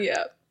 bruv.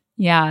 Yeah.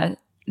 Yeah.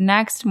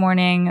 Next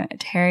morning,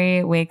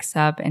 Terry wakes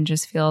up and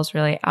just feels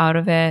really out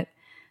of it.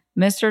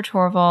 Mr.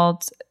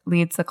 Torvald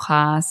leads the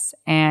class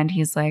and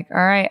he's like, all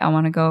right, I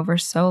want to go over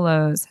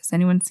solos. Has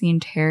anyone seen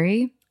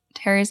Terry?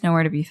 Terry's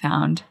nowhere to be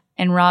found.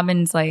 And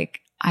Robin's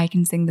like, I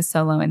can sing the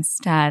solo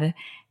instead,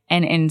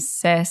 and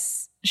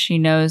insists she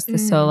knows the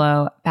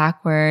solo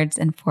backwards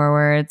and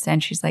forwards.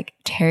 And she's like,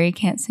 Terry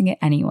can't sing it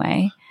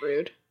anyway.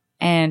 Rude.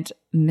 And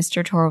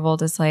Mr.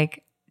 Torvald is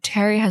like,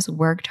 Terry has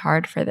worked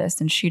hard for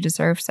this and she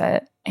deserves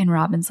it. And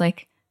Robin's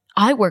like,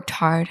 I worked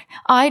hard.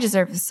 I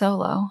deserve the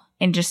solo.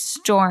 And just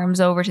storms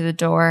over to the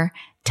door,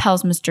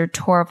 tells Mr.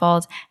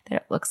 Torvald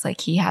that it looks like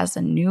he has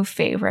a new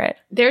favorite.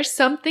 There's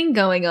something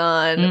going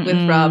on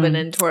with Robin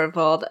and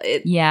Torvald.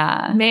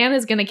 Yeah. Man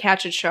is going to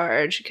catch a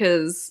charge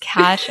because...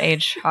 Catch a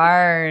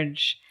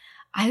charge.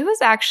 I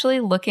was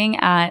actually looking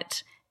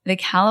at the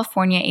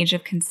California age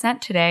of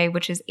consent today,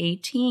 which is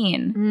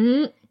 18.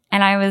 Mm-hmm.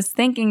 And I was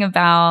thinking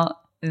about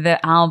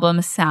the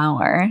album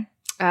Sour.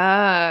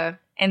 Ah.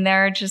 And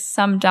there are just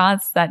some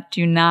dots that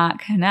do not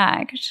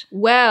connect.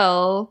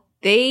 Well,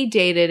 they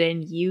dated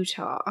in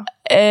Utah.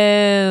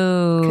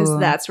 Oh. Because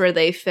that's where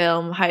they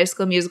film High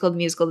School Musical,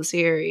 the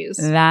series.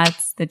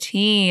 That's the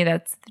tea.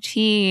 That's the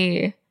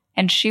tea.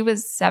 And she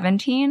was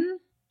 17?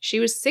 She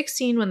was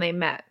 16 when they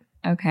met.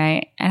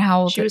 Okay. And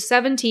how old? She was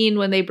 17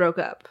 when they broke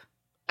up.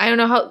 I don't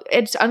know how,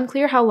 it's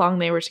unclear how long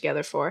they were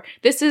together for.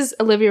 This is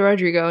Olivia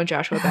Rodrigo and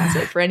Joshua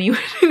Bassett for anyone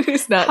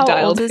who's not how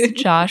dialed old is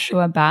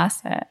Joshua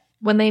Bassett?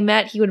 When they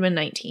met, he would have been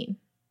 19.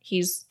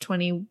 He's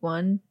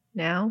 21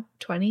 now.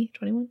 20,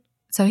 21?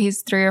 So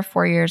he's 3 or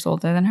 4 years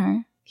older than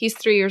her? He's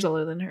 3 years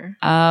older than her.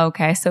 Oh,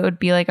 okay. So it would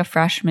be like a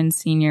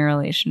freshman-senior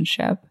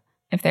relationship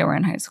if they were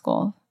in high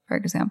school, for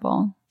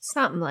example.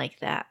 Something like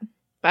that.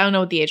 But I don't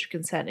know what the age of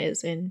consent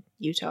is in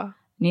Utah.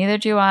 Neither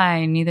do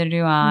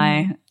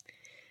I.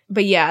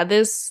 But yeah,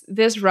 this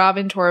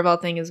Robin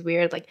Torvald thing is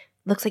weird. Like,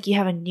 looks like you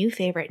have a new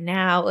favorite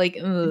now. Like,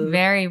 ugh.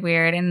 Very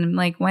weird. And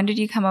like, when did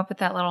you come up with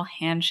that little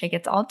handshake?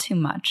 It's all too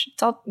much.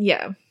 It's all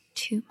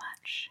too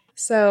much.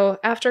 So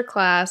after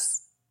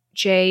class,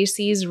 Jay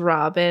sees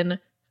Robin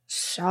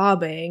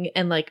sobbing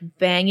and like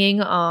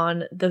banging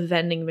on the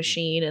vending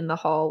machine in the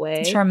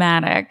hallway.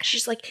 Traumatic.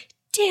 She's like,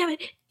 damn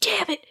it.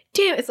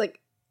 It's like,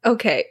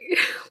 okay,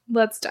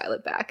 let's dial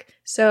it back.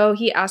 So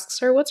he asks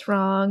her what's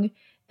wrong.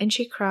 And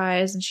she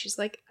cries and she's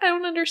like, I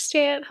don't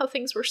understand how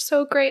things were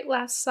so great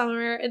last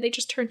summer and they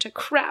just turned to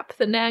crap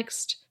the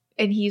next.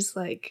 And he's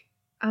like,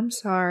 I'm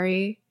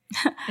sorry.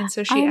 And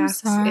so she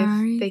asks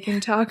if they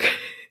can talk.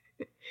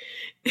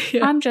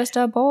 Yeah. I'm just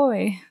a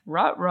boy.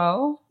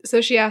 Ruh-roh. So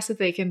she asks if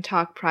they can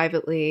talk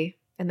privately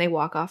and they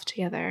walk off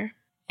together.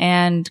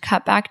 And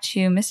cut back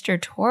to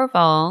Mr.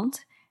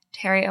 Torvald.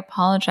 Terry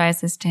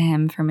apologizes to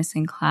him for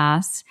missing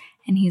class.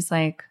 And he's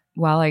like,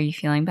 well, are you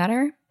feeling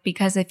better?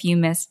 Because if you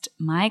missed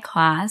my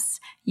class,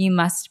 you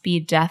must be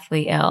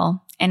deathly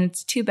ill. And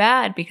it's too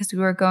bad because we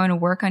were going to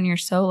work on your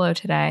solo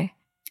today.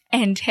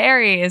 And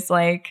Terry is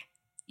like,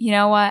 you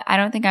know what? I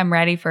don't think I'm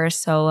ready for a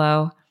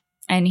solo.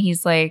 And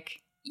he's like,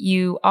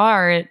 you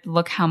are.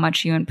 Look how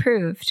much you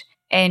improved.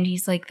 And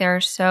he's like, there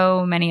are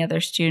so many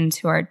other students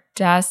who are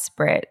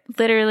desperate.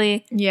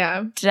 Literally.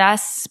 Yeah.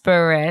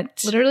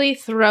 Desperate. Literally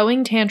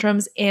throwing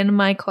tantrums in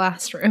my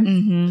classroom.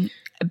 Mm-hmm.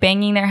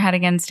 Banging their head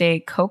against a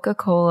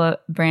Coca-Cola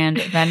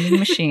brand vending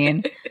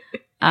machine.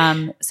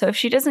 So if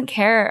she doesn't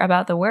care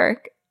about the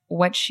work,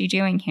 what's she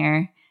doing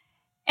here?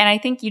 And I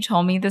think you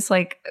told me this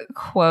like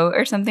quote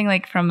or something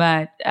like from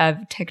a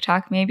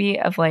TikTok maybe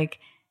of like,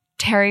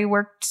 Terry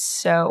worked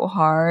so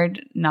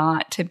hard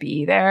not to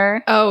be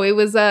there. Oh, it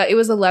was a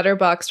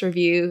Letterboxd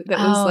review that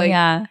was like,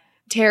 yeah.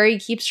 Terry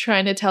keeps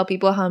trying to tell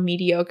people how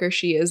mediocre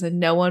she is and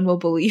no one will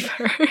believe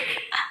her.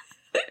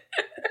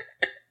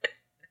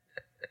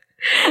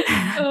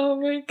 Oh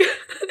my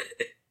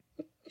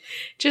God.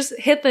 Just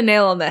hit the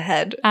nail on the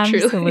head.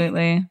 Absolutely.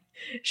 Truly.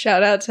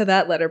 Shout out to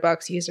that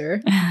Letterboxd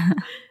user.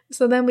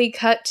 So then we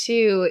cut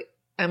to,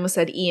 I almost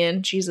said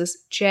Ian,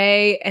 Jesus,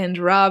 Jay and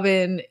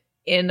Robin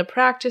in the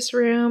practice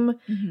room.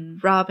 Mm-hmm.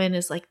 Robin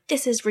is like,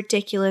 this is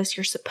ridiculous.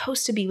 You're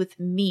supposed to be with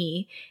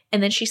me.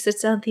 And then she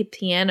sits down at the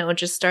piano and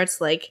just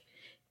starts like,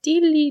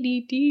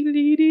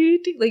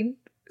 dee-dee-dee-dee-dee-dee, like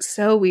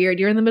so weird.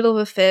 You're in the middle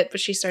of a fit, but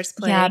she starts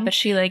playing. Yeah, but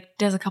she like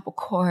does a couple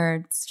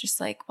chords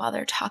just like while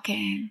they're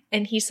talking.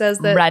 And he says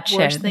that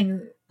worse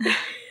things.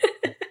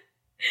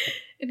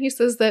 And he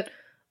says that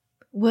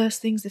worse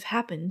things have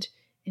happened.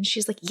 And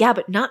she's like, yeah,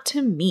 but not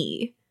to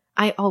me.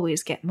 I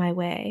always get my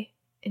way.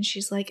 And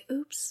she's like,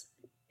 oops,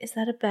 is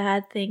that a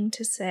bad thing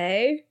to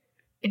say?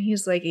 And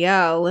he's like,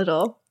 yeah, a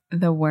little.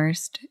 The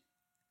worst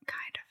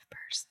kind of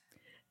person.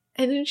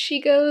 And then she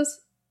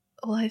goes,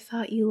 well, I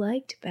thought you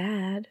liked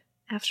bad.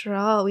 After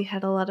all, we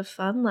had a lot of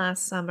fun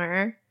last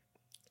summer.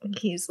 And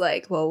he's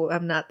like, well,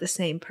 I'm not the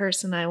same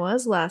person I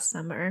was last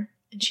summer.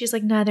 And she's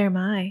like, neither am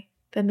I.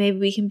 But maybe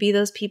we can be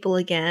those people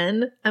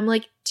again. I'm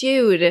like,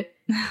 dude,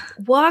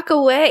 walk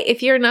away.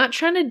 If you're not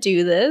trying to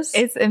do this.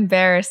 It's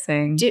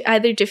embarrassing.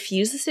 Either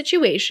diffuse the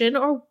situation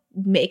or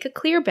make a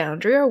clear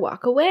boundary or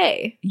walk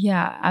away.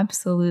 Yeah,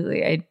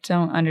 absolutely. I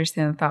don't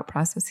understand the thought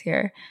process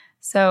here.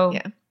 So,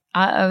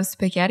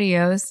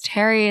 SpaghettiOs,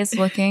 Terry is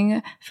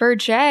looking for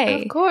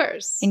Jay. Of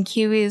course. And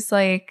Kiwi's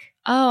like,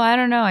 oh, I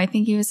don't know. I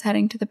think he was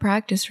heading to the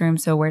practice room.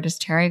 So where does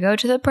Terry go?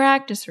 To the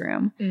practice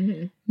room.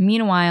 Mm-hmm.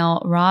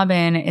 Meanwhile,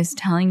 Robin is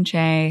telling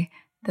Jay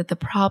that the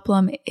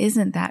problem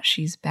isn't that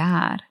she's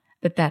bad,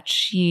 but that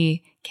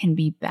she can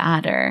be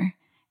badder.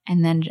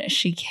 And then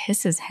she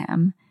kisses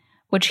him,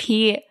 which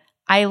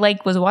I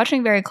like was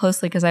watching very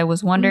closely because I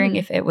was wondering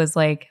if it was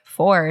like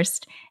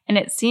forced. And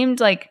it seemed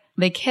like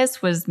the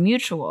kiss was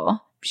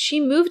mutual. She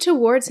moved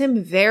towards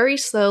him very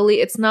slowly.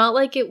 It's not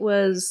like it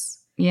was...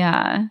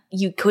 Yeah.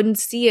 You couldn't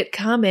see it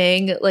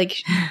coming.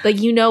 Like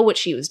you know what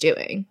she was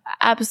doing.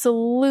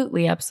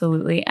 Absolutely,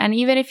 absolutely. And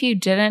even if you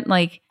didn't,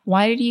 like,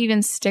 why did you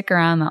even stick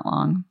around that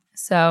long?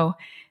 So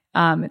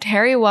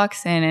Terry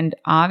walks in and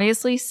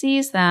obviously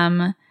sees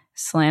them,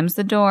 slams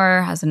the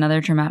door, has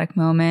another dramatic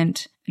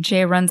moment.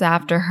 Jay runs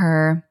after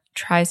her,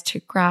 tries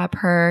to grab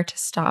her to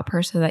stop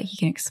her so that he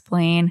can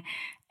explain.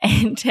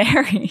 And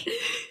Terry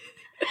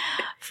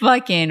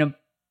fucking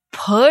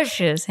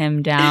pushes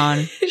him down.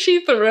 She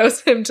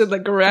throws him to the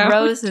ground.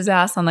 Throws his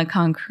ass on the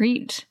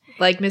concrete.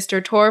 Like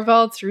Mr.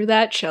 Torvald threw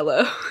that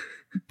cello.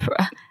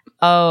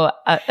 Oh,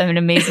 an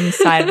amazing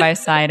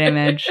side-by-side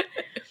image.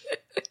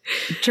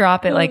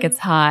 Drop it like it's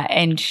hot.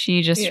 And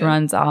she just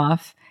runs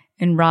off.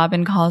 And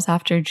Robin calls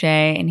after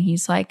Jay and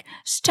he's like,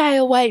 stay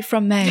away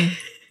from me.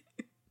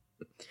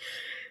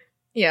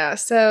 Yeah,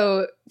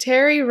 so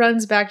Terry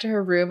runs back to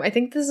her room. I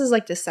think this is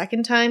like the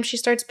second time she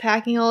starts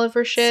packing all of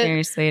her shit.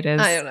 Seriously, it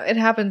is. I don't know. It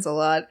happens a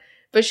lot.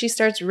 But she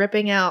starts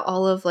ripping out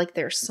all of like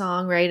their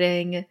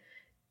songwriting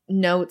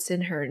notes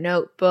in her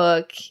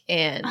notebook.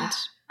 And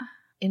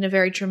in a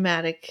very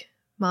dramatic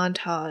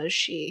montage,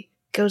 she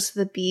goes to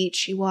the beach.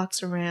 She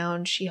walks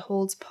around. She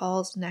holds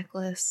Paul's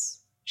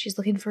necklace. She's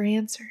looking for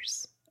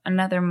answers.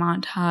 Another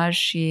montage.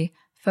 She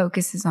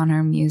focuses on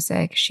her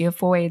music. She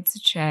avoids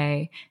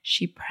Jay.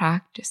 She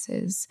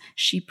practices.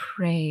 She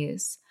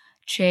prays.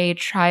 Jay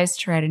tries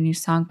to write a new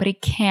song, but he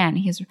can't.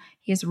 He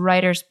has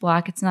writer's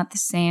block. It's not the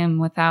same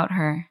without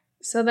her.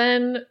 So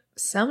then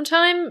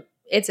sometime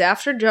it's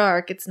after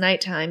dark. It's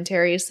nighttime.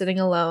 Terry is sitting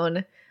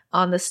alone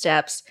on the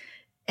steps,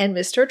 and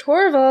Mr.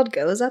 Torvald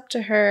goes up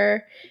to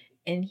her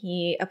and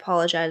he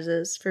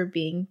apologizes for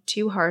being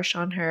too harsh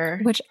on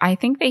her. Which I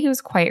think that he was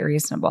quite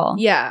reasonable.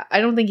 Yeah,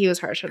 I don't think he was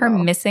harsh at all. Her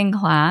missing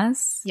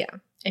class? Yeah.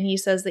 And he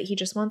says that he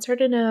just wants her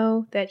to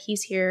know that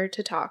he's here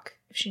to talk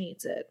if she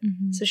needs it.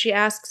 Mm-hmm. So she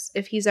asks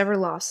if he's ever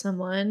lost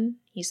someone.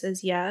 He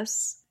says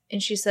yes.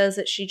 And she says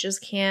that she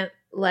just can't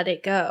let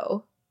it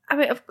go. I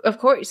mean, of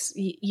course,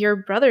 your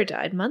brother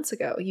died months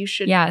ago. You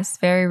should... Yes,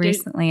 very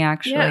recently,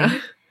 actually. Yeah.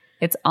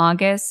 It's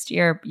August.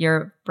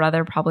 Your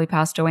brother probably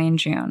passed away in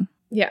June.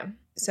 Yeah.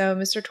 So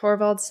Mr.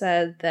 Torvald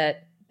said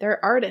that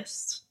they're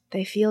artists.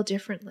 They feel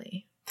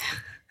differently.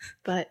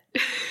 But,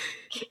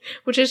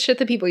 which is shit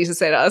that people used to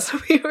say to us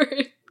when we were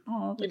in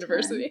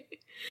university.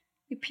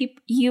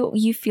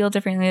 You feel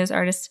differently as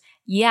artists.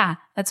 Yeah,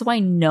 that's why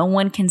no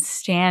one can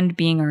stand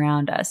being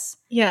around us.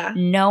 Yeah.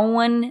 No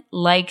one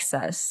likes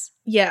us.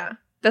 Yeah.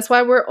 That's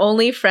why we're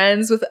only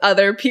friends with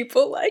other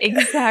people like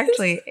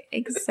Exactly. us.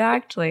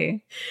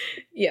 Exactly.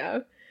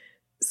 Yeah.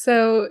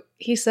 So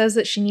he says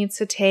that she needs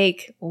to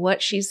take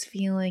what she's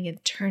feeling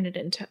and turn it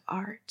into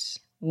art.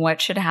 What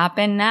should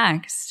happen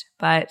next?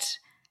 But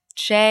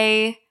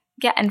Jay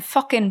getting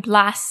fucking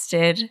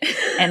blasted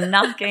and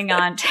knocking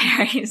on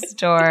Terry's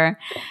door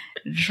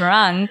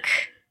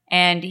drunk.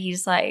 And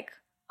he's like,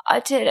 I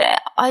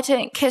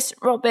didn't kiss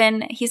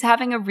Robin. He's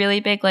having a really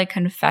big like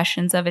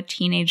confessions of a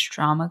teenage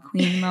drama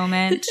queen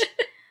moment.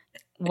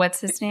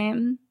 What's his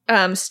name?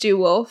 Stu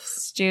Wolf.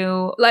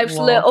 Stu Life's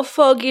Wolf. little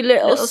foggy,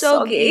 little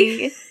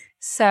soggy.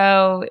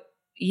 So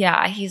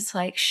yeah, he's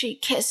like, she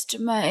kissed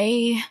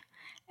me.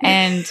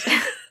 And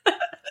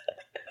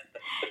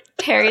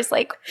Terry's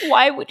like,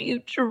 why would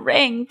you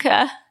drink?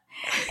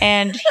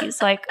 And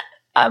he's like,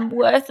 I'm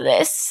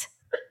worthless.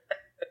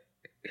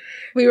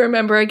 We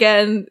remember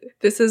again,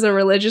 this is a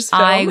religious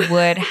film. I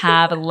would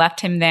have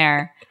left him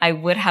there.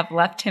 And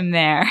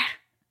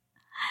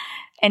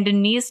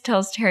Denise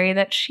tells Terry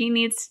that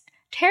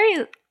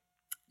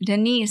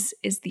Denise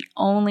is the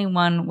only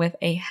one with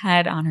a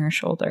head on her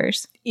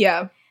shoulders.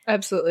 Yeah,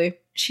 absolutely.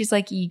 She's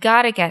like, you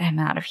gotta get him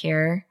out of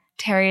here.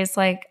 Terry is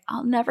like,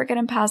 I'll never get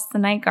him past the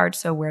night guard.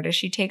 So where does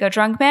she take a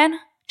drunk man?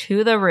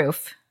 To the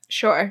roof.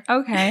 Sure.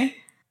 Okay.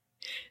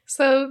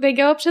 So they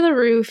go up to the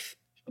roof.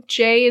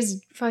 Jay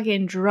is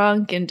fucking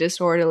drunk and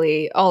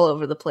disorderly all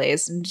over the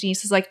place. And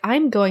Denise is like,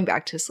 I'm going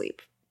back to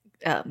sleep.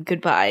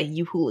 Goodbye,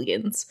 you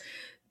hooligans.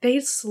 They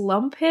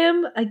slump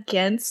him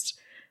against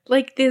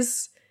like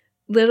this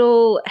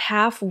little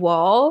half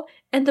wall.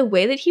 And the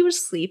way that he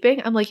was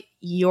sleeping, I'm like,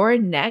 your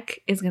neck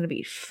is going to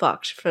be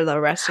fucked for the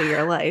rest of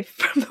your life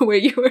from the way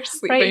you were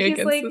sleeping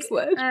against like, this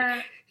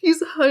ledge.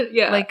 He's,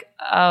 yeah. Like,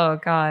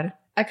 oh, God.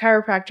 A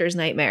chiropractor's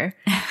nightmare.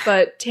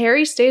 But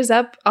Terry stays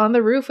up on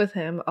the roof with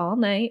him all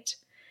night.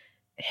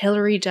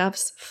 Hilary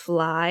Duff's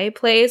Fly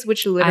plays,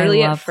 which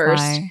literally at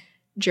first, Fly.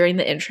 During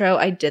the intro,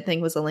 I did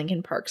think was a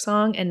Linkin Park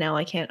song, and now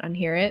I can't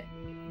unhear it.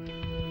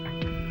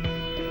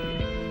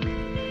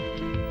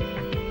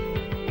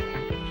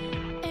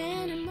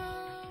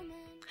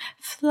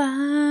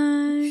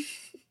 Fly.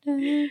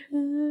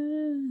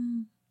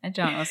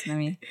 Don't listen to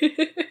me.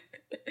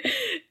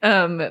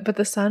 But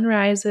the sun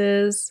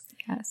rises.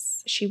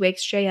 Yes. She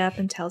wakes Jay up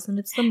and tells him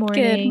it's the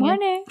morning. Good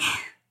morning.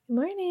 Good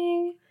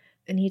morning.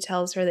 And he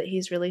tells her that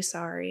he's really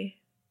sorry.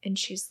 And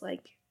she's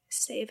like,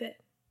 save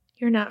it.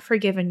 You're not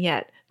forgiven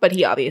yet. But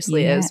he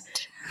obviously is.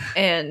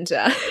 And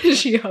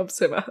she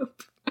helps him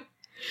up.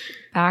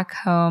 Back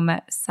home,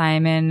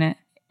 Simon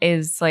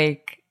is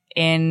like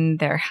in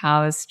their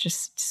house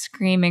just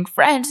screaming,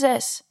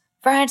 Francis,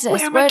 where's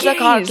the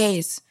car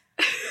keys?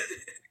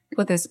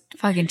 With his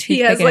fucking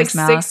toothpick in his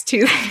mouth. He has like 6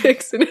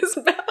 toothpicks in his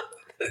mouth.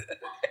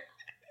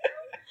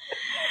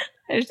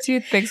 There's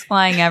toothpicks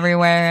flying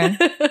everywhere.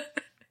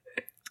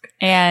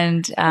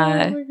 And oh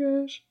my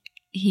gosh.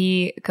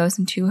 He goes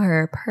into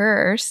her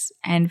purse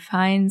and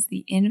finds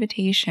the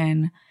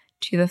invitation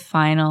to the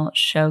final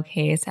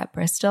showcase at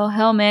Bristol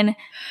Hillman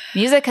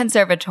Music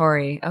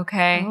Conservatory.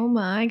 Okay. Oh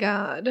my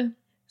God.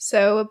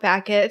 So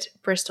back at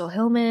Bristol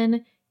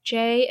Hillman,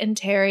 Jay and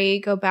Terry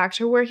go back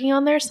to working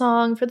on their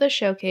song for the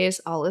showcase,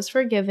 All Is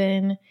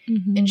Forgiven.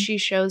 Mm-hmm. And she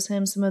shows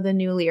him some of the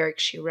new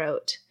lyrics she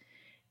wrote.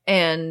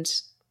 And,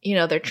 you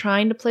know, they're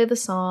trying to play the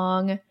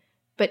song,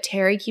 but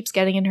Terry keeps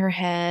getting in her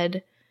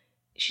head.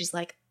 She's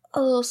like,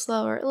 a little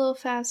slower, a little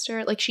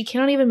faster. Like, she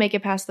cannot even make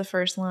it past the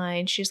first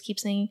line. She just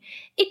keeps saying,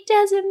 it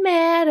doesn't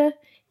matter.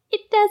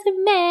 It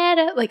doesn't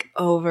matter. Like,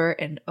 over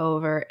and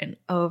over and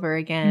over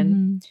again.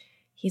 Mm-hmm.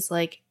 He's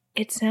like,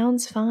 it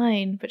sounds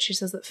fine. But she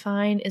says that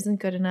fine isn't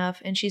good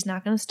enough. And she's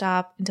not going to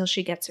stop until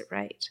she gets it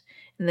right.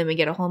 And then we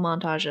get a whole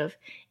montage of,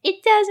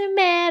 it doesn't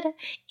matter.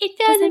 It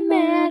doesn't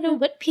matter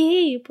what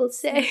people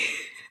say.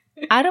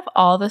 Out of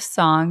all the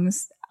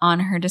songs on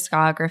her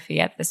discography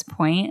at this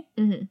point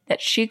Mm-hmm.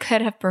 that she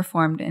could have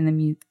performed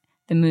in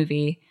the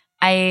movie,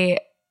 I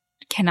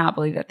cannot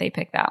believe that they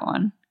picked that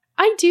one.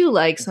 I do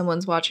like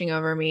Someone's Watching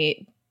Over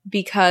Me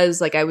because,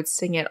 like, I would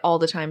sing it all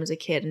the time as a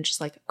kid and just,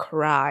 like,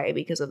 cry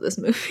because of this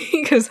movie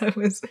because I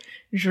was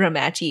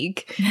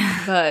dramatic.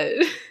 But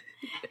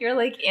you're,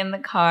 like, in the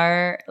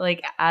car,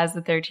 like, as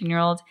a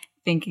 13-year-old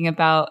thinking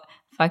about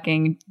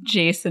fucking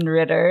Jason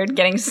Ritter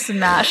getting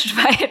smashed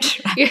by a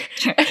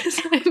tractor.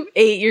 I'm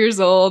 8 years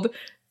old.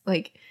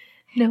 Like,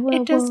 no,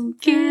 it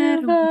doesn't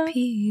care what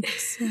people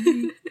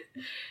say.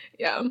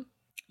 Yeah.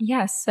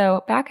 Yeah,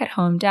 so back at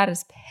home, Dad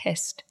is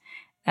pissed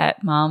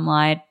that Mom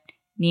lied,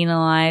 Nina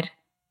lied,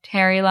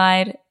 Terry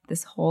lied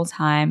this whole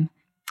time.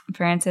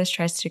 Francis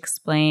tries to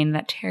explain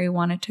that Terry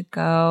wanted to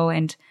go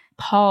and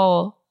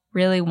Paul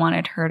really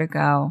wanted her to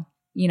go.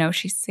 You know,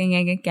 she's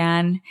singing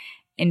again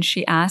and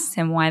she asks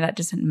him why that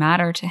doesn't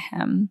matter to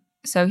him.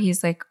 So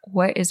he's like,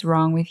 what is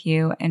wrong with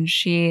you? And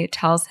she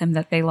tells him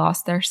that they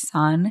lost their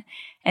son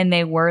and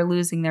they were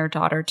losing their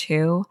daughter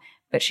too,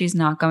 but she's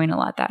not going to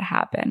let that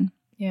happen.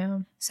 Yeah.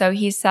 So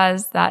he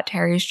says that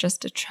Terry's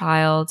just a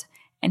child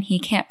and he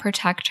can't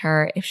protect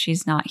her if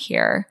she's not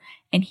here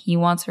and he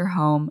wants her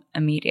home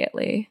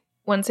immediately.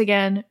 Once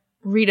again,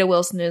 Rita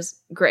Wilson is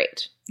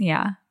great.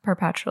 Yeah,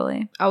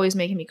 perpetually. Always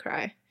making me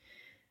cry.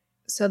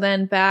 So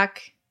then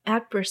back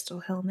at Bristol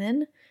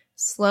Hillman,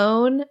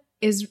 Sloane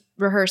is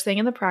rehearsing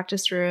in the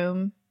practice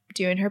room,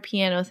 doing her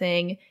piano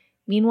thing.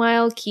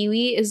 Meanwhile,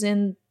 Kiwi is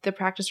in the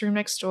practice room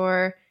next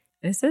door.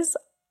 This is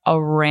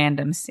a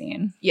random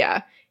scene.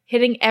 Yeah.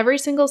 Hitting every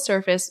single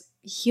surface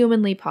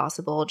humanly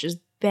possible, just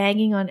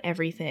banging on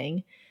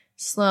everything.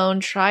 Sloane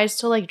tries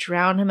to like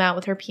drown him out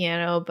with her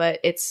piano, but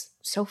it's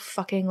so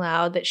fucking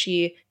loud that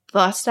she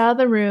busts out of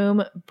the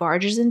room,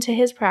 barges into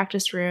his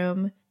practice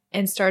room,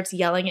 and starts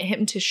yelling at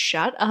him to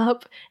shut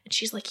up. And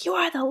she's like, "You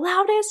are the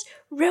loudest,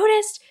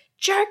 rudest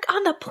jerk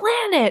on the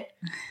planet."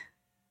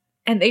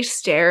 And they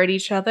stare at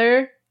each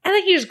other. And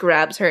then he just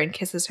grabs her and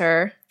kisses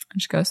her.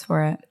 And she goes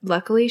for it.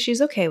 Luckily,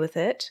 she's okay with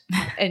it.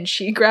 And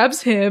she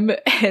grabs him,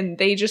 and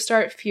they just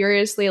start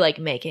furiously like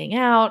making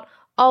out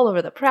all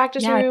over the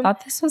practice room. I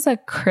thought this was a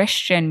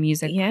Christian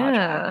music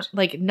project.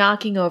 Like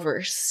knocking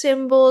over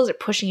cymbals or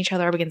pushing each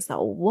other up against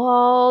the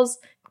walls.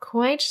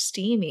 Quite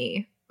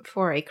steamy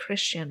for a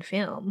Christian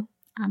film.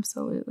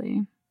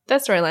 Absolutely.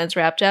 That storyline's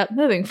wrapped up.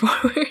 Moving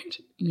forward.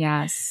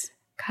 Yes.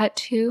 Cut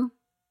to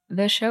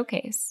the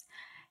showcase,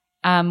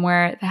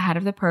 where the head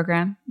of the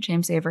program,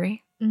 James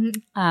Avery,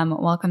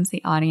 welcomes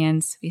the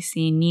audience. We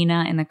see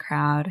Nina in the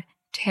crowd.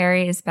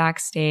 Terry is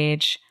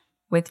backstage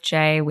with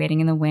Jay waiting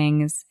in the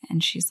wings,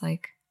 and she's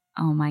like,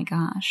 "Oh my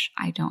gosh,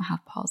 I don't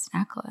have Paul's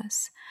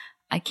necklace.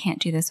 I can't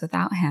do this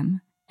without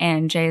him."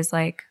 And Jay's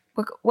like,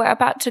 "We're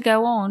about to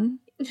go on.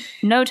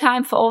 No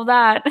time for all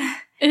that."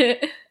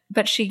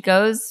 But she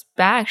goes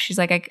back. She's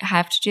like, "I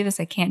have to do this.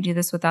 I can't do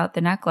this without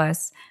the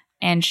necklace."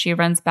 And she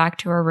runs back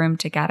to her room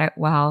to get it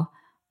while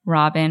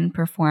Robin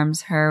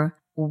performs her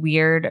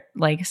weird,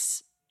 like,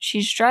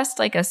 she's dressed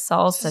like a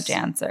salsa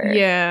dancer.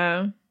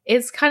 Yeah.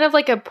 It's kind of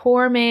like a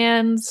poor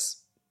man's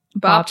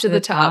Bop to the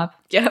top.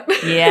 Yep.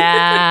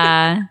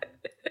 Yeah.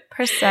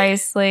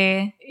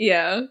 Precisely.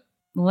 Yeah.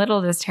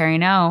 Little does Terry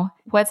know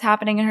what's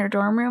happening in her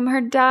dorm room.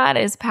 Her dad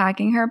is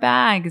packing her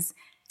bags.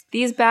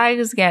 These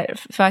bags get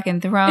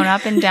fucking thrown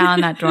up and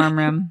down that dorm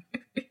room.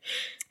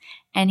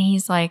 And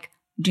he's like,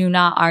 "Do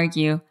not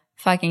argue."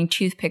 Fucking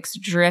toothpicks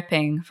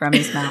dripping from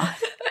his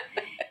mouth.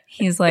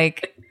 He's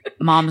like,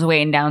 "Mom's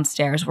waiting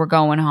downstairs. We're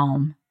going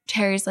home."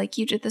 Terry's like,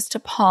 "You did this to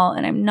Paul,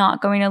 and I'm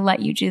not going to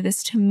let you do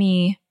this to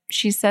me."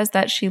 She says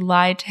that she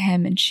lied to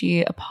him and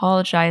she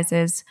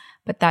apologizes,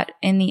 but that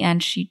in the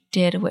end she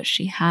did what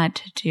she had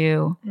to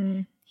do.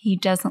 He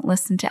doesn't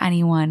listen to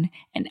anyone,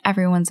 and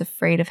everyone's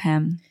afraid of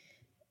him.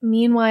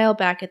 Meanwhile,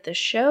 back at the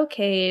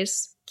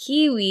showcase,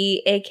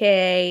 Kiwi,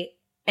 aka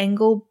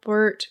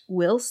Engelbert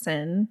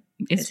Wilson,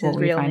 is his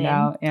real name.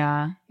 Out.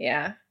 Yeah.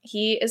 Yeah.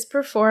 He is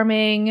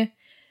performing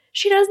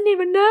She Doesn't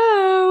Even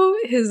Know,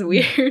 his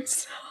weird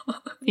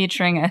song.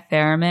 Featuring a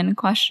theremin,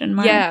 question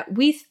mark? Yeah,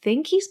 we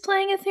think he's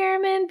playing a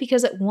theremin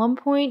because at one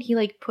point he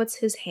like puts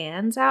his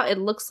hands out. It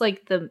looks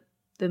like the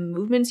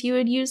movements you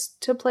would use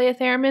to play a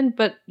theremin,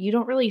 but you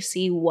don't really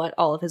see what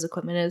all of his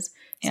equipment is.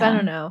 So I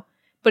don't know.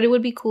 But it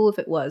would be cool if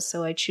it was,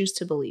 so I choose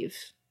to believe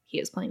he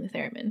is playing the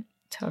theremin.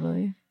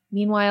 Totally.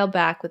 Meanwhile,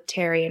 back with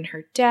Terry and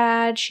her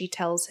dad, she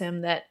tells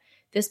him that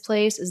this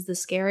place is the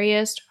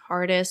scariest,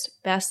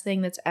 hardest, best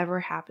thing that's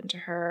ever happened to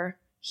her.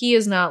 He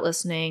is not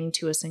listening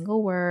to a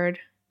single word.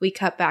 We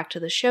cut back to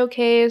the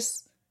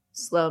showcase.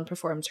 Sloane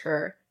performs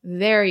her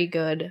very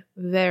good,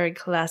 very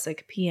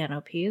classic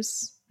piano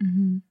piece.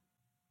 Mm-hmm.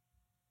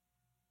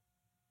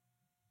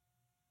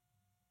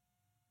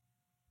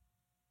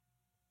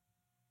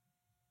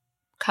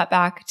 Cut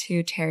back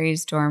to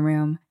Terry's dorm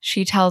room.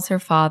 She tells her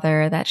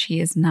father that she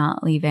is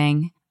not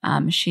leaving.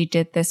 She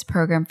did this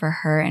program for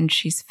her and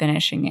she's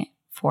finishing it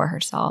for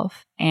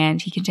herself. And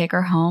he can take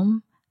her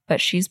home, but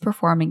she's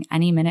performing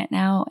any minute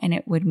now, and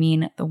it would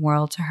mean the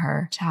world to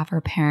her to have her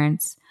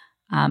parents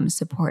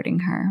supporting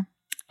her.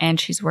 And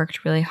she's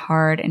worked really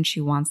hard and she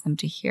wants them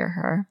to hear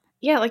her.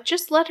 Yeah, like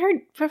just let her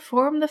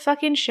perform the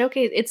fucking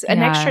showcase. It's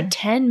an extra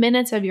 10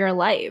 minutes of your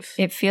life.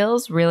 It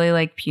feels really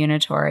like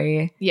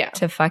punitory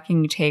to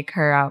fucking take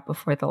her out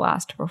before the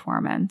last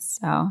performance.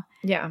 So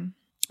yeah.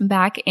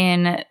 Back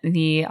in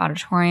the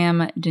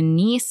auditorium,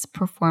 Denise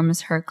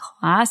performs her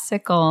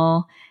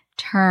classical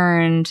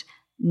turned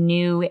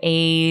new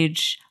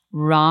age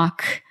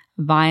rock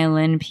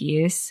violin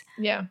piece.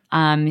 Yeah.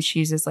 She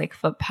uses like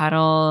foot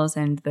pedals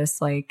and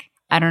this like,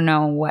 I don't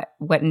know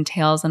what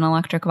entails an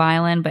electric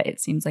violin, but it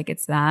seems like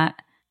it's that.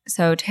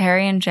 So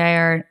Terry and Jay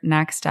are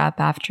next up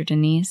after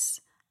Denise.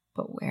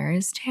 But where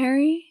is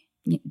Terry?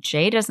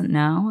 Jay doesn't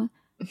know.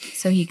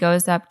 So he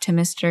goes up to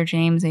Mr.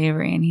 James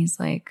Avery and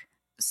he's like,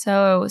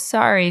 "So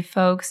sorry,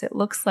 folks, it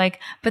looks like..."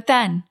 But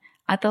then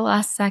at the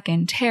last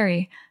second,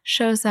 Terry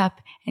shows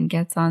up and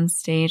gets on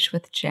stage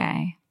with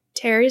Jay.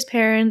 Terry's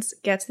parents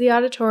get to the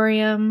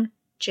auditorium.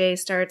 Jay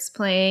starts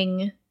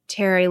playing.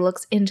 Terry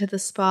looks into the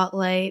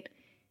spotlight.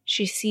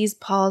 She sees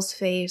Paul's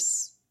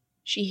face.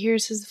 She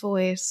hears his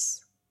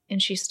voice.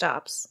 And she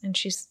stops and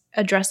she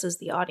addresses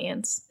the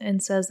audience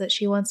and says that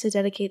she wants to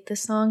dedicate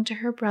this song to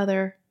her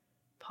brother,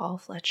 Paul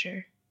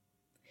Fletcher.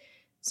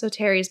 So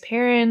Terry's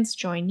parents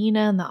join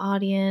Nina in the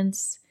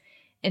audience,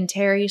 and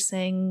Terry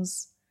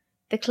sings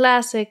the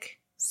classic,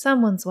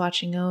 "Someone's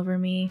Watching Over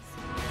Me."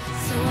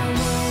 So I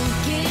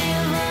won't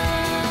give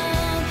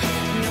up,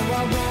 no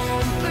I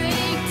won't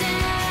break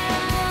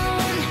down.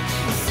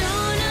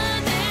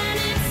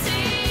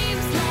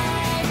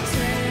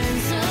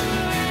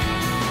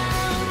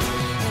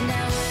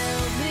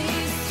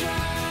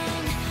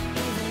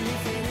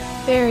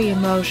 very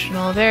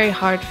emotional, very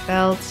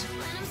heartfelt.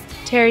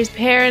 Terry's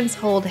parents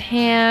hold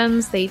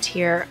hands, they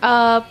tear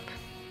up.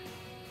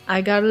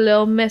 I got a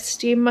little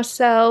misty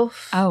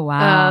myself. Oh,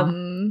 wow.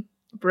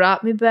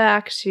 Brought me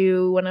back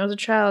to when I was a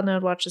child and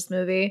I'd watch this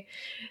movie.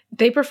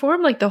 They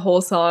perform like the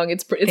whole song.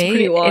 It's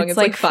pretty long. It's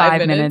like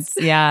 5 minutes.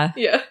 Yeah.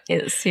 Yeah.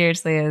 It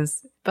seriously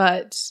is.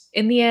 But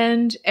in the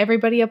end,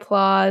 everybody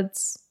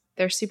applauds.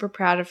 They're super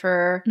proud of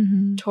her.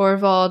 Mm-hmm.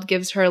 Torvald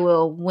gives her a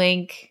little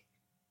wink.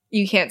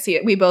 You can't see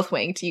it. We both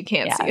winked. You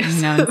can't see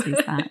it. No one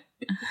sees that.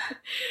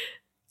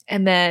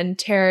 And then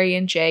Terry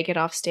and Jay get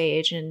off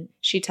stage and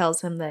she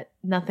tells him that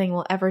nothing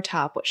will ever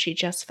top what she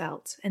just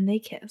felt. And they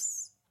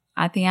kiss.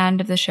 At the end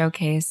of the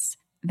showcase,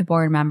 the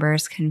board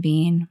members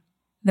convene.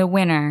 The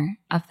winner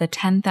of the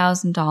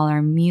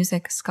 $10,000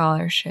 music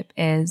scholarship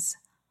is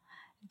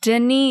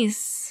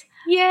Denise.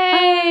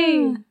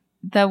 Yay!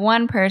 The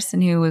one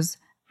person who was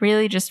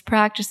really just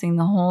practicing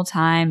the whole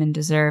time and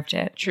deserved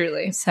it.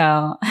 Truly.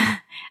 So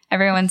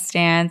everyone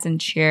stands and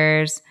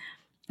cheers,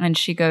 and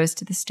she goes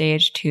to the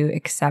stage to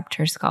accept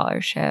her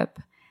scholarship.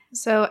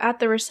 So at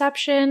the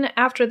reception,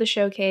 after the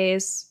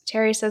showcase,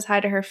 Terry says hi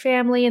to her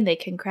family and they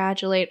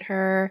congratulate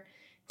her.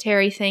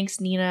 Terry thanks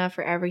Nina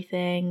for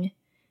everything.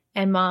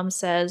 And Mom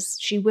says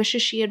she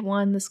wishes she had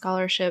won the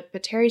scholarship,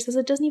 but Terry says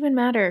it doesn't even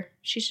matter.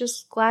 She's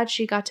just glad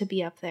she got to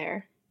be up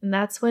there. And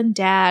that's when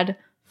Dad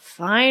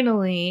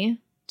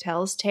finally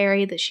tells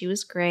Terry that she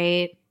was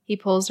great. He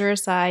pulls her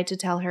aside to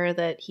tell her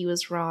that he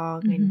was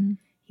wrong and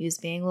he was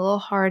being a little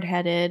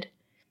hard-headed.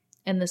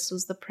 And this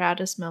was the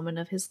proudest moment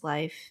of his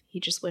life. He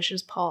just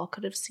wishes Paul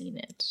could have seen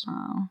it.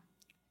 Oh.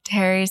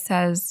 Terry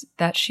says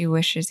that she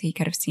wishes he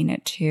could have seen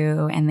it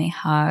too, and they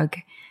hug.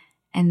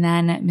 And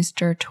then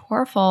Mr.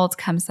 Torvald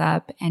comes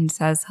up and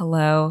says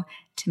hello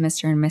to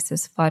Mr. and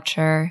Mrs.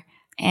 Fletcher,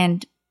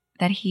 and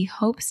that he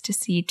hopes to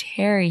see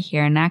Terry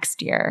here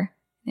next year.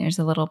 There's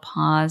a little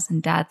pause,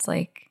 and Dad's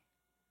like,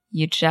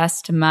 you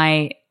just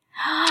might.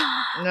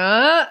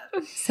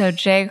 So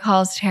Jay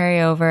calls Terry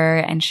over,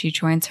 and she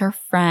joins her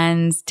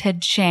friends to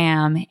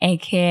jam,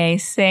 aka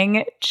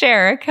sing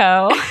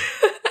Jericho.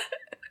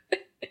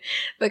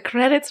 The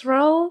credits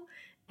roll,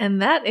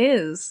 and that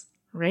is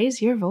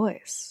Raise Your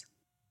Voice.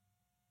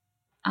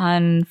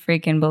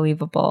 Unfreaking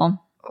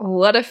believable.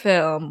 What a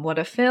film. What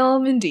a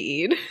film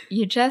indeed.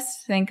 You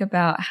just think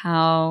about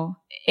how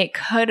it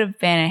could have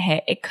been a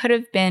hit. It could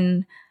have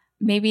been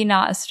maybe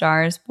not A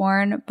Star is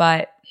Born,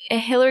 but a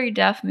Hilary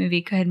Duff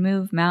movie could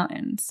move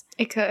mountains.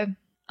 It could.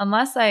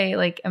 Unless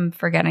I am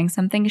forgetting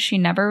something, she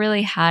never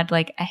really had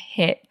a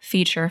hit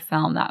feature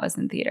film that was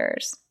in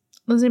theaters.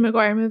 Lizzie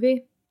McGuire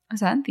movie? Was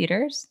that in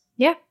theaters?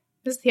 Yeah.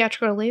 It was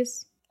theatrical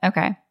release.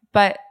 Okay.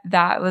 But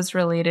that was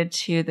related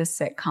to the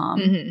sitcom.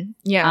 Mm-hmm.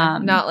 Yeah.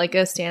 Not like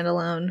a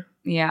standalone.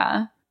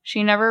 Yeah.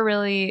 She never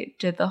really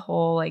did the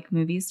whole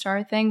movie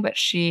star thing, but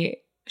she's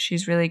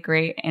really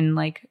great in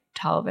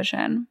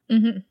television.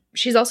 Mm-hmm.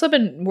 She's also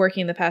been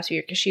working the past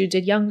year because she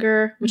did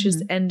Younger, which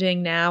is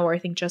ending now, or I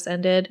think just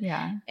ended.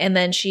 Yeah. And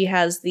then she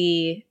has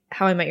the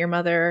How I Met Your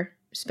Mother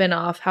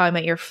spinoff, How I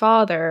Met Your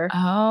Father,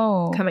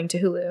 coming to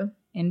Hulu.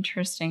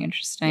 Interesting.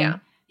 Yeah.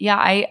 Yeah,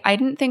 I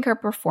didn't think her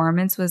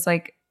performance was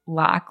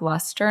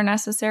lackluster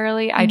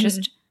necessarily.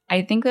 Mm-hmm.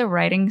 I think the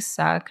writing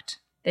sucked.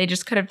 They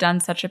just could have done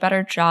such a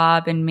better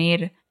job and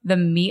made the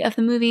meat of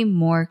the movie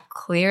more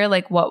clear,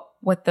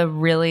 what the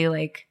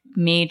really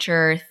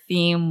major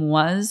theme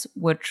was,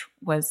 which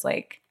was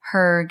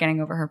her getting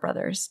over her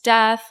brother's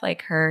death,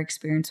 her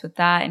experience with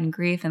that and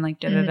grief and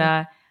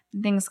da-da-da.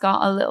 Things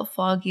got a little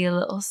foggy, a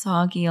little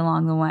soggy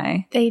along the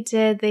way. They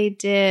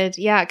did.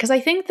 Yeah, because I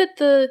think that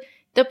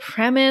the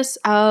premise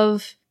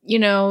of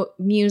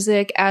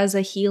music as a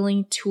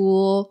healing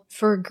tool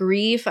for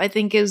grief, I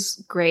think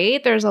is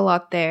great. There's a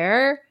lot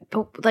there.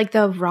 But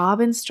the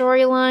Robin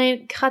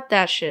storyline, cut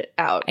that shit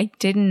out. I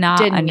didn't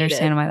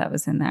understand why that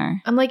was in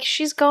there. I'm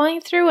she's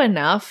going through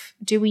enough.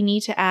 Do we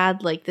need to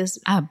add this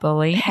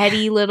bully,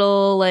 petty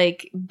little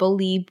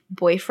bully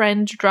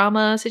boyfriend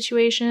drama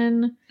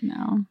situation?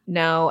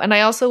 No. And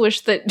I also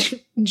wish that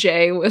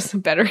Jay was a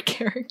better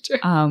character.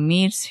 Oh,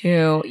 me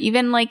too.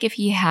 Even if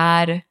he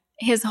had...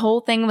 His whole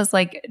thing was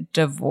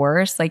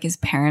divorce, his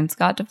parents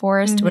got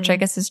divorced, which I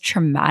guess is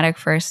traumatic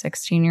for a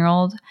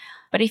 16-year-old.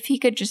 But if he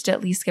could just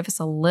at least give us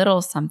a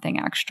little something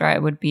extra, I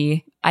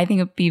think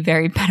it would be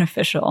very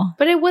beneficial.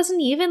 But it wasn't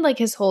even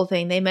his whole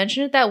thing. They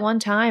mentioned it that one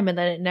time and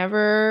then it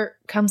never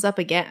comes up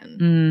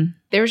again.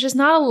 There was just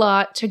not a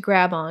lot to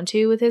grab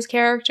onto with his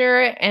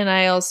character.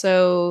 And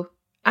to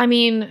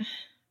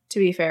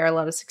be fair, a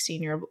lot of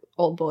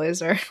 16-year-old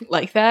boys are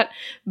like that.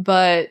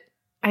 But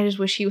I just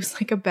wish he was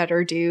a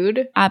better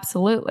dude.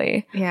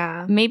 Absolutely.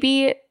 Yeah.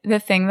 Maybe the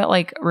thing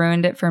that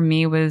ruined it for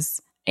me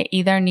was it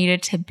either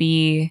needed to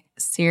be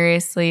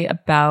seriously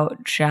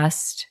about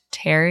just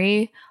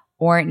Terry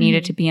or it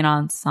needed to be an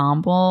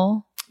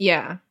ensemble.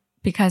 Yeah.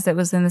 Because it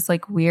was in this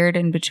weird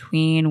in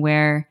between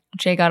where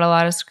Jay got a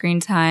lot of screen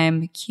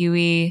time,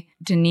 Kiwi,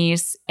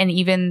 Denise, and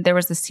even there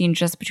was a scene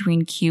just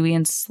between Kiwi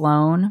and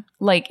Sloane.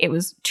 It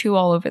was too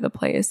all over the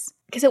place.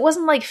 because it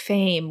wasn't like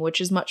Fame, which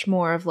is much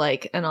more of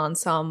like an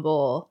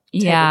ensemble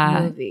type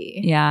of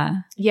movie.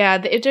 Yeah. Yeah.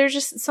 There's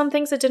just some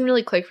things that didn't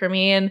really click for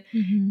me. And,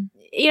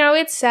 you know,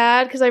 it's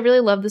sad because I really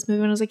loved this movie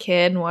when I was a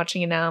kid, and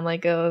watching it now, I'm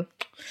like, oh,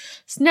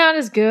 it's not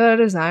as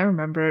good as I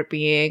remember it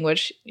being,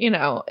 which, you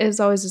know, is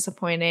always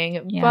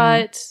disappointing. Yeah.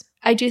 But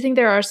I do think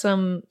there are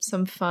some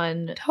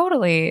fun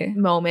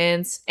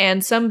moments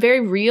and some very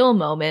real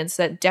moments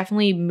that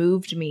definitely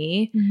moved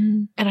me.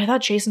 And I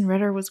thought Jason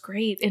Ritter was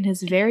great in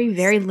his very,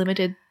 very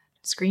limited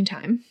screen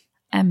time.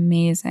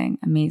 Amazing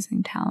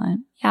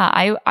talent.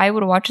 Yeah, I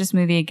would watch this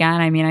movie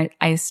again. I mean,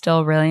 I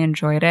still really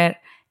enjoyed it.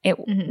 It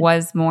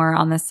was more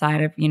on the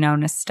side of, you know,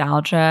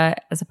 nostalgia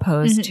as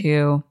opposed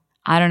to,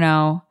 I don't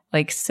know,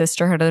 like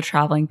Sisterhood of the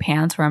Traveling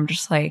Pants, where I'm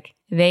just like,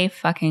 they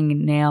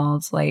fucking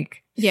nailed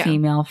like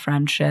female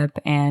friendship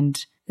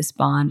and this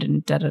bond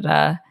and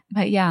da-da-da.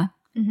 But yeah.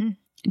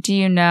 Do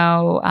you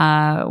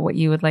know what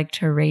you would like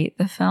to rate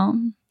the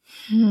film?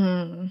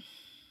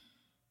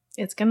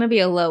 It's going to be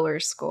a lower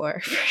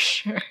score for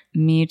sure.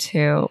 Me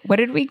too. What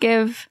did we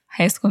give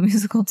High School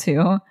Musical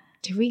 2?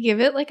 Did we give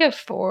it like a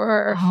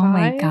 4 or 5? Oh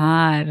my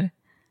God.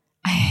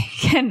 I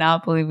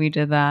cannot believe we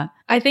did that.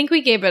 I think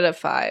we gave it a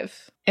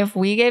 5. If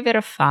we gave it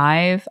a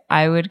 5,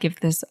 I would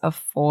give this a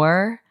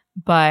 4.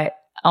 But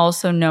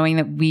also knowing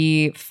that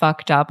we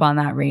fucked up on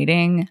that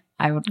rating,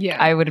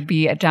 I would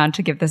be down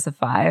to give this a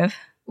 5.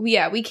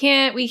 Yeah, we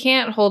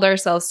can't hold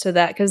ourselves to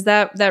that because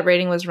that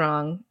rating was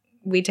wrong.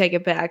 We take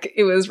it back.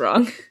 It was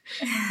wrong.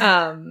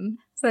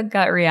 It's a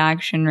gut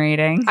reaction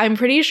rating. I'm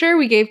pretty sure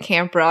we gave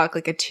Camp Rock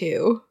like a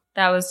 2.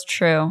 That was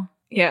true.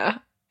 Yeah.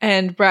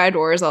 And Bride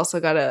Wars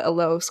also got a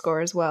low score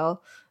as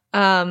well.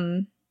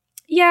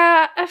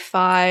 Yeah, a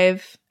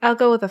 5. I'll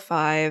go with a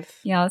 5.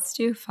 Yeah, let's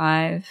do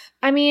 5.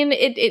 I mean,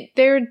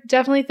 there are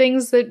definitely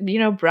things that, you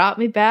know, brought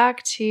me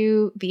back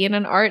to be in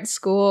an art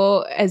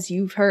school, as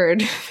you've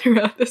heard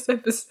throughout this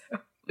episode.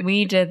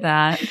 We did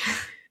that.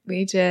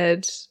 We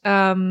did.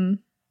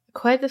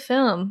 Quite the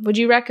film. Would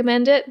you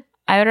recommend it?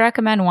 I would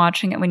recommend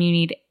watching it when you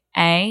need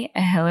A,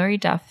 Hilary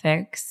Duff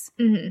fix,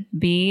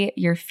 B,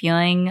 you're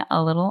feeling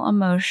a little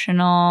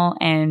emotional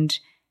and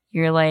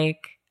you're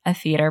like a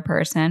theater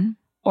person,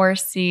 or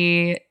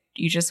C,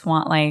 you just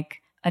want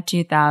like a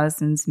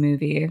 2000s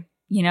movie,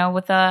 you know,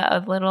 with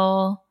a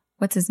little,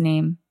 what's his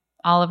name?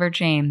 Oliver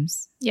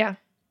James. Yeah.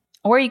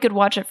 Or you could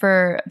watch it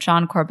for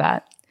John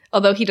Corbett.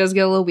 Although he does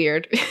get a little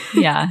weird.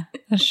 Yeah,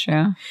 that's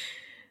true.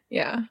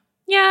 Yeah.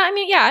 Yeah, I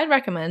mean, yeah, I'd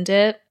recommend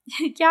it.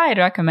 Yeah, I'd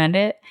recommend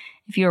it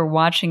if you were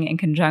watching it in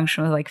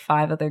conjunction with like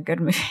 5 other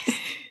good movies.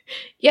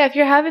 Yeah, if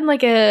you're having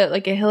like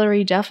a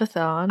Hilary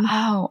Duff-a-thon.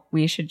 Oh,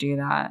 we should do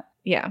that.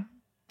 Yeah.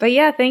 But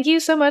yeah, thank you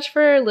so much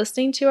for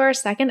listening to our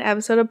second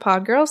episode of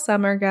Pod Girl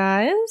Summer,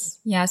 guys.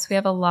 Yes, we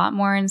have a lot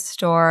more in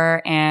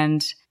store,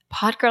 and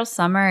Pod Girl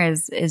Summer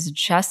is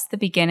just the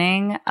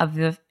beginning of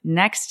the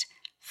next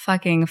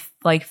fucking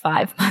like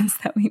 5 months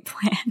that we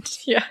planned.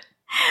 Yeah.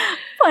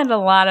 Planned a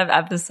lot of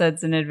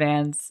episodes in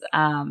advance.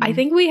 I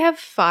think we have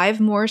 5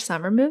 more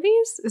summer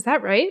movies. Is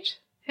that right?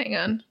 Hang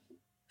on.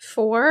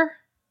 4?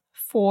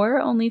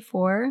 4? Only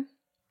 4?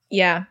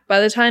 Yeah. By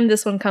the time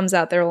this one comes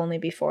out, there will only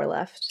be 4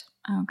 left.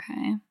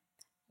 Okay.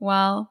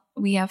 Well,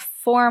 we have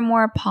 4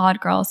 more Pod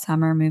Girl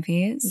Summer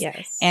movies.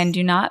 Yes. And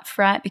do not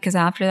fret, because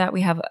after that we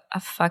have a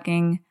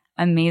fucking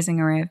amazing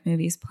array of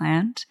movies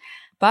planned.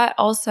 But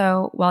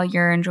also, while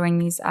you're enjoying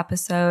these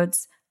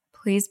episodes,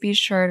 please be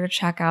sure to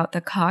check out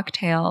the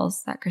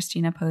cocktails that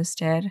Christina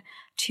posted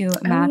to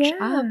match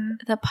up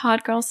the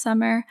Pod Girl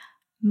Summer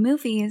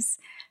movies.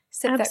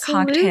 Sip that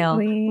cocktail,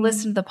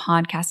 listen to the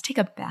podcast, take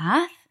a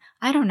bath.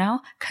 I don't know.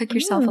 Cook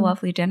yourself a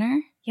lovely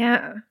dinner.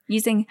 Yeah.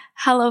 Using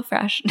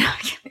HelloFresh.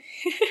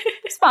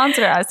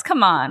 Sponsor us.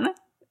 Come on.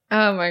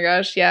 Oh my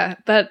gosh. Yeah.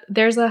 But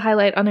there's a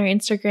highlight on our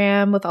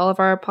Instagram with all of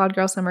our Pod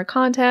Girl Summer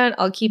content.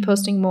 I'll keep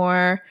posting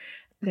more.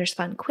 There's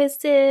fun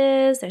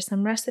quizzes. There's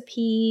some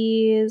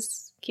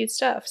recipes. Cute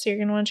stuff. So you're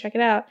going to want to check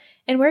it out.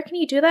 And where can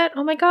you do that?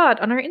 Oh my God.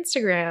 On our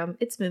Instagram.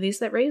 It's Movies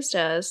That Raised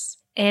Us.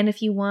 And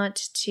if you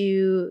want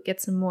to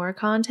get some more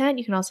content,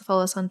 you can also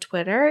follow us on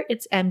Twitter.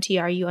 It's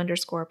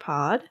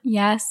MTRU_pod.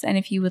 Yes. And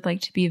if you would like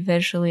to be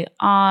visually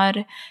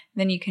odd,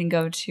 then you can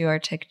go to our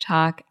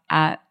TikTok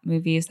at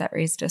Movies That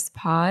Raised Us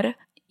Pod.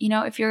 You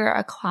know, if you're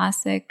a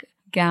classic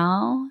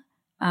gal,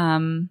 I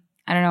don't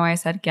know why I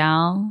said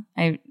gal.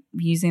 I'm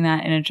using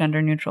that in a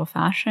gender neutral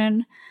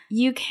fashion.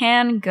 You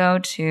can go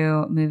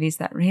to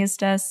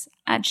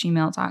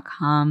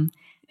moviesthatraisedus@gmail.com.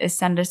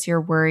 Send us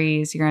your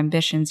worries, your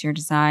ambitions, your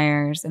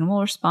desires, and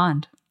we'll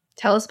respond.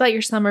 Tell us about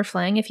your summer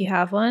fling if you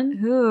have one.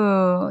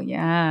 Ooh,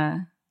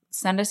 yeah.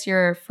 Send us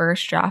your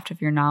first draft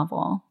of your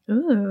novel.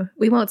 Ooh,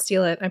 we won't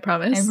steal it, I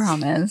promise. I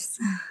promise.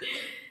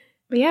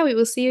 But yeah, we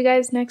will see you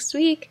guys next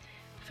week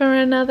for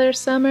another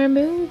summer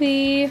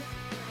movie.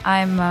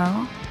 I'm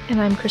Mo. And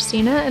I'm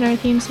Christina, and our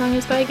theme song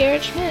is by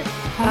Garrett Schmidt.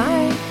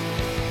 Bye.